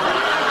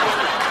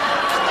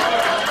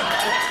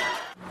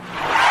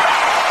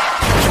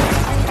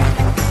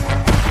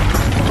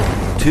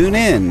 Tune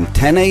in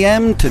 10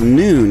 a.m. to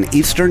noon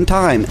Eastern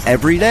Time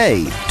every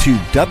day to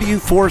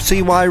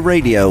W4CY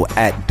Radio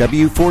at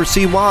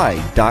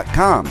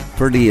W4CY.com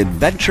for the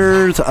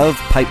adventures of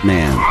Pipe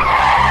Man.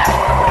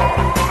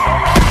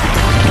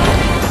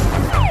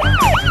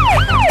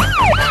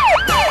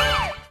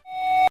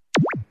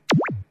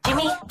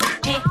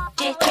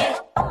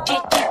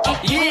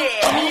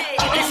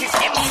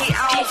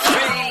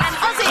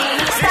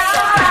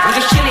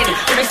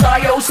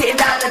 Sitting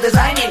down and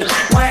designing,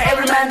 why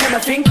every man never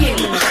thinking,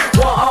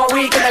 what are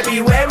we gonna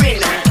be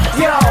wearing?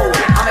 Yo,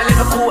 I'm a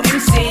Liverpool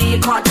MC, you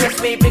can't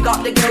test me. Big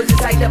up the girls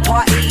inside the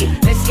party,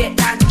 let's get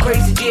down to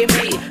crazy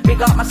Jimmy.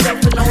 Big up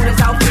myself and known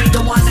as Alfie, the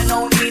one and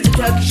only, the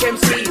Turkish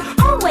MC.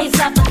 Always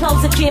love the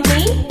clothes of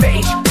Jimmy.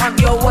 Bitch, I'm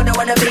your wanna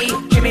be,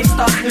 Jimmy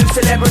Star's new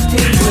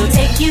celebrity. We'll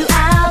take you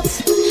out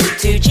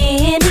to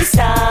Jimmy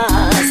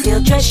Star's,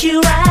 he'll dress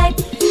you right,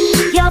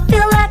 you'll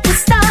feel like a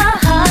star.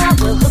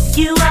 We'll hook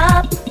you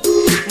up,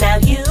 now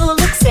you look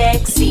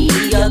sexy,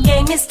 your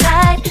game is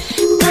tight.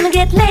 Gonna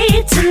get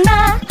laid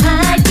tonight.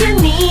 You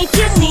need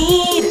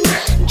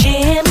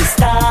Jimmy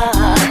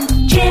Star,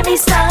 Jimmy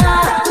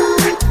Star.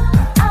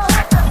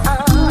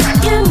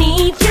 You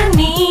need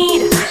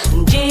Jimmy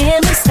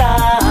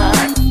Star,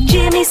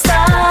 Jimmy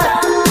Star.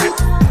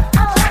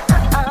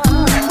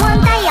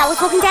 One day I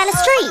was walking down the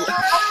street.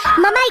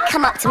 My mate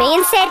come up to me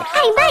and said,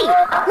 "Hey mate,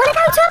 wanna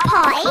go to a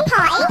party?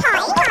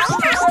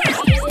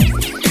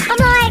 I'm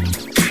like,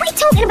 what are you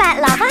talking about,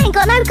 love? I ain't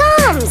got no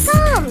gums.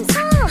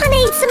 I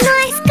need some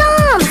nice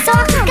gums so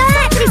I can go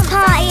out to this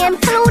party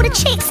and pull all the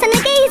chicks and the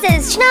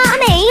geezers. Do you know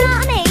what I mean?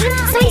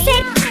 So he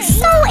said,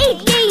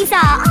 "Salted geezer,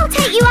 I'll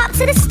take you up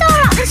to the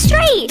store up the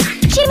street.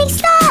 Jimmy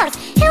Stars,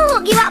 he'll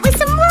hook you up with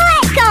some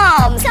right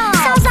gums." So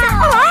I was like,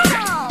 alright,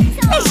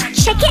 let's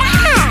check it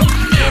out.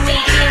 Jimmy,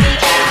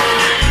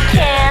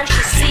 can't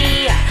you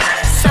see?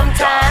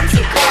 Sometimes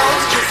your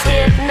clothes just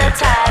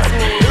hypnotize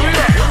me.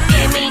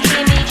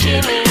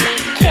 Jimmy,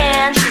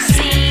 can't you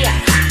see?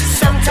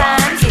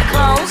 Sometimes your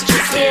clothes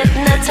just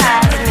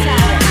hypnotize me.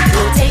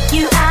 We'll take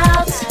you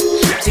out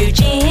to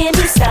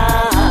Jimmy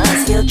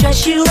Stars, he'll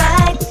dress you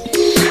right,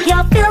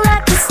 you'll feel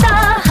like a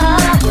star.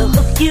 We'll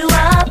hook you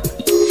up,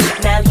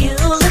 now you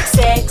look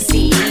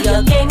sexy,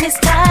 your game is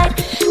tight.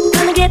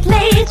 Gonna get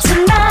laid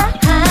tonight.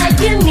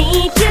 You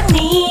need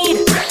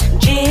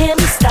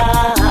Jimmy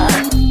Star,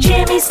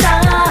 Jimmy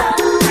Star.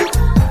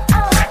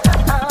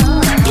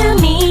 You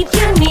need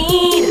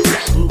Jimmy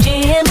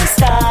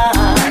Star,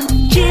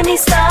 Jimmy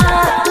Star.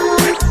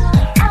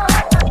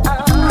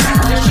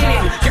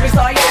 Jimmy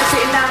Star, you're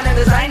sitting down and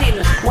designing,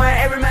 why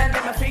every man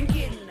never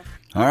thinking.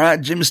 All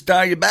right, Jimmy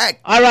Star, you're back.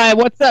 All right,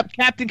 what's up,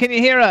 Captain? Can you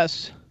hear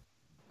us?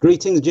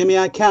 Greetings, Jimmy.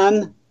 I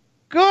can.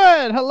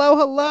 Good.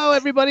 Hello,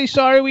 everybody.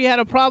 Sorry we had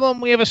a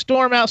problem. We have a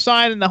storm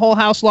outside, and the whole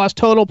house lost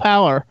total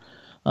power.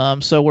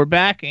 So we're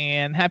back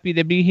and happy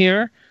to be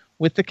here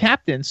with the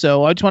captain.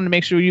 So I just wanted to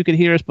make sure you could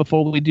hear us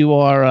before we do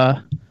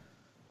our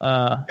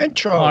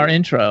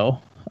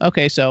intro.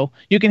 Okay, so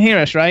you can hear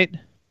us, right?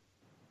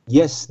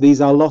 Yes,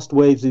 these are lost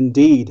waves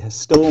indeed. A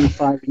storm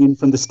firing in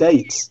from the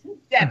States.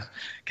 Yes,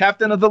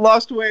 Captain of the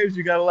Lost Waves.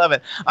 You gotta love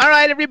it. All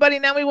right, everybody.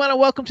 Now we want to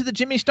welcome to the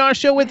Jimmy Star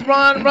Show with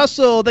Ron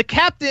Russell, the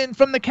captain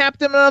from the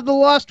Captain of the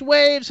Lost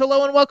Waves.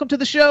 Hello and welcome to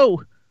the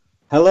show.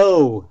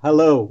 Hello.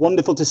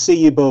 Wonderful to see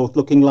you both,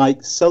 looking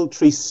like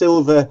sultry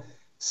silver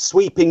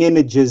sweeping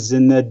images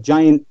in a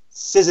giant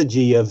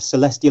syzygy of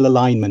celestial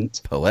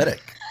alignment.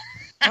 Poetic.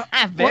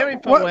 Very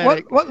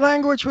poetic. What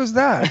language was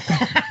that?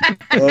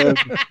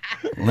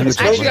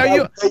 Actually, are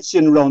you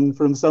Ron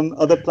from some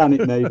other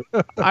planet, maybe?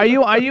 Are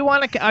you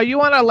on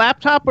a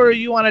laptop or are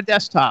you on a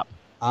desktop?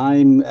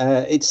 I'm.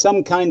 It's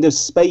some kind of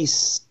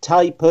space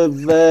type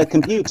of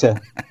computer.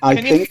 I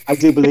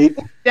do believe.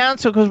 Down,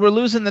 so because we're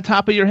losing the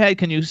top of your head,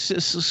 can you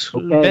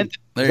bend?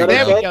 There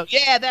we go.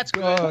 Yeah, that's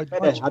good.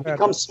 I've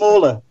become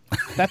smaller.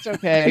 That's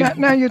okay.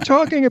 Now you're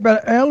talking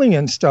about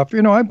alien stuff.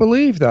 You know, I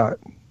believe that.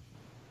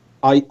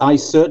 I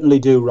certainly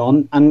do,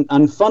 Ron.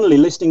 And funnily,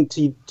 listening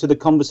to the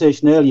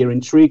conversation earlier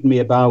intrigued me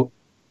about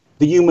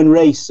the human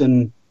race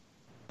and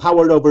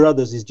power over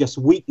others is just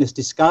weakness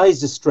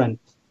disguised as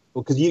strength.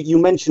 Because you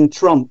mentioned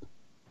Trump,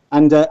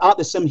 and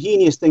there's some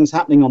heinous things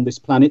happening on this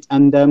planet,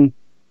 and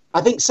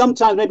I think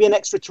sometimes maybe an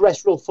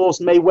extraterrestrial force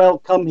may well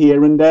come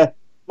here and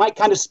might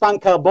kind of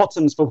spank our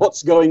bottoms for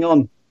what's going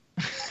on.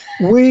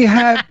 We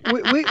are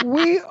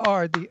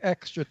the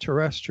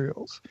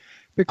extraterrestrials,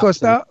 because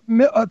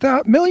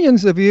that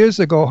millions of years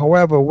ago,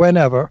 however,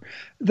 whenever,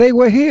 they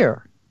were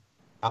here.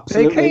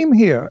 Absolutely. They came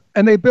here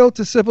and they built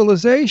a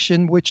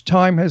civilization which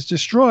time has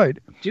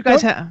destroyed. Do you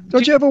guys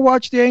don't you ever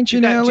watch the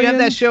Ancient Aliens? Do you have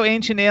that show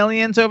Ancient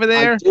Aliens over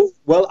there? I do.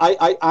 Well,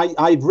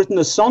 I've written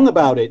a song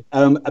about it,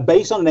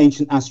 based on an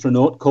ancient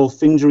astronaut called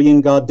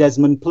Findriangar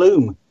Desmond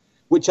Plume,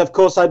 which, of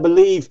course, I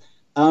believe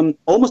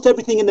almost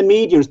everything in the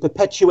media is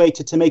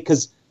perpetuated to make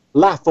us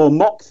laugh or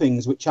mock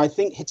things, which I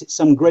think hit at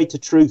some greater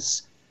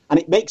truths. And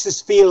it makes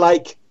us feel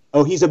like,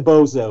 oh, he's a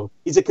bozo.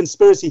 He's a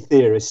conspiracy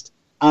theorist.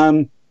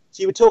 So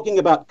you were talking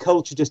about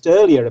culture just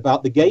earlier,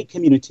 about the gay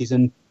communities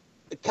and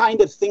the kind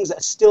of things that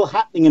are still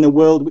happening in a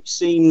world which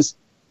seems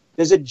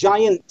there's a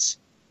giant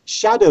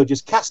shadow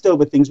just cast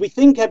over things. We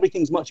think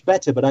everything's much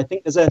better, but I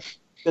think there's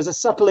a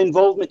subtle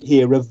involvement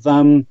here of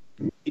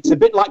it's a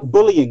bit like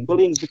bullying.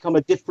 Bullying's become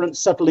a different,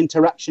 subtle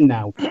interaction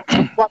now. It's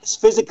not quite as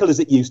physical as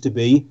it used to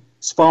be.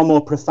 It's far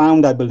more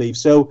profound, I believe.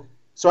 So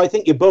I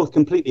think you're both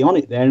completely on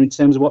it there in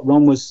terms of what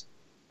Ron was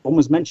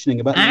mentioning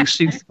about.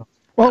 Actually.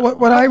 Well,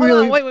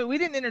 wait, we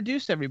didn't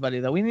introduce everybody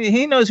though.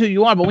 He knows who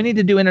you are, but we need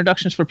to do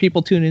introductions for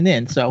people tuning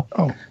in. So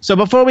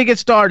before we get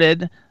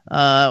started,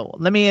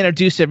 let me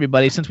introduce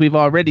everybody since we've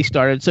already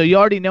started. So you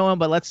already know him,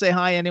 but let's say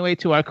hi anyway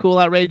to our cool,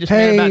 outrageous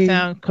man about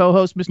town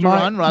co-host, Mr.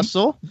 Ron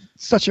Russell.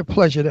 Such a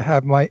pleasure to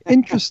have my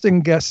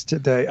interesting guest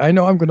today. I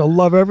know I'm going to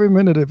love every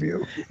minute of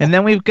you. And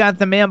then we've got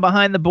the man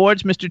behind the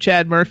boards, Mr.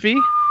 Chad Murphy.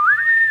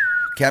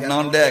 Captain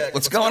on deck.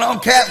 What's going on,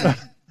 Captain?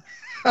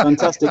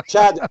 Fantastic.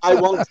 Chad, I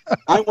want a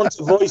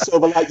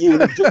voiceover like you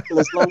in a jungle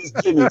as long as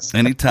Jimmy's.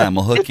 Anytime,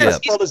 we'll hook you up.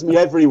 He follows me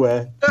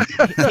everywhere.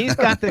 He's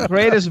got the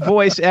greatest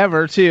voice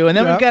ever, too. And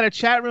then we've got a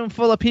chat room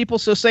full of people,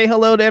 so say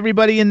hello to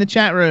everybody in the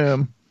chat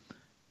room.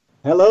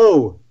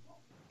 Hello.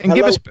 And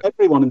hello to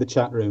everyone in the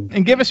chat room.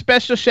 And give a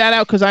special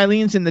shout-out because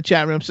Eileen's in the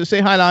chat room, so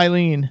say hi to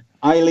Eileen.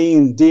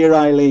 Eileen, dear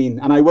Eileen.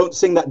 And I won't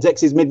sing that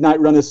Dexy's Midnight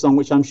Runner song,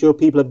 which I'm sure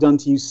people have done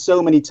to you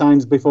so many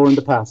times before in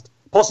the past.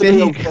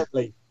 Possibly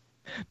incorrectly.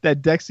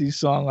 That Dexy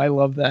song, I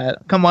love that.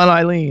 Come on,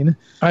 Eileen.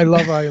 I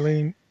love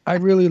Eileen. I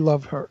really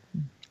love her.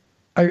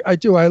 I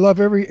do. I love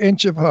every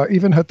inch of her,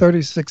 even her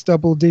 36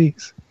 double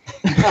Ds.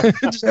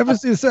 Did you ever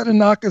see a set of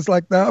knockers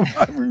like that?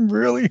 I mean,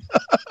 really?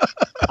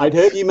 I'd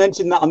heard you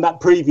mention that on that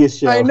previous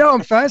show. I know.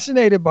 I'm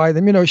fascinated by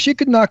them. You know, she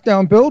could knock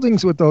down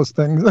buildings with those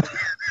things.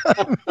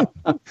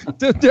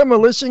 The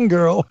demolition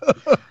girl.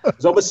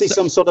 There's obviously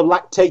some sort of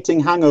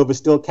lactating hangover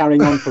still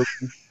carrying on for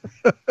him.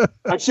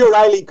 I'm sure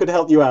Eileen could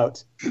help you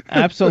out.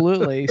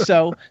 Absolutely.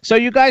 So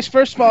you guys,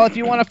 first of all, if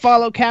you want to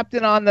follow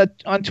Captain on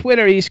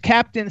Twitter, he's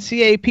Captain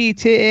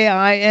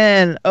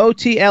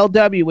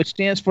CaptainOTLW, which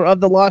stands for Of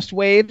the Lost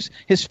Waves.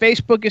 His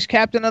Facebook is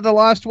Captain of the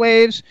Lost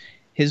Waves.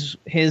 His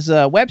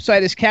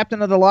website is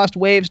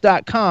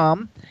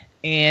captainofthelostwaves.com.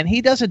 And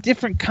he does a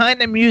different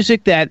kind of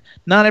music that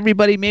not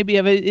everybody maybe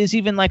is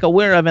even like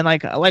aware of. And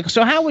like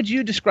so, how would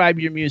you describe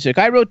your music?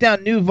 I wrote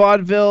down new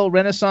vaudeville,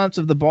 Renaissance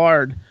of the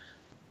Bard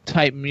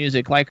type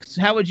music. Like,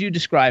 how would you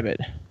describe it?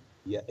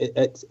 Yeah,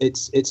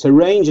 it's a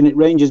range, and it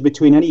ranges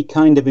between any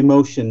kind of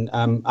emotion.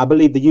 I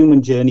believe the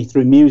human journey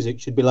through music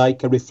should be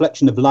like a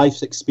reflection of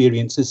life's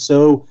experiences.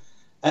 So,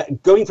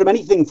 going from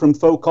anything from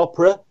folk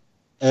opera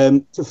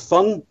to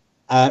fun,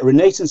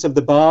 Renaissance of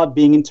the Bard,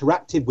 being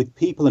interactive with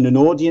people and an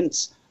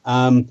audience.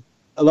 A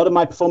lot of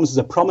my performances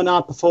are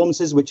promenade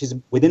performances, which is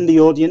within the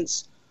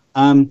audience.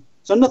 So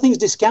nothing's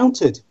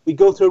discounted. We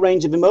go through a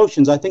range of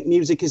emotions. I think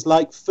music is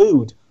like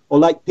food or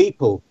like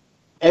people.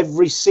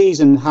 Every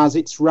season has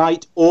its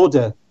right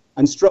order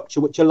and structure,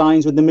 which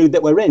aligns with the mood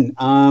that we're in.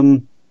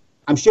 I'm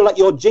sure like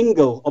your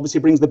jingle obviously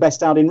brings the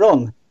best out in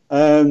Ron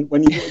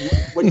when you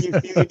feel you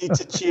need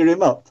to cheer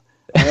him up.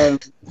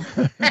 And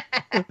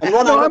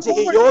Ron, I want to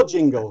hear your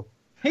jingle.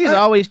 He's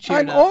always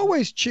cheered up. I'm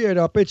always cheered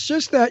up. It's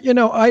just that,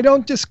 I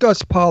don't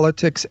discuss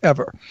politics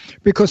ever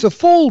because a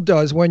fool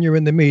does when you're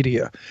in the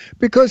media.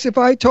 Because if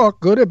I talk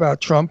good about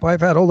Trump,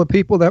 I've had all the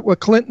people that were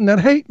Clinton that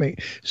hate me.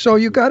 So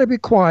you got to be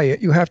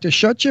quiet. You have to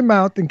shut your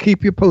mouth and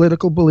keep your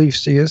political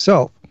beliefs to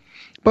yourself.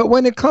 But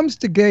when it comes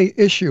to gay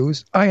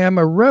issues, I am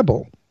a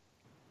rebel.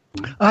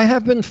 I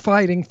have been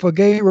fighting for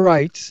gay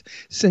rights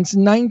since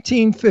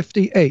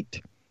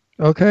 1958.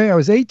 Okay, I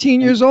was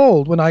 18 years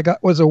old when I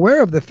was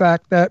aware of the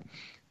fact that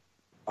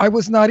I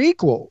was not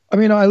equal. I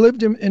mean, I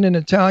lived in an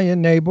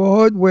Italian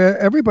neighborhood where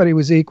everybody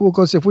was equal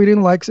because if we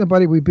didn't like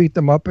somebody, we beat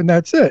them up and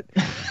that's it.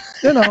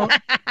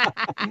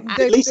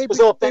 At least it was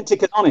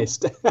authentic and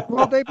honest.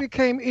 Well, they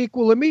became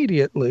equal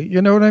immediately.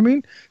 You know what I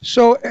mean?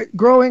 So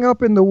growing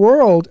up in the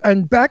world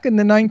and back in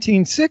the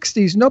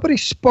 1960s, nobody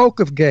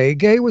spoke of gay.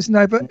 Gay was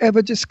never,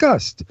 ever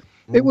discussed.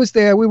 It was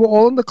there. We were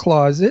all in the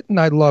closet, and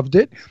I loved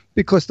it.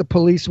 because the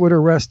police would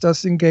arrest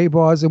us in gay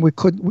bars, and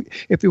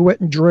if you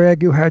went in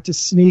drag, you had to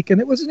sneak,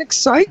 and it was an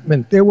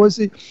excitement. There was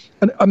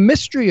a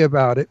mystery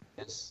about it.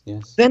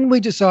 Yes. Then we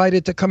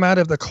decided to come out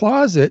of the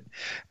closet,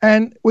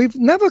 and we've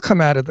never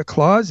come out of the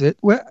closet.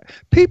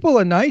 People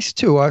are nice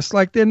to us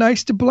like they're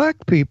nice to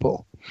black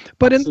people.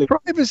 But in the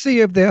privacy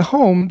of their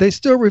home, they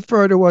still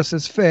refer to us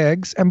as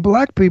fags and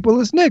black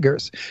people as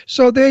niggers.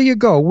 So there you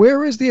go.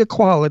 Where is the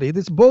equality?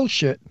 This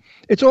bullshit.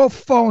 It's all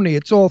phony.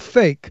 It's all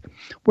fake.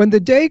 When the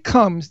day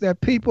comes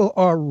that people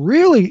are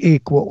really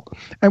equal,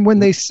 and when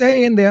they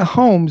say in their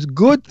homes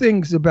good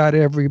things about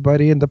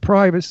everybody in the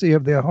privacy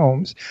of their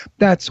homes,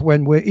 that's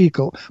when we're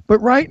equal. But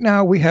right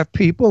now we have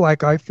people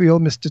like I feel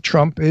Mr.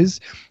 Trump is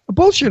a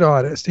bullshit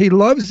artist. He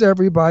loves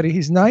everybody.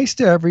 He's nice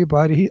to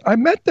everybody. I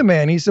met the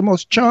man. He's the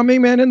most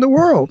charming man in the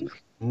world.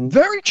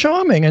 Very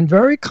charming and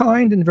very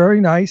kind and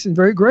very nice and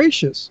very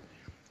gracious.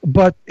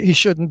 But he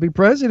shouldn't be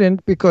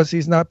president because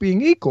he's not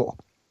being equal.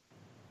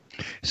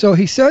 So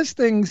he says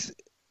things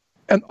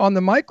on the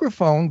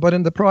microphone, but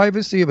in the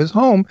privacy of his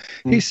home,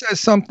 he says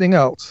something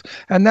else.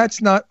 And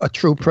that's not a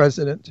true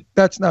president.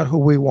 That's not who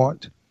we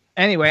want.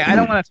 Anyway, I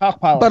don't want to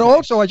talk politics. But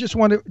also, I just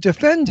want to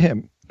defend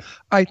him.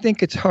 I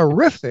think it's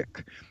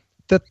horrific,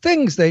 the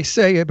things they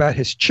say about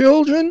his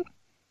children,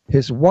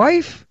 his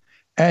wife,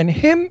 and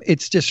him.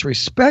 It's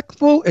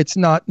disrespectful. It's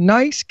not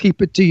nice.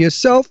 Keep it to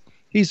yourself.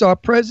 He's our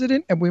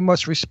president, and we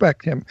must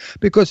respect him.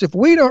 Because if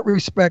we don't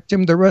respect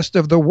him, the rest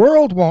of the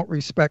world won't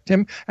respect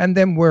him, and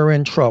then we're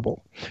in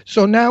trouble.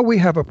 So now we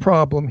have a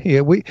problem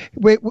here. We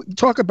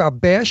talk about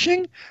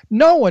bashing.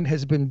 No one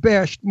has been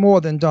bashed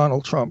more than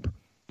Donald Trump.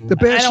 The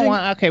bashing.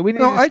 We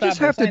need no, to I stop just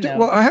have this. to do.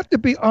 Well, I have to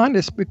be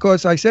honest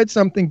because I said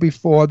something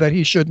before that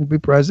he shouldn't be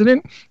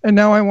president, and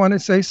now I want to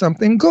say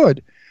something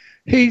good.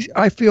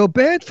 I feel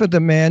bad for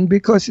the man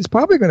because he's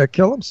probably going to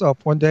kill himself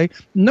one day.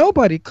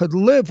 Nobody could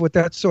live with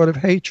that sort of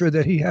hatred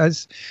that he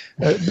has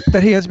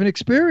been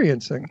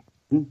experiencing.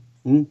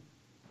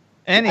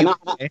 Anyway.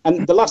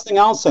 And the last thing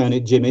I'll say on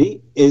it,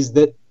 Jimmy, is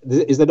that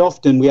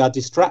often we are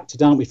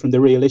distracted, aren't we, from the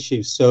real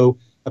issues. So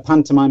a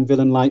pantomime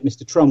villain like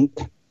Mr.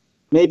 Trump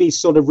maybe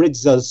sort of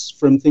rids us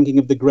from thinking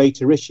of the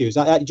greater issues.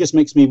 It just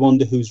makes me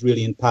wonder who's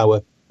really in power.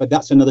 But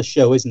that's another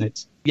show, isn't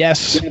it?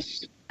 Yes.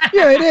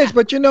 Yeah, it is.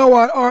 But you know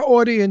what? Our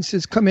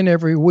audiences come in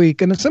every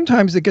week, and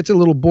sometimes it gets a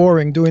little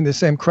boring doing the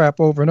same crap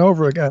over and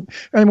over again.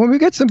 And when we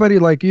get somebody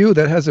like you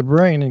that has a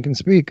brain and can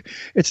speak,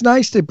 it's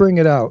nice to bring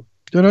it out.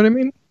 Do you know what I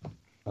mean?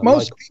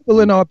 Most people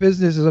in our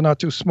businesses are not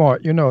too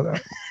smart. You know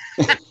that.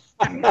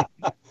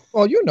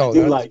 Well, you know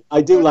that.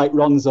 I do like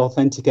Ron's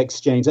authentic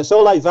exchange. That's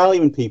all I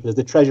value in people is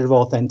the treasure of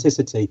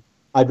authenticity.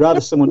 I'd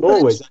rather someone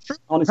always.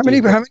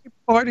 Honestly, how many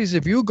parties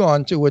have you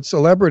gone to with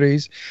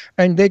celebrities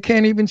and they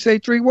can't even say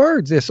 3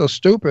 words? They're so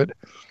stupid.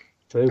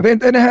 True.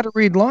 They know how to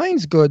read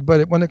lines good,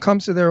 but when it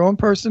comes to their own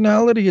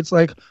personality, it's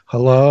like,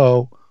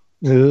 hello.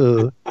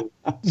 So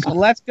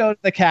let's go to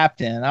the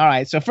captain. All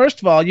right. So first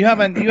of all, you have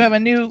a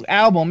new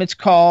album. It's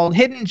called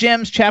Hidden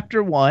Gems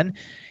Chapter 1.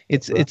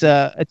 It's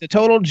a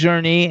total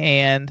journey,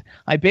 and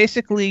I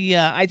basically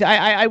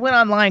I went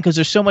online because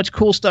there's so much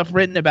cool stuff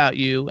written about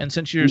you, and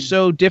since you're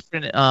so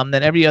different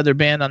than every other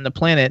band on the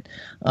planet,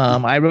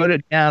 I wrote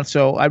it down.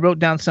 So I wrote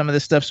down some of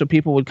this stuff so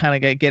people would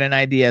kind of get an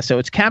idea. So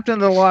it's Captain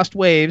of the Lost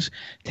Waves,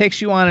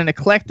 takes you on an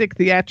eclectic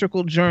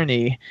theatrical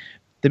journey.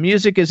 The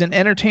music is an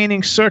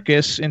entertaining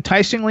circus,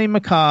 enticingly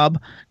macabre,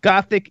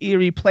 gothic,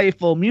 eerie,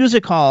 playful,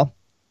 music hall,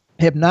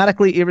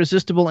 hypnotically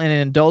irresistible, and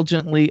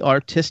indulgently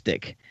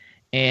artistic.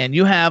 And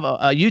you have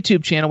a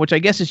YouTube channel, which I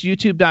guess is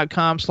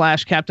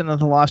youtube.com/Captain of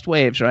the Lost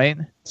Waves, right?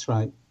 That's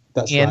right.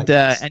 That's right.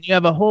 Yes. And you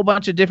have a whole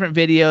bunch of different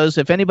videos.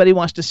 If anybody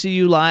wants to see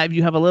you live,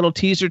 you have a little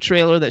teaser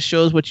trailer that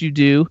shows what you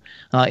do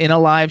in a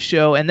live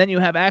show. And then you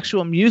have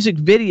actual music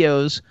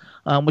videos,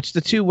 which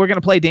the two, we're going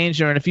to play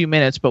Danger in a few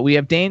minutes, but we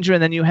have Danger,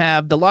 and then you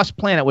have The Lost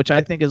Planet, which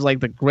I think is like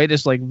the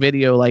greatest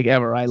video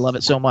ever. I love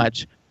it so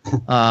much.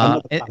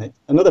 Another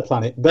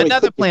planet.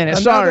 Another planet.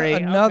 Sorry.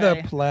 Another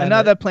okay. planet.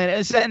 Another planet.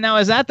 Is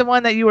that the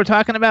one that you were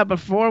talking about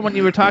before when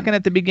you were talking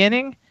at the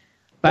beginning?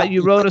 But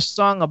you wrote a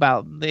song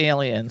about the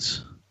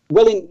aliens.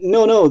 Well,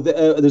 no.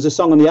 There's a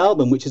song on the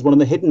album which is one of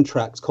the hidden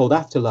tracks called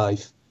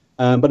Afterlife.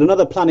 But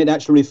Another Planet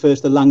actually refers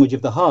to the language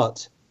of the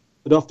heart.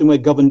 But often we're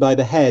governed by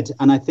the head.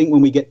 And I think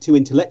when we get too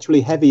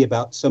intellectually heavy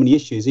about so many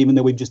issues, even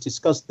though we've just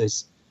discussed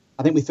this,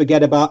 I think we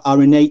forget about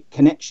our innate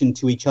connection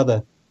to each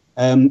other.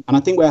 And I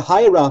think where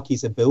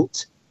hierarchies are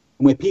built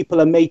and where people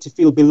are made to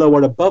feel below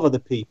or above other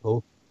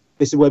people,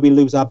 this is where we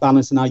lose our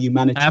balance and our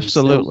humanity.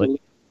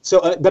 Absolutely.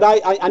 But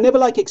I never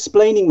like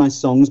explaining my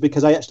songs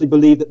because I actually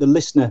believe that the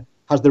listener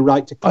has the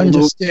right to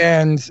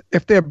understand.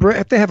 If they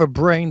have a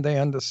brain, they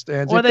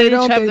understand. Or if they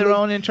each have their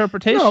own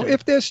interpretation. No,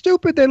 if they're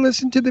stupid, they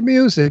listen to the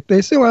music.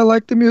 They say, "Oh, I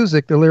like the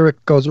music." The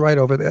lyric goes right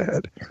over their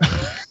head.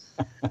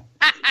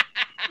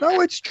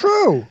 No, it's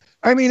true.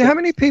 I mean, how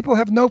many people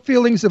have no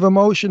feelings of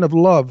emotion of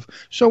love?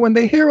 So when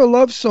they hear a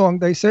love song,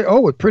 they say,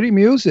 "Oh, it's pretty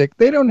music."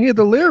 They don't hear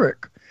the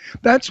lyric.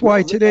 That's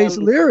why today's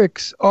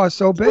lyrics are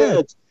so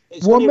bad.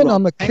 It's funny, Woman, Ron.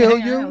 I'ma kill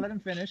you. Let him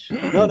finish.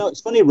 No,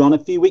 it's funny, Ron. A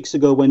few weeks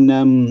ago when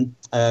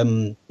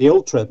the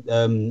Ultra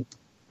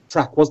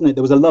track, wasn't it?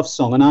 There was a love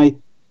song, and I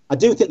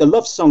do think the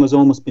love song has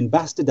almost been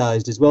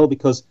bastardized as well,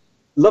 because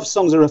love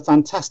songs are a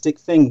fantastic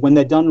thing when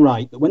they're done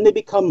right, but when they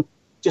become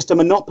just a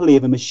monopoly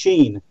of a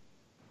machine,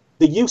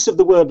 the use of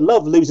the word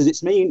love loses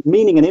its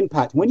meaning and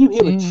impact. When you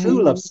hear a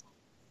true love song,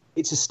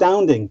 it's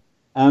astounding.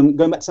 Going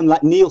back to something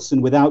like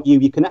Nielsen, Without You,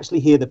 you can actually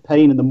hear the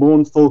pain and the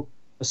mournful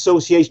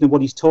association of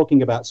what he's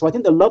talking about. So I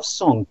think the love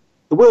song,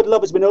 the word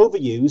love has been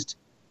overused,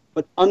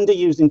 but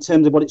underused in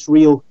terms of what its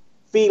real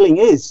feeling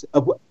is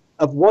of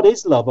what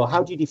is love, or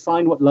how do you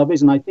define what love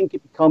is. And I think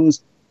it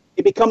becomes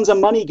a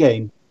money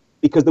game,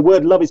 because the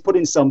word love is put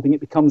in something, it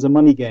becomes a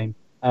money game.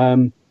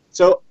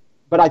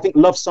 But I think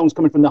love songs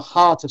coming from the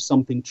heart of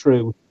something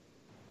true,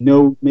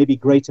 no maybe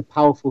greater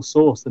powerful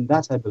source than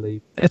that, I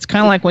believe. It's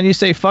kind of like when you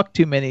say fuck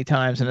too many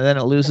times and then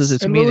it loses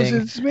its meaning.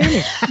 Loses its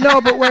meaning.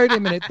 No, but wait a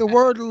minute. The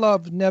word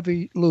love never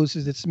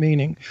loses its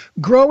meaning.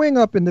 Growing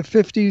up in the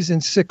 50s and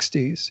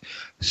 60s,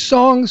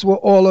 songs were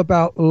all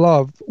about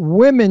love.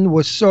 Women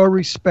were so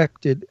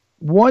respected.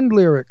 One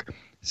lyric,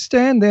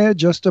 "Stand there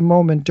just a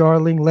moment,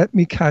 darling, let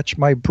me catch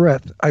my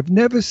breath. I've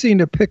never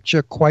seen a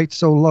picture quite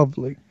so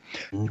lovely."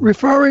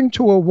 Referring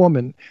to a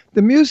woman.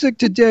 The music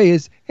today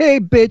is, "Hey,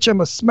 bitch, I'm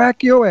going to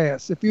smack your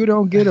ass if you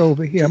don't get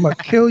over here. I'm going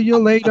to kill you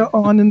later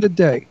on in the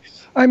day."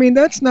 I mean,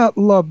 that's not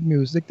love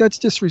music. That's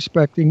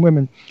disrespecting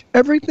women.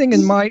 Everything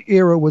in my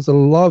era was a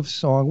love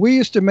song. We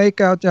used to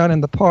make out down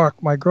in the park.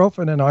 My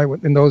girlfriend and I,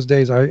 in those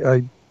days,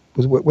 I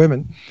was with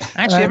women.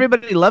 Actually,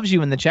 everybody loves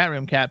you in the chat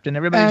room, Captain.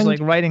 Everybody's like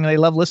writing. They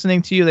love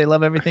listening to you. They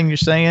love everything you're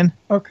saying.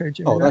 Okay,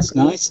 Jimmy. Oh, that's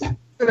nice.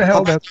 Who the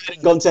hell that's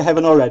gone to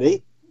heaven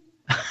already?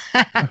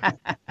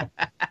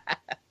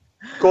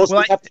 Of course,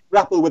 we have to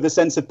grapple with a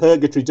sense of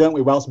purgatory, don't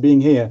we, whilst being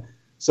here?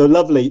 So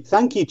lovely.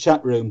 Thank you,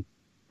 chat room.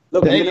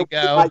 Look, there I'm you going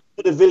go. to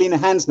put a villian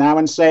hands now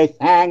and say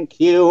thank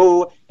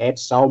you.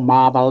 It's so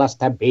marvelous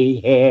to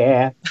be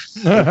here.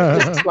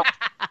 I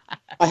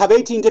have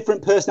 18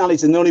 different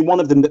personalities and only one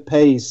of them that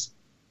pays.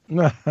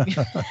 That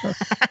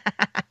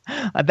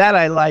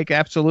I like,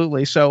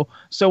 absolutely. So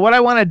what I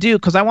want to do,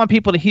 because I want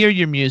people to hear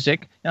your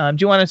music, do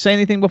you want to say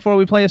anything before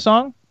we play a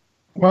song?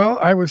 Well,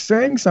 I was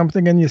saying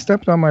something and you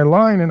stepped on my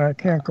line and I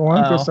can't go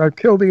on because I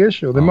killed the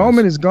issue. The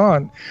moment is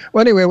gone.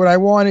 Well, anyway, what I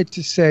wanted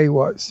to say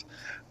was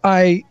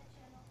I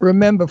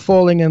remember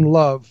falling in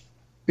love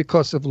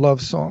because of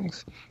love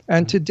songs.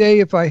 And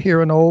today, if I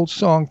hear an old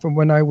song from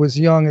when I was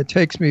young, it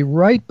takes me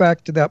right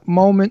back to that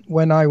moment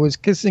when I was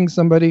kissing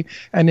somebody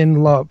and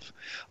in love.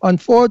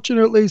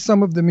 Unfortunately,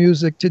 some of the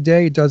music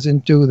today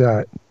doesn't do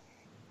that.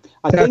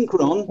 I think,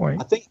 Ron,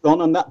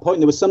 on that point,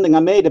 there was something I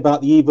made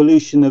about the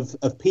evolution of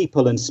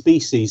people and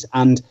species.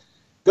 And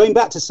going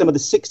back to some of the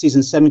 60s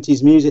and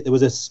 70s music, there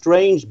was a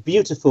strange,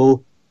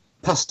 beautiful,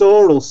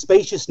 pastoral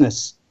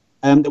spaciousness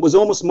that was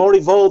almost more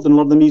evolved than a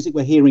lot of the music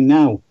we're hearing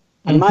now.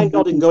 And mind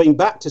not in going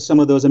back to some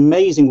of those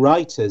amazing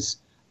writers,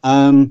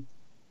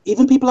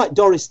 even people like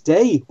Doris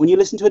Day. When you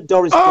listen to a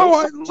Doris Day,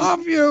 I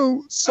love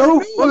you.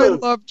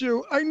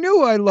 I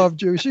knew I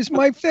loved you. She's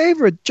my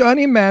favorite.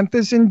 Johnny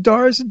Mathis and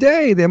Doris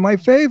Day. They're my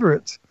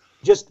favorites.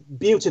 Just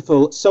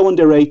beautiful, so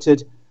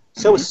underrated,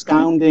 so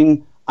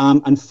astounding,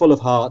 and full of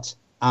heart,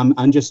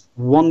 and just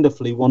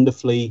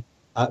wonderfully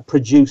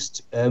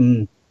produced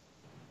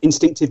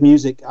instinctive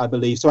music, I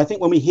believe. So I think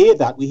when we hear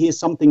that, we hear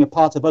something, a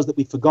part of us that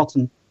we've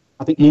forgotten.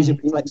 I think music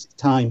reflects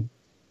time.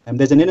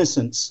 There's an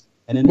innocence.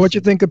 What do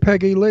you think of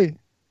Peggy Lee?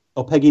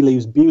 Oh, Peggy Lee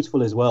was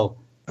beautiful as well.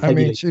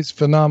 She's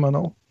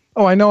phenomenal.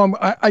 Oh, I know.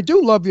 I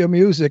do love your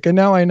music, and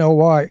now I know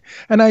why.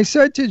 And I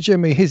said to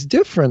Jimmy, he's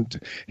different.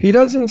 He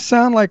doesn't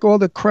sound like all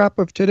the crap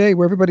of today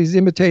where everybody's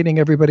imitating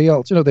everybody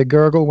else. You know, they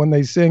gurgle when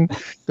they sing,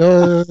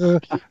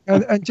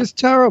 and just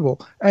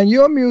terrible. And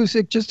your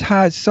music just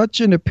has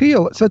such an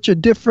appeal, such a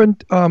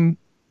different.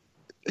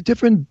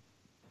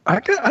 I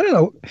don't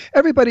know.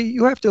 Everybody,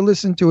 you have to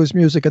listen to his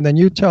music, and then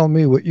you tell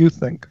me what you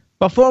think.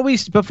 Before we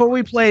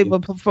play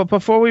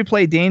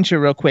Danger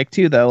real quick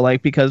too, though,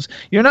 like, because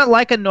you're not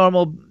like a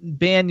normal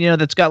band,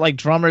 that's got like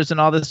drummers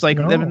and all this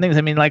different things.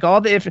 I mean, like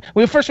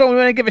first of all, we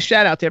want to give a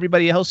shout out to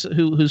everybody else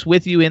who's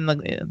with you in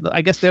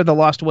I guess they're the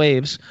Lost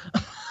Waves.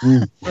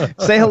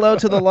 Say hello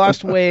to the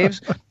Lost Waves.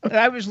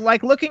 I was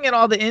like looking at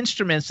all the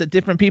instruments that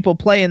different people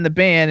play in the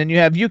band, and you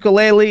have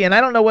ukulele, and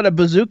I don't know what a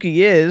bouzouki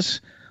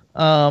is.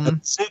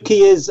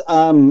 Bouzouki is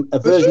a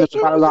version of the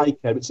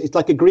balalaika. It's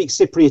like a Greek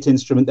Cypriot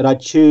instrument that I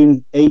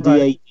tune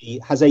AD-AD,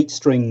 has 8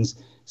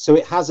 strings. So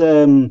it has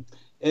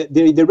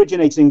they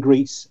originated in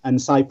Greece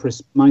and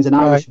Cyprus. Mine's an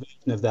Irish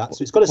version of that.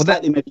 So it's got a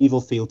slightly medieval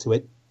feel to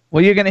it.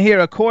 Well, you're going to hear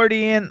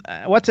accordion.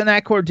 What's an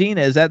accordina?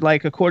 Is that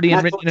like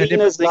accordion written in a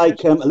different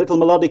language? Like a little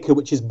melodica,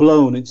 which is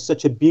blown. It's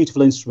such a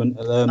beautiful instrument.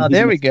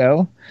 There we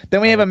go.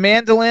 Then we have a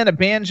mandolin, a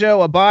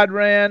banjo, a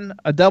bodhran,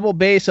 a double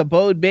bass, a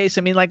bowed bass.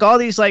 I mean, like all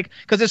these,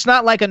 because it's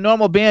not like a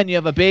normal band. You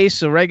have a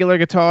bass, a regular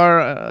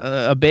guitar,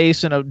 a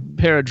bass, and a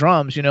pair of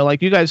drums.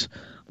 Like you guys,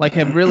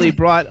 have really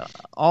brought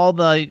all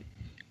the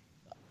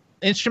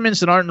instruments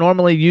that aren't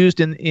normally used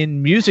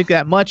in music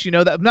that much,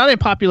 that not in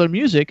popular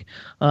music.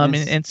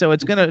 And so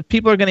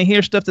people are going to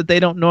hear stuff that they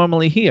don't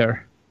normally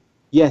hear.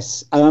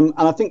 Yes. And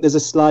I think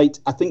there's I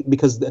think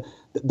because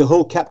the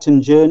whole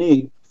Captain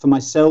journey for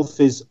myself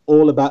is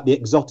all about the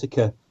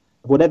exotica,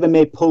 whatever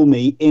may pull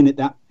me in at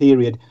that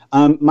period.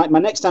 My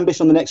next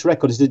ambition on the next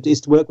record is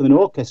to work with an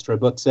orchestra,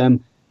 but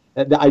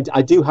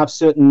I do have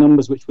certain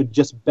numbers which would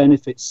just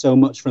benefit so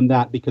much from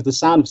that, because the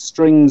sound of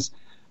strings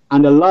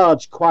and a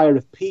large choir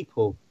of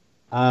people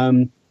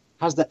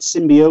has that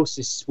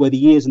symbiosis where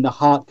the ears and the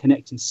heart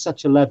connect in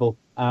such a level.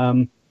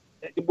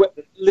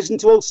 Listen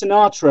to old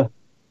Sinatra,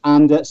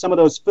 and some of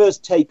those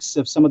first takes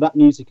of some of that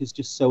music is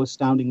just so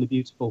astoundingly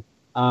beautiful.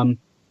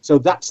 So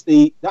that's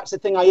the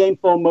thing I aim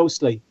for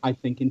mostly, I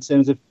think, in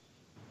terms of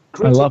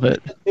creating. I love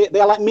it. They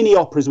are like mini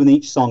operas with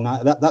each song.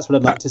 That's what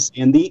I'd like to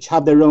see, and they each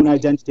have their own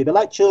identity. They're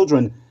like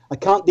children. I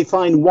can't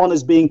define one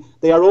as being.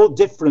 They are all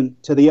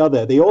different to the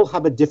other. They all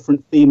have a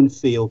different theme and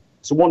feel.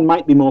 So one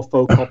might be more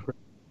folk opera.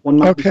 One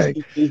might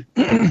be.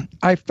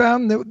 I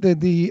found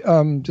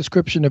the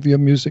description of your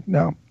music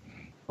now.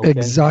 Okay.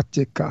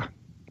 Exotica.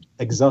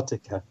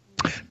 Exotica.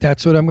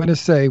 That's what I'm going to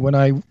say. When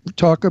I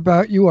talk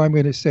about you, I'm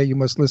going to say you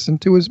must listen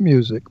to his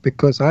music,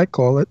 because I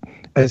call it,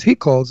 as he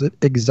calls it,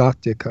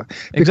 exotica.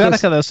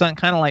 Exotica, though,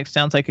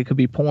 sounds like it could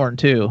be porn,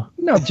 too.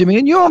 No, Jimmy,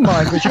 in your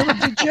mind, because you're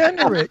a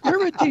degenerate.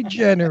 You're a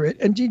degenerate.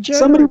 And degenerate.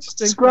 Somebody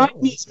describe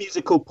me as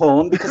musical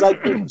porn, because I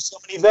do so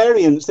many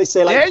variants. They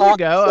say, like, there you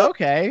go.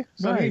 Okay.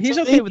 So right. He's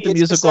okay with the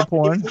musical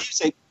porn.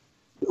 Music.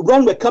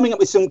 Ron, we're coming up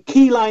with some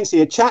key lines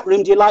here. Chat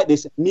room, do you like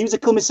this?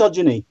 Musical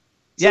misogyny.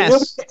 So yes.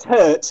 Nobody gets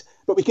hurt,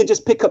 but we can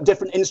just pick up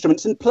different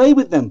instruments and play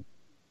with them.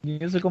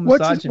 Musical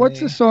misogyny. What's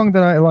the song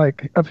that I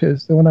like of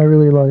his, the one I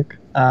really like?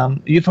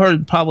 You've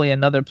heard probably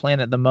Another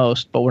Planet the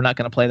most, but we're not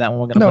going to play that one.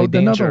 We're going to play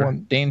Danger. Another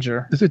one.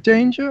 Danger. Is it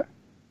Danger?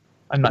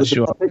 I'm not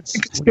sure. We're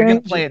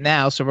going to play it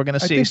now, so we're going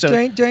to see. I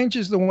think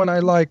Danger's the one I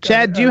like.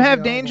 Chad, do you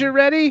have Danger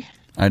ready?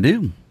 I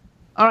do.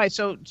 All right,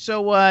 so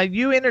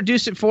you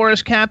introduce it for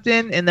us,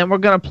 Captain, and then we're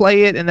going to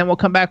play it, and then we'll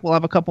come back. We'll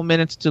have a couple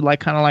minutes to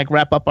kind of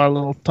wrap up our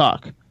little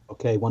talk.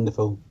 Okay,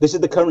 wonderful. This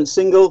is the current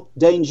single,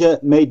 Danger,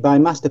 made by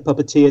master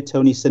puppeteer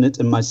Tony Sinnott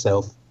and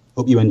myself.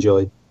 Hope you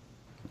enjoy.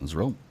 Let's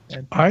roll.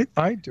 I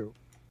do.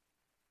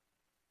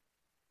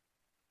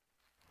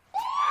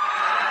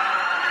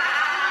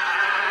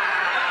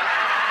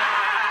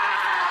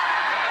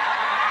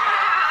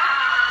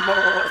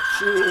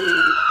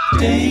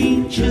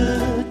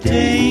 Danger,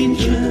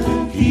 danger,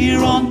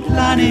 here on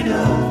planet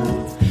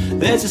Earth.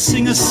 There's a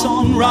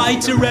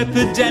singer-songwriter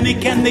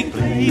epidemic, and they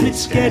claim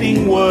it's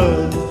getting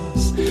worse.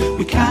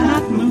 We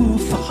cannot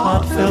move for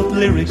heartfelt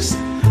lyrics,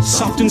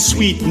 soft and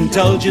sweet,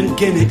 indulgent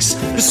gimmicks.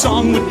 The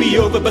song would be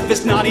over, but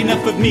there's not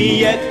enough of me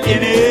yet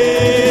in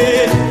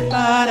it.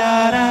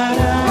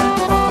 Ba-da-da-da.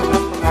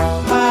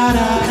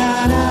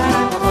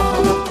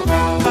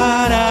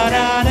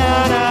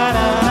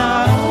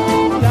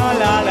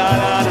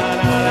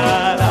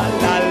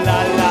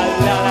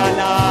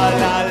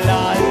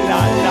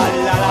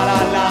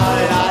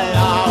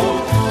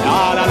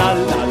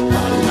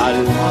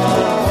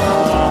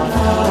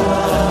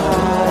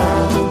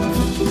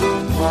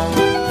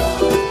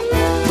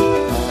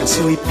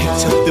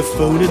 The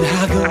phone and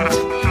haggled.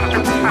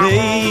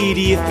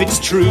 Lady, if it's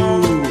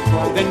true,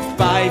 then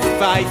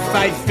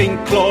 555 think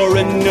chlor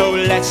and no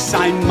less.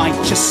 I might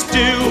just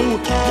do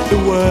the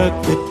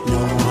work that no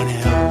one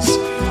else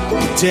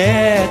would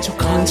dare to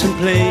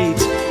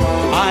contemplate.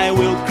 I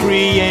will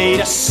create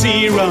a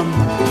serum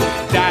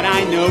that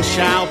I know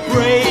shall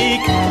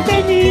break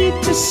the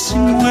need to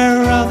sing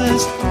where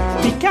others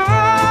be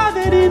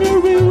gathered in a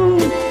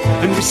room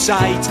and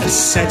recite a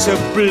set of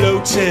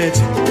bloated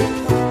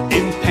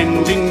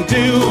impending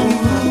doom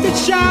that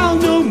shall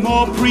no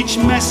more preach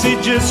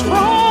messages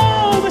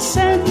from a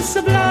sense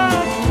of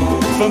love.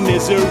 For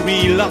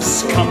misery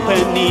loves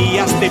company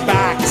as they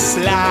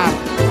backslap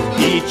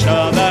each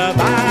other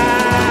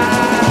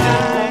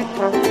back.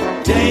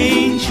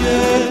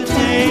 Danger,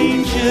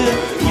 danger,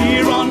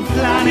 here on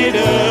planet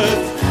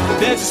Earth.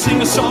 There's a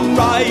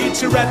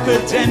singer-songwriter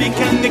epidemic,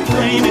 and they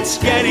claim it's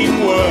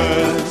getting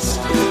worse.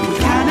 We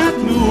cannot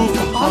move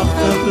for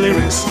heartfelt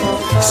lyrics,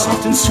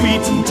 soft and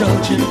sweet,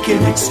 indulgent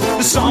gimmicks.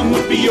 The song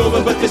would be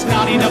over, but there's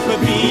not enough of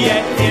me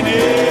yet in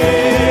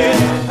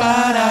it.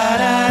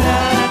 Ba-da-da-da.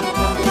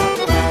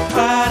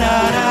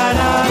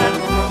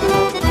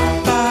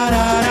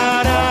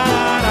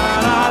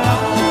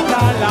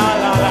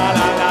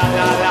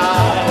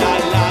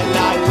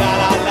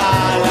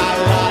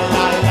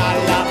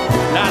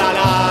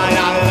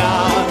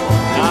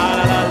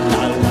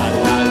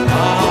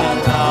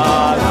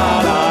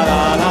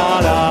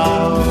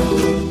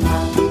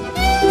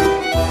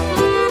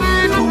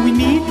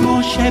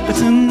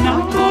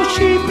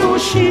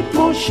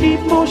 More sheep,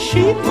 more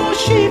sheep, more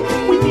sheep.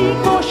 We need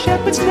more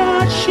shepherds,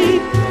 not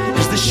sheep,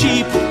 as the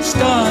sheep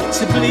start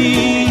to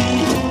bleed.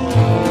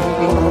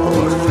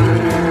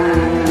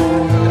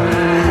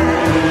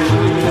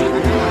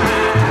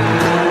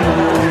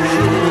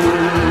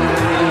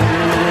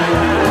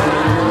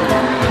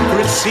 For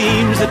it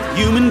seems that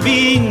human beings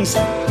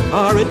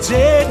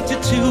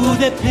addicted to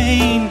their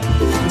pain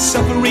and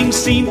suffering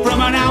seen from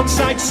an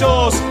outside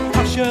source.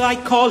 How shall I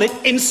call it?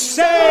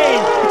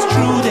 Insane! It's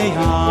true they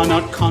are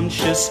not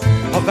conscious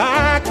of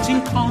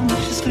acting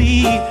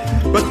consciously,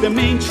 but the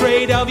main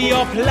trade of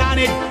your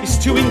planet is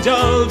to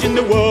indulge in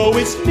the woe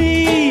is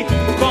me.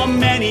 For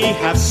many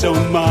have so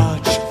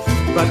much,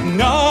 but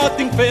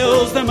nothing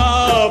fills them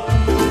up.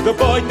 The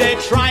void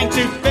they're trying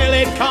to fill,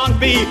 it can't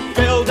be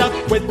filled up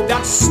with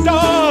that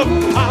stuff.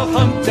 I'll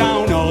hunt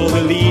down all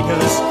the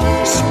leaders,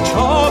 such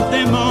of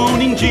their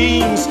moaning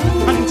genes,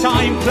 and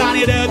time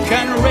planet Earth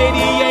can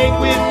radiate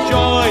with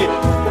joy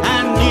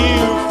and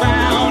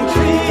newfound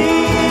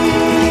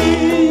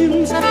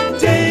dreams.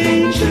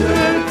 Danger,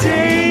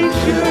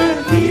 danger,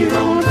 here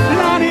on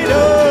planet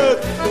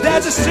Earth.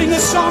 There's a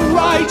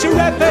singer-songwriter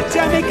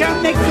epidemic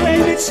and they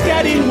claim it's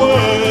getting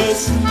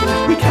worse.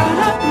 We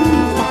cannot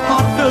move for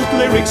heartfelt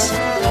lyrics,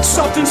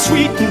 soft and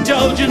sweet,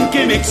 indulgent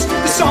gimmicks.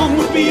 The song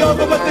would be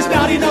over, but there's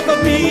not enough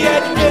of me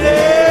yet in it.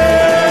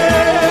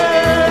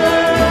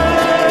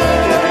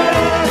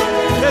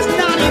 There's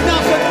not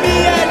enough of me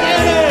yet in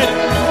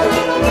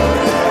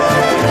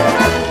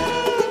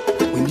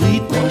it. We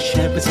need more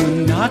shepherds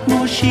and not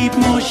more sheep,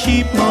 more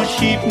sheep, more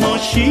sheep, more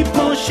sheep,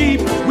 more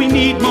sheep. We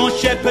need more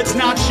shepherds,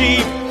 not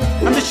sheep.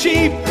 And the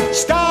sheep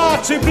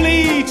start to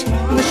bleed.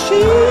 And the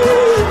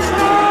sheep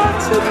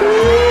start to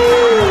bleed.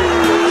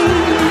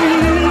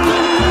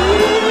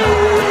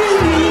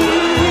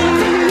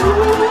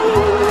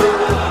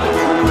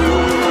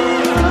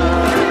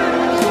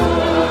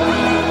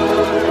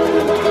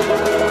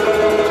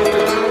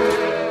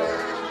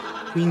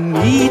 We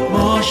need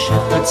more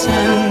shepherds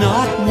and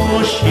not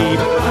more sheep.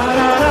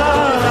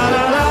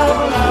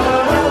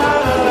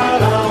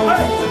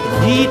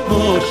 We need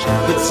more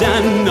shepherds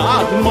and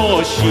not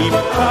more sheep.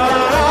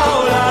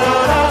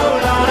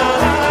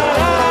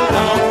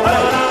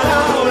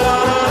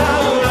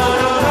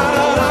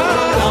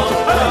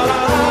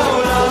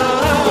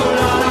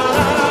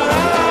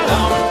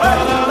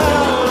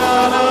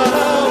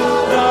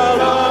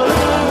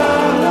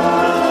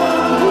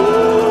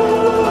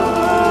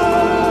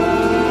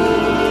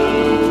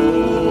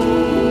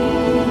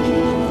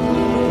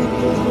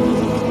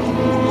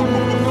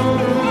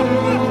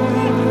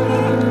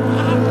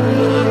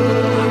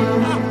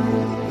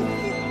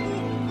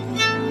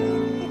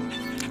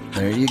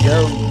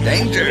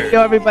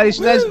 Yo, everybody.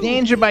 So that's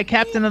Danger by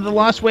Captain of the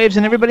Lost Waves.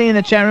 And everybody in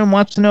the chat room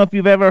wants to know if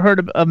you've ever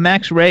heard of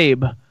Max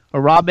Rabe,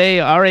 or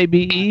Rabe,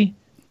 R-A-B-E.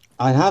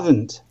 I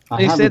haven't.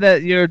 They say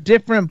that you're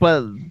different,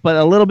 but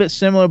a little bit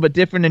similar, but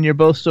different, and you're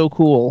both so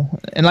cool.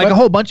 And like a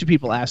whole bunch of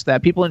people ask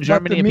that. People in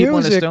Germany and people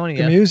in Estonia.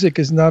 The music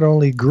is not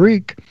only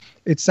Greek.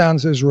 It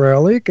sounds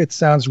Israeli. It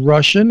sounds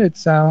Russian. It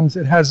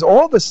has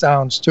all the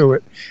sounds to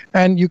it.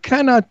 And you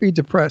cannot be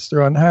depressed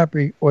or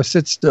unhappy or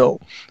sit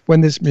still when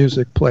this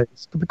music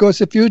plays.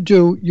 Because if you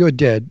do, you're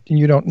dead and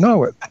you don't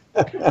know it.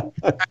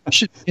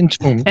 In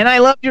tune. And I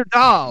love your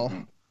doll.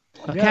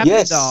 A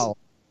Captain doll.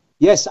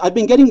 Yes, I've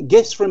been getting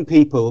gifts from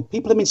people.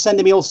 People have been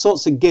sending me all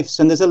sorts of gifts.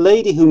 And there's a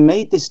lady who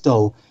made this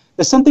doll.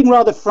 There's something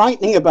rather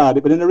frightening about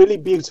it, but in a really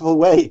beautiful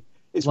way.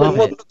 It's when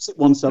one looks at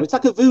oneself. It's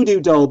like a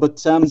voodoo doll,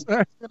 but... I was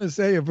going to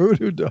say a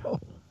voodoo doll.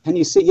 Can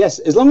you see? Yes,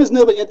 as long as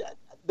nobody...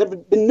 There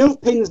have been no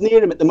pins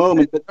near him at the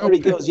moment, but there he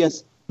goes,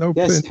 yes. No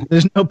yes. pins.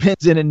 There's no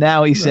pins in it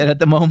now, he said, at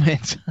the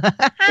moment.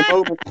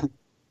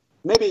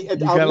 Maybe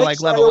I'll I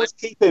always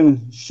keep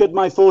him, should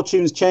my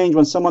fortunes change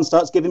when someone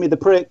starts giving me the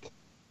prick.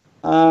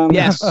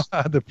 Yes.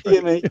 The prick.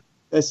 Hear me?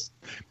 Yes.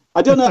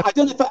 I don't know. I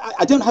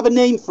don't have a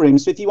name for him,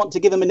 so if you want to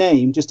give him a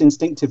name, just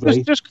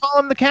instinctively. Just call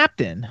him the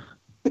Captain.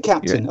 The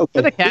Captain, okay.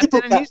 You're the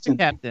Captain, and he's the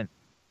Captain.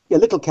 Yeah,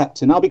 Little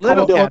Captain. I'll be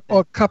Commodore.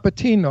 Or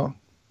Cappuccino.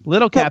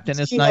 Little Captain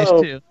is nice,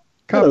 too.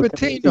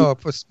 Cappuccino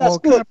for small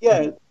Captain.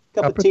 Yeah,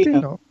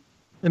 Cappuccino.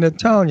 In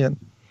Italian.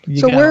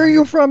 So where are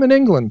you from in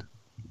England?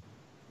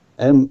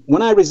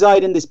 When I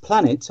reside on this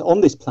planet,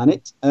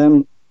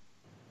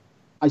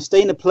 I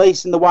stay in a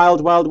place in the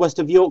wild, wild west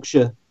of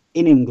Yorkshire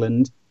in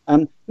England,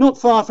 not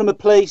far from a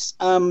place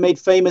made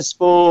famous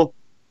for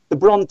the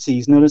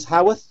Brontes, known as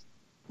Haworth.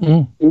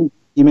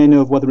 You may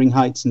know of Wuthering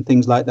Heights and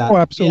things like that. Oh,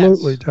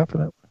 absolutely,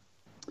 definitely.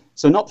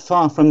 So not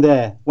far from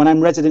there, when I'm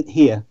resident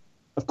here.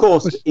 Of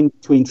course, in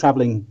between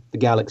traveling the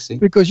galaxy.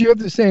 Because you have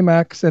the same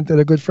accent that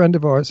a good friend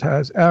of ours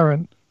has,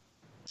 Aaron.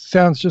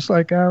 Sounds just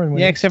like Aaron.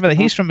 Yeah, except for that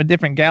he's from a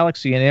different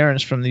galaxy and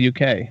Aaron's from the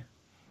UK.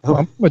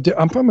 Oh.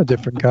 I'm from a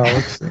different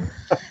galaxy.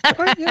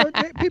 But,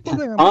 people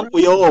think Aren't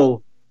we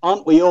all,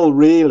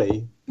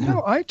 really?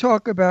 No, I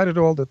talk about it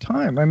all the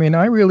time. I mean,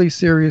 I really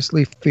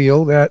seriously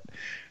feel that,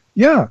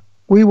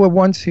 we were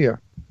once here.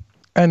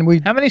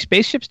 And How many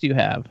spaceships do you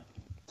have?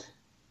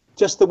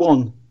 Just the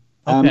one.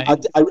 Okay.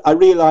 I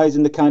realize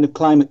in the kind of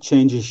climate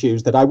change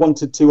issues that I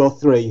wanted 2 or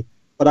 3,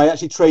 but I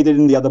actually traded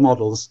in the other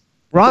models.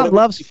 Ron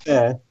loves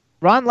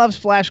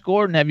Flash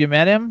Gordon. Have you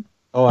met him?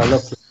 Oh, I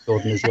love Flash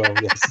Gordon as well,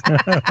 yes.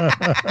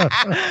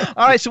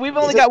 All right, so we've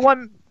only got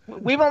one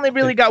we've only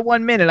really got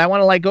 1 minute. I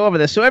want to go over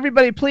this. So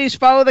everybody, please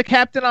follow the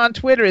captain on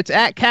Twitter. It's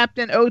at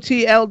Captain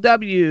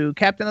OTLW,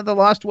 Captain of the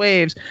Lost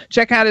Waves.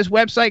 Check out his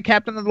website,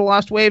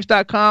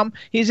 captainofthelostwaves.com.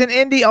 He's an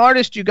indie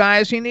artist, you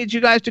guys. He needs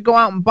you guys to go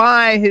out and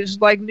buy his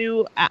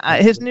new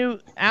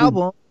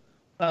album,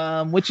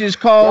 which is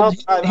called.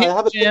 I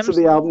have a picture of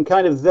the album,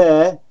 kind of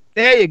there.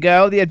 There you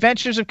go. The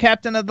Adventures of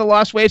Captain of the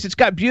Lost Waves. It's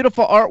got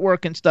beautiful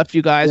artwork and stuff,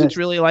 you guys. Yes. It's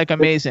really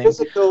amazing. The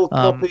physical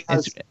copy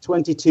has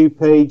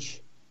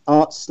 22-page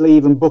art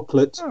sleeve and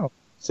booklet. Oh.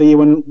 So you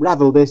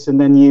unravel this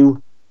and then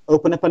you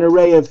open up an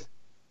array of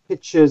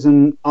pictures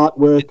and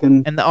artwork.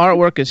 And the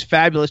artwork is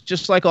fabulous,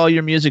 just like all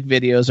your music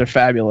videos are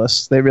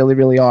fabulous. They really,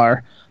 really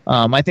are.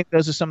 I think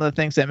those are some of the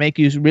things that make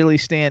you really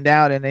stand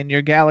out. And in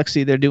your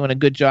Galaxy, they're doing a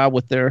good job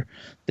with their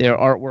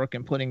artwork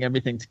and putting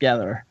everything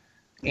together.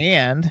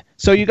 And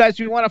so you guys, if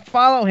you want to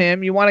follow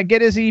him, you want to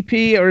get his EP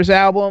or his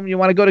album, you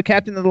want to go to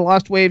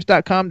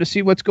captainofthelostwaves.com to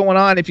see what's going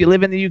on. If you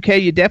live in the UK,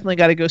 you definitely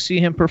got to go see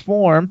him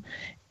perform.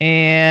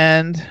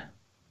 And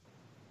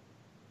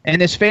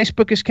his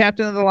Facebook is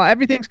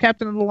everything's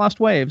Captain of the Lost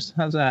Waves.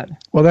 How's that?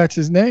 Well, that's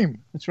his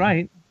name. That's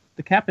right.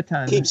 The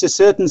Capitan. Keeps a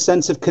certain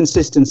sense of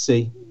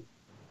consistency.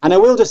 And I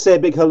will just say a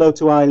big hello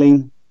to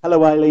Eileen.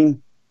 Hello,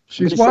 Eileen.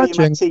 She's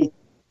watching.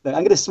 I'm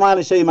going to smile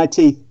and show you my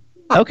teeth.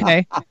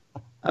 Okay.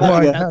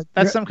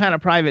 That's some kind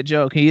of private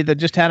joke. He either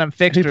just had him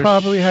fixed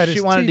or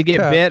she wanted to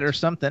get bit or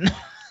something.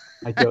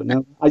 I don't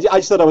know. I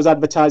just thought I was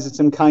advertising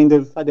some kind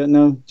of, I don't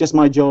know, just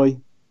my joy.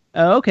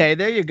 Oh, okay,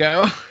 there you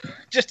go.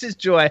 Just his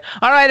joy.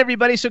 All right,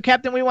 everybody. So,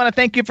 Captain, we want to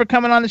thank you for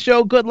coming on the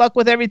show. Good luck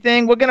with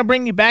everything. We're going to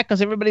bring you back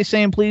because everybody's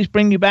saying please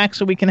bring you back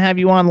so we can have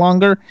you on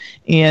longer.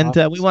 And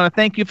we want to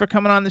thank you for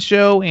coming on the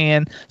show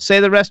and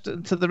say to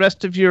the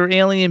rest of your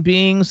alien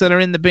beings that are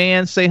in the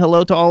band. Say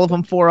hello to all of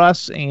them for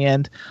us,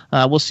 and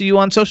we'll see you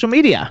on social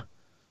media.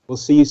 We'll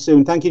see you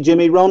soon. Thank you,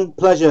 Jimmy. Ron,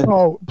 pleasure.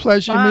 Oh,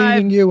 pleasure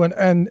meeting you,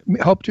 and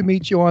hope to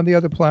meet you on the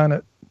other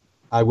planet.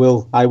 I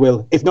will.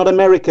 If not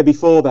America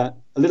before that.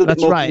 A little bit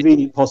more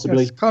convenient,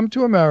 possibly. Yes, come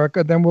to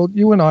America, then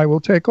you and I will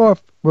take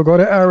off. We'll go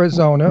to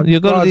Arizona.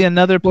 You'll go to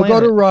another planet. We'll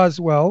go to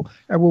Roswell,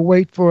 and we'll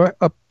wait for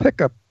a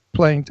pickup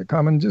plane to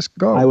come and just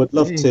go. I would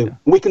love to.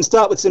 We can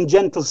start with some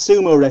gentle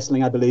sumo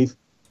wrestling, I believe.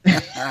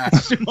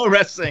 Sumo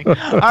wrestling. All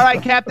right,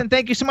 Captain.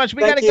 Thank you so much.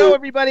 We got to go,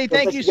 everybody.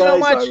 Thank you so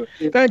much.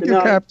 Thank you,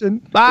 Captain.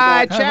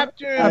 Bye,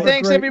 chapter.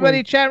 Thanks, everybody.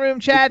 Week. Chat room,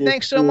 Chad.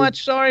 Thanks so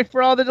much. Sorry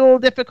for all the little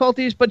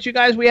difficulties, but you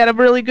guys, we had a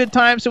really good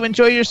time. So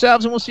enjoy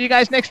yourselves, and we'll see you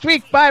guys next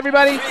week. Bye,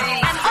 everybody.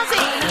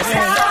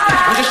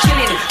 I'm just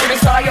chilling, in the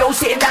studio,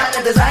 sitting down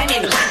and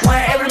designing.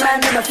 Where every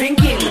man never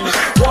thinking,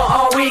 what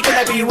are we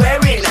gonna be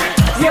wearing?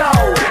 Yo,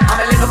 I'm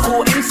a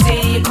Liverpool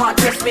MC, you can't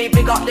test me.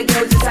 Big up the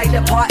girls inside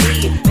the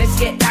party. Let's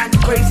get down to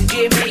crazy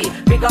Jimmy.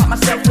 Big up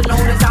myself and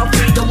known as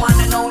Alfie, the one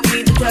and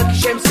only, the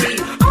Turkish MC.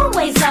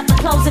 Always love the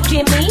clothes of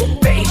Jimmy.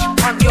 Bitch,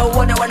 I'm your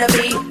wanna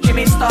be.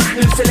 Jimmy Star's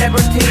new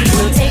celebrity.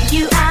 We'll take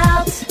you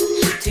out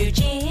to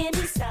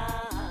Jimmy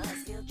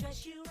Star's. He'll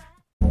dress you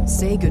right.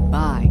 Say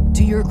goodbye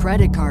to your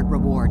credit card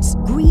rewards.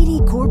 Greedy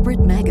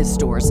corporate mega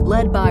stores,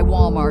 led by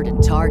Walmart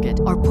and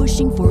Target, are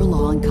pushing for a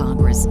law in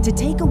Congress to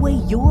take away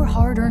your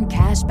hard-earned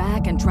cash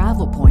back and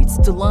travel points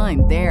to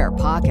line their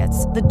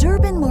pockets. The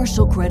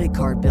Durbin-Marshall credit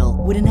card bill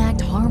would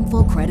enact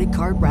harmful credit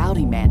card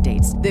routing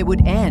mandates that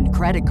would end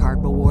credit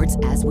card rewards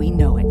as we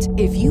know it.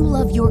 If you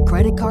love your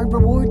credit card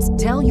rewards,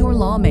 tell your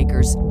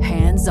lawmakers,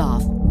 hands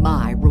off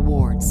my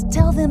rewards.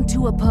 Tell them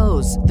to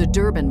oppose the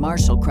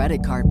Durbin-Marshall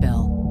credit card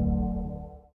bill.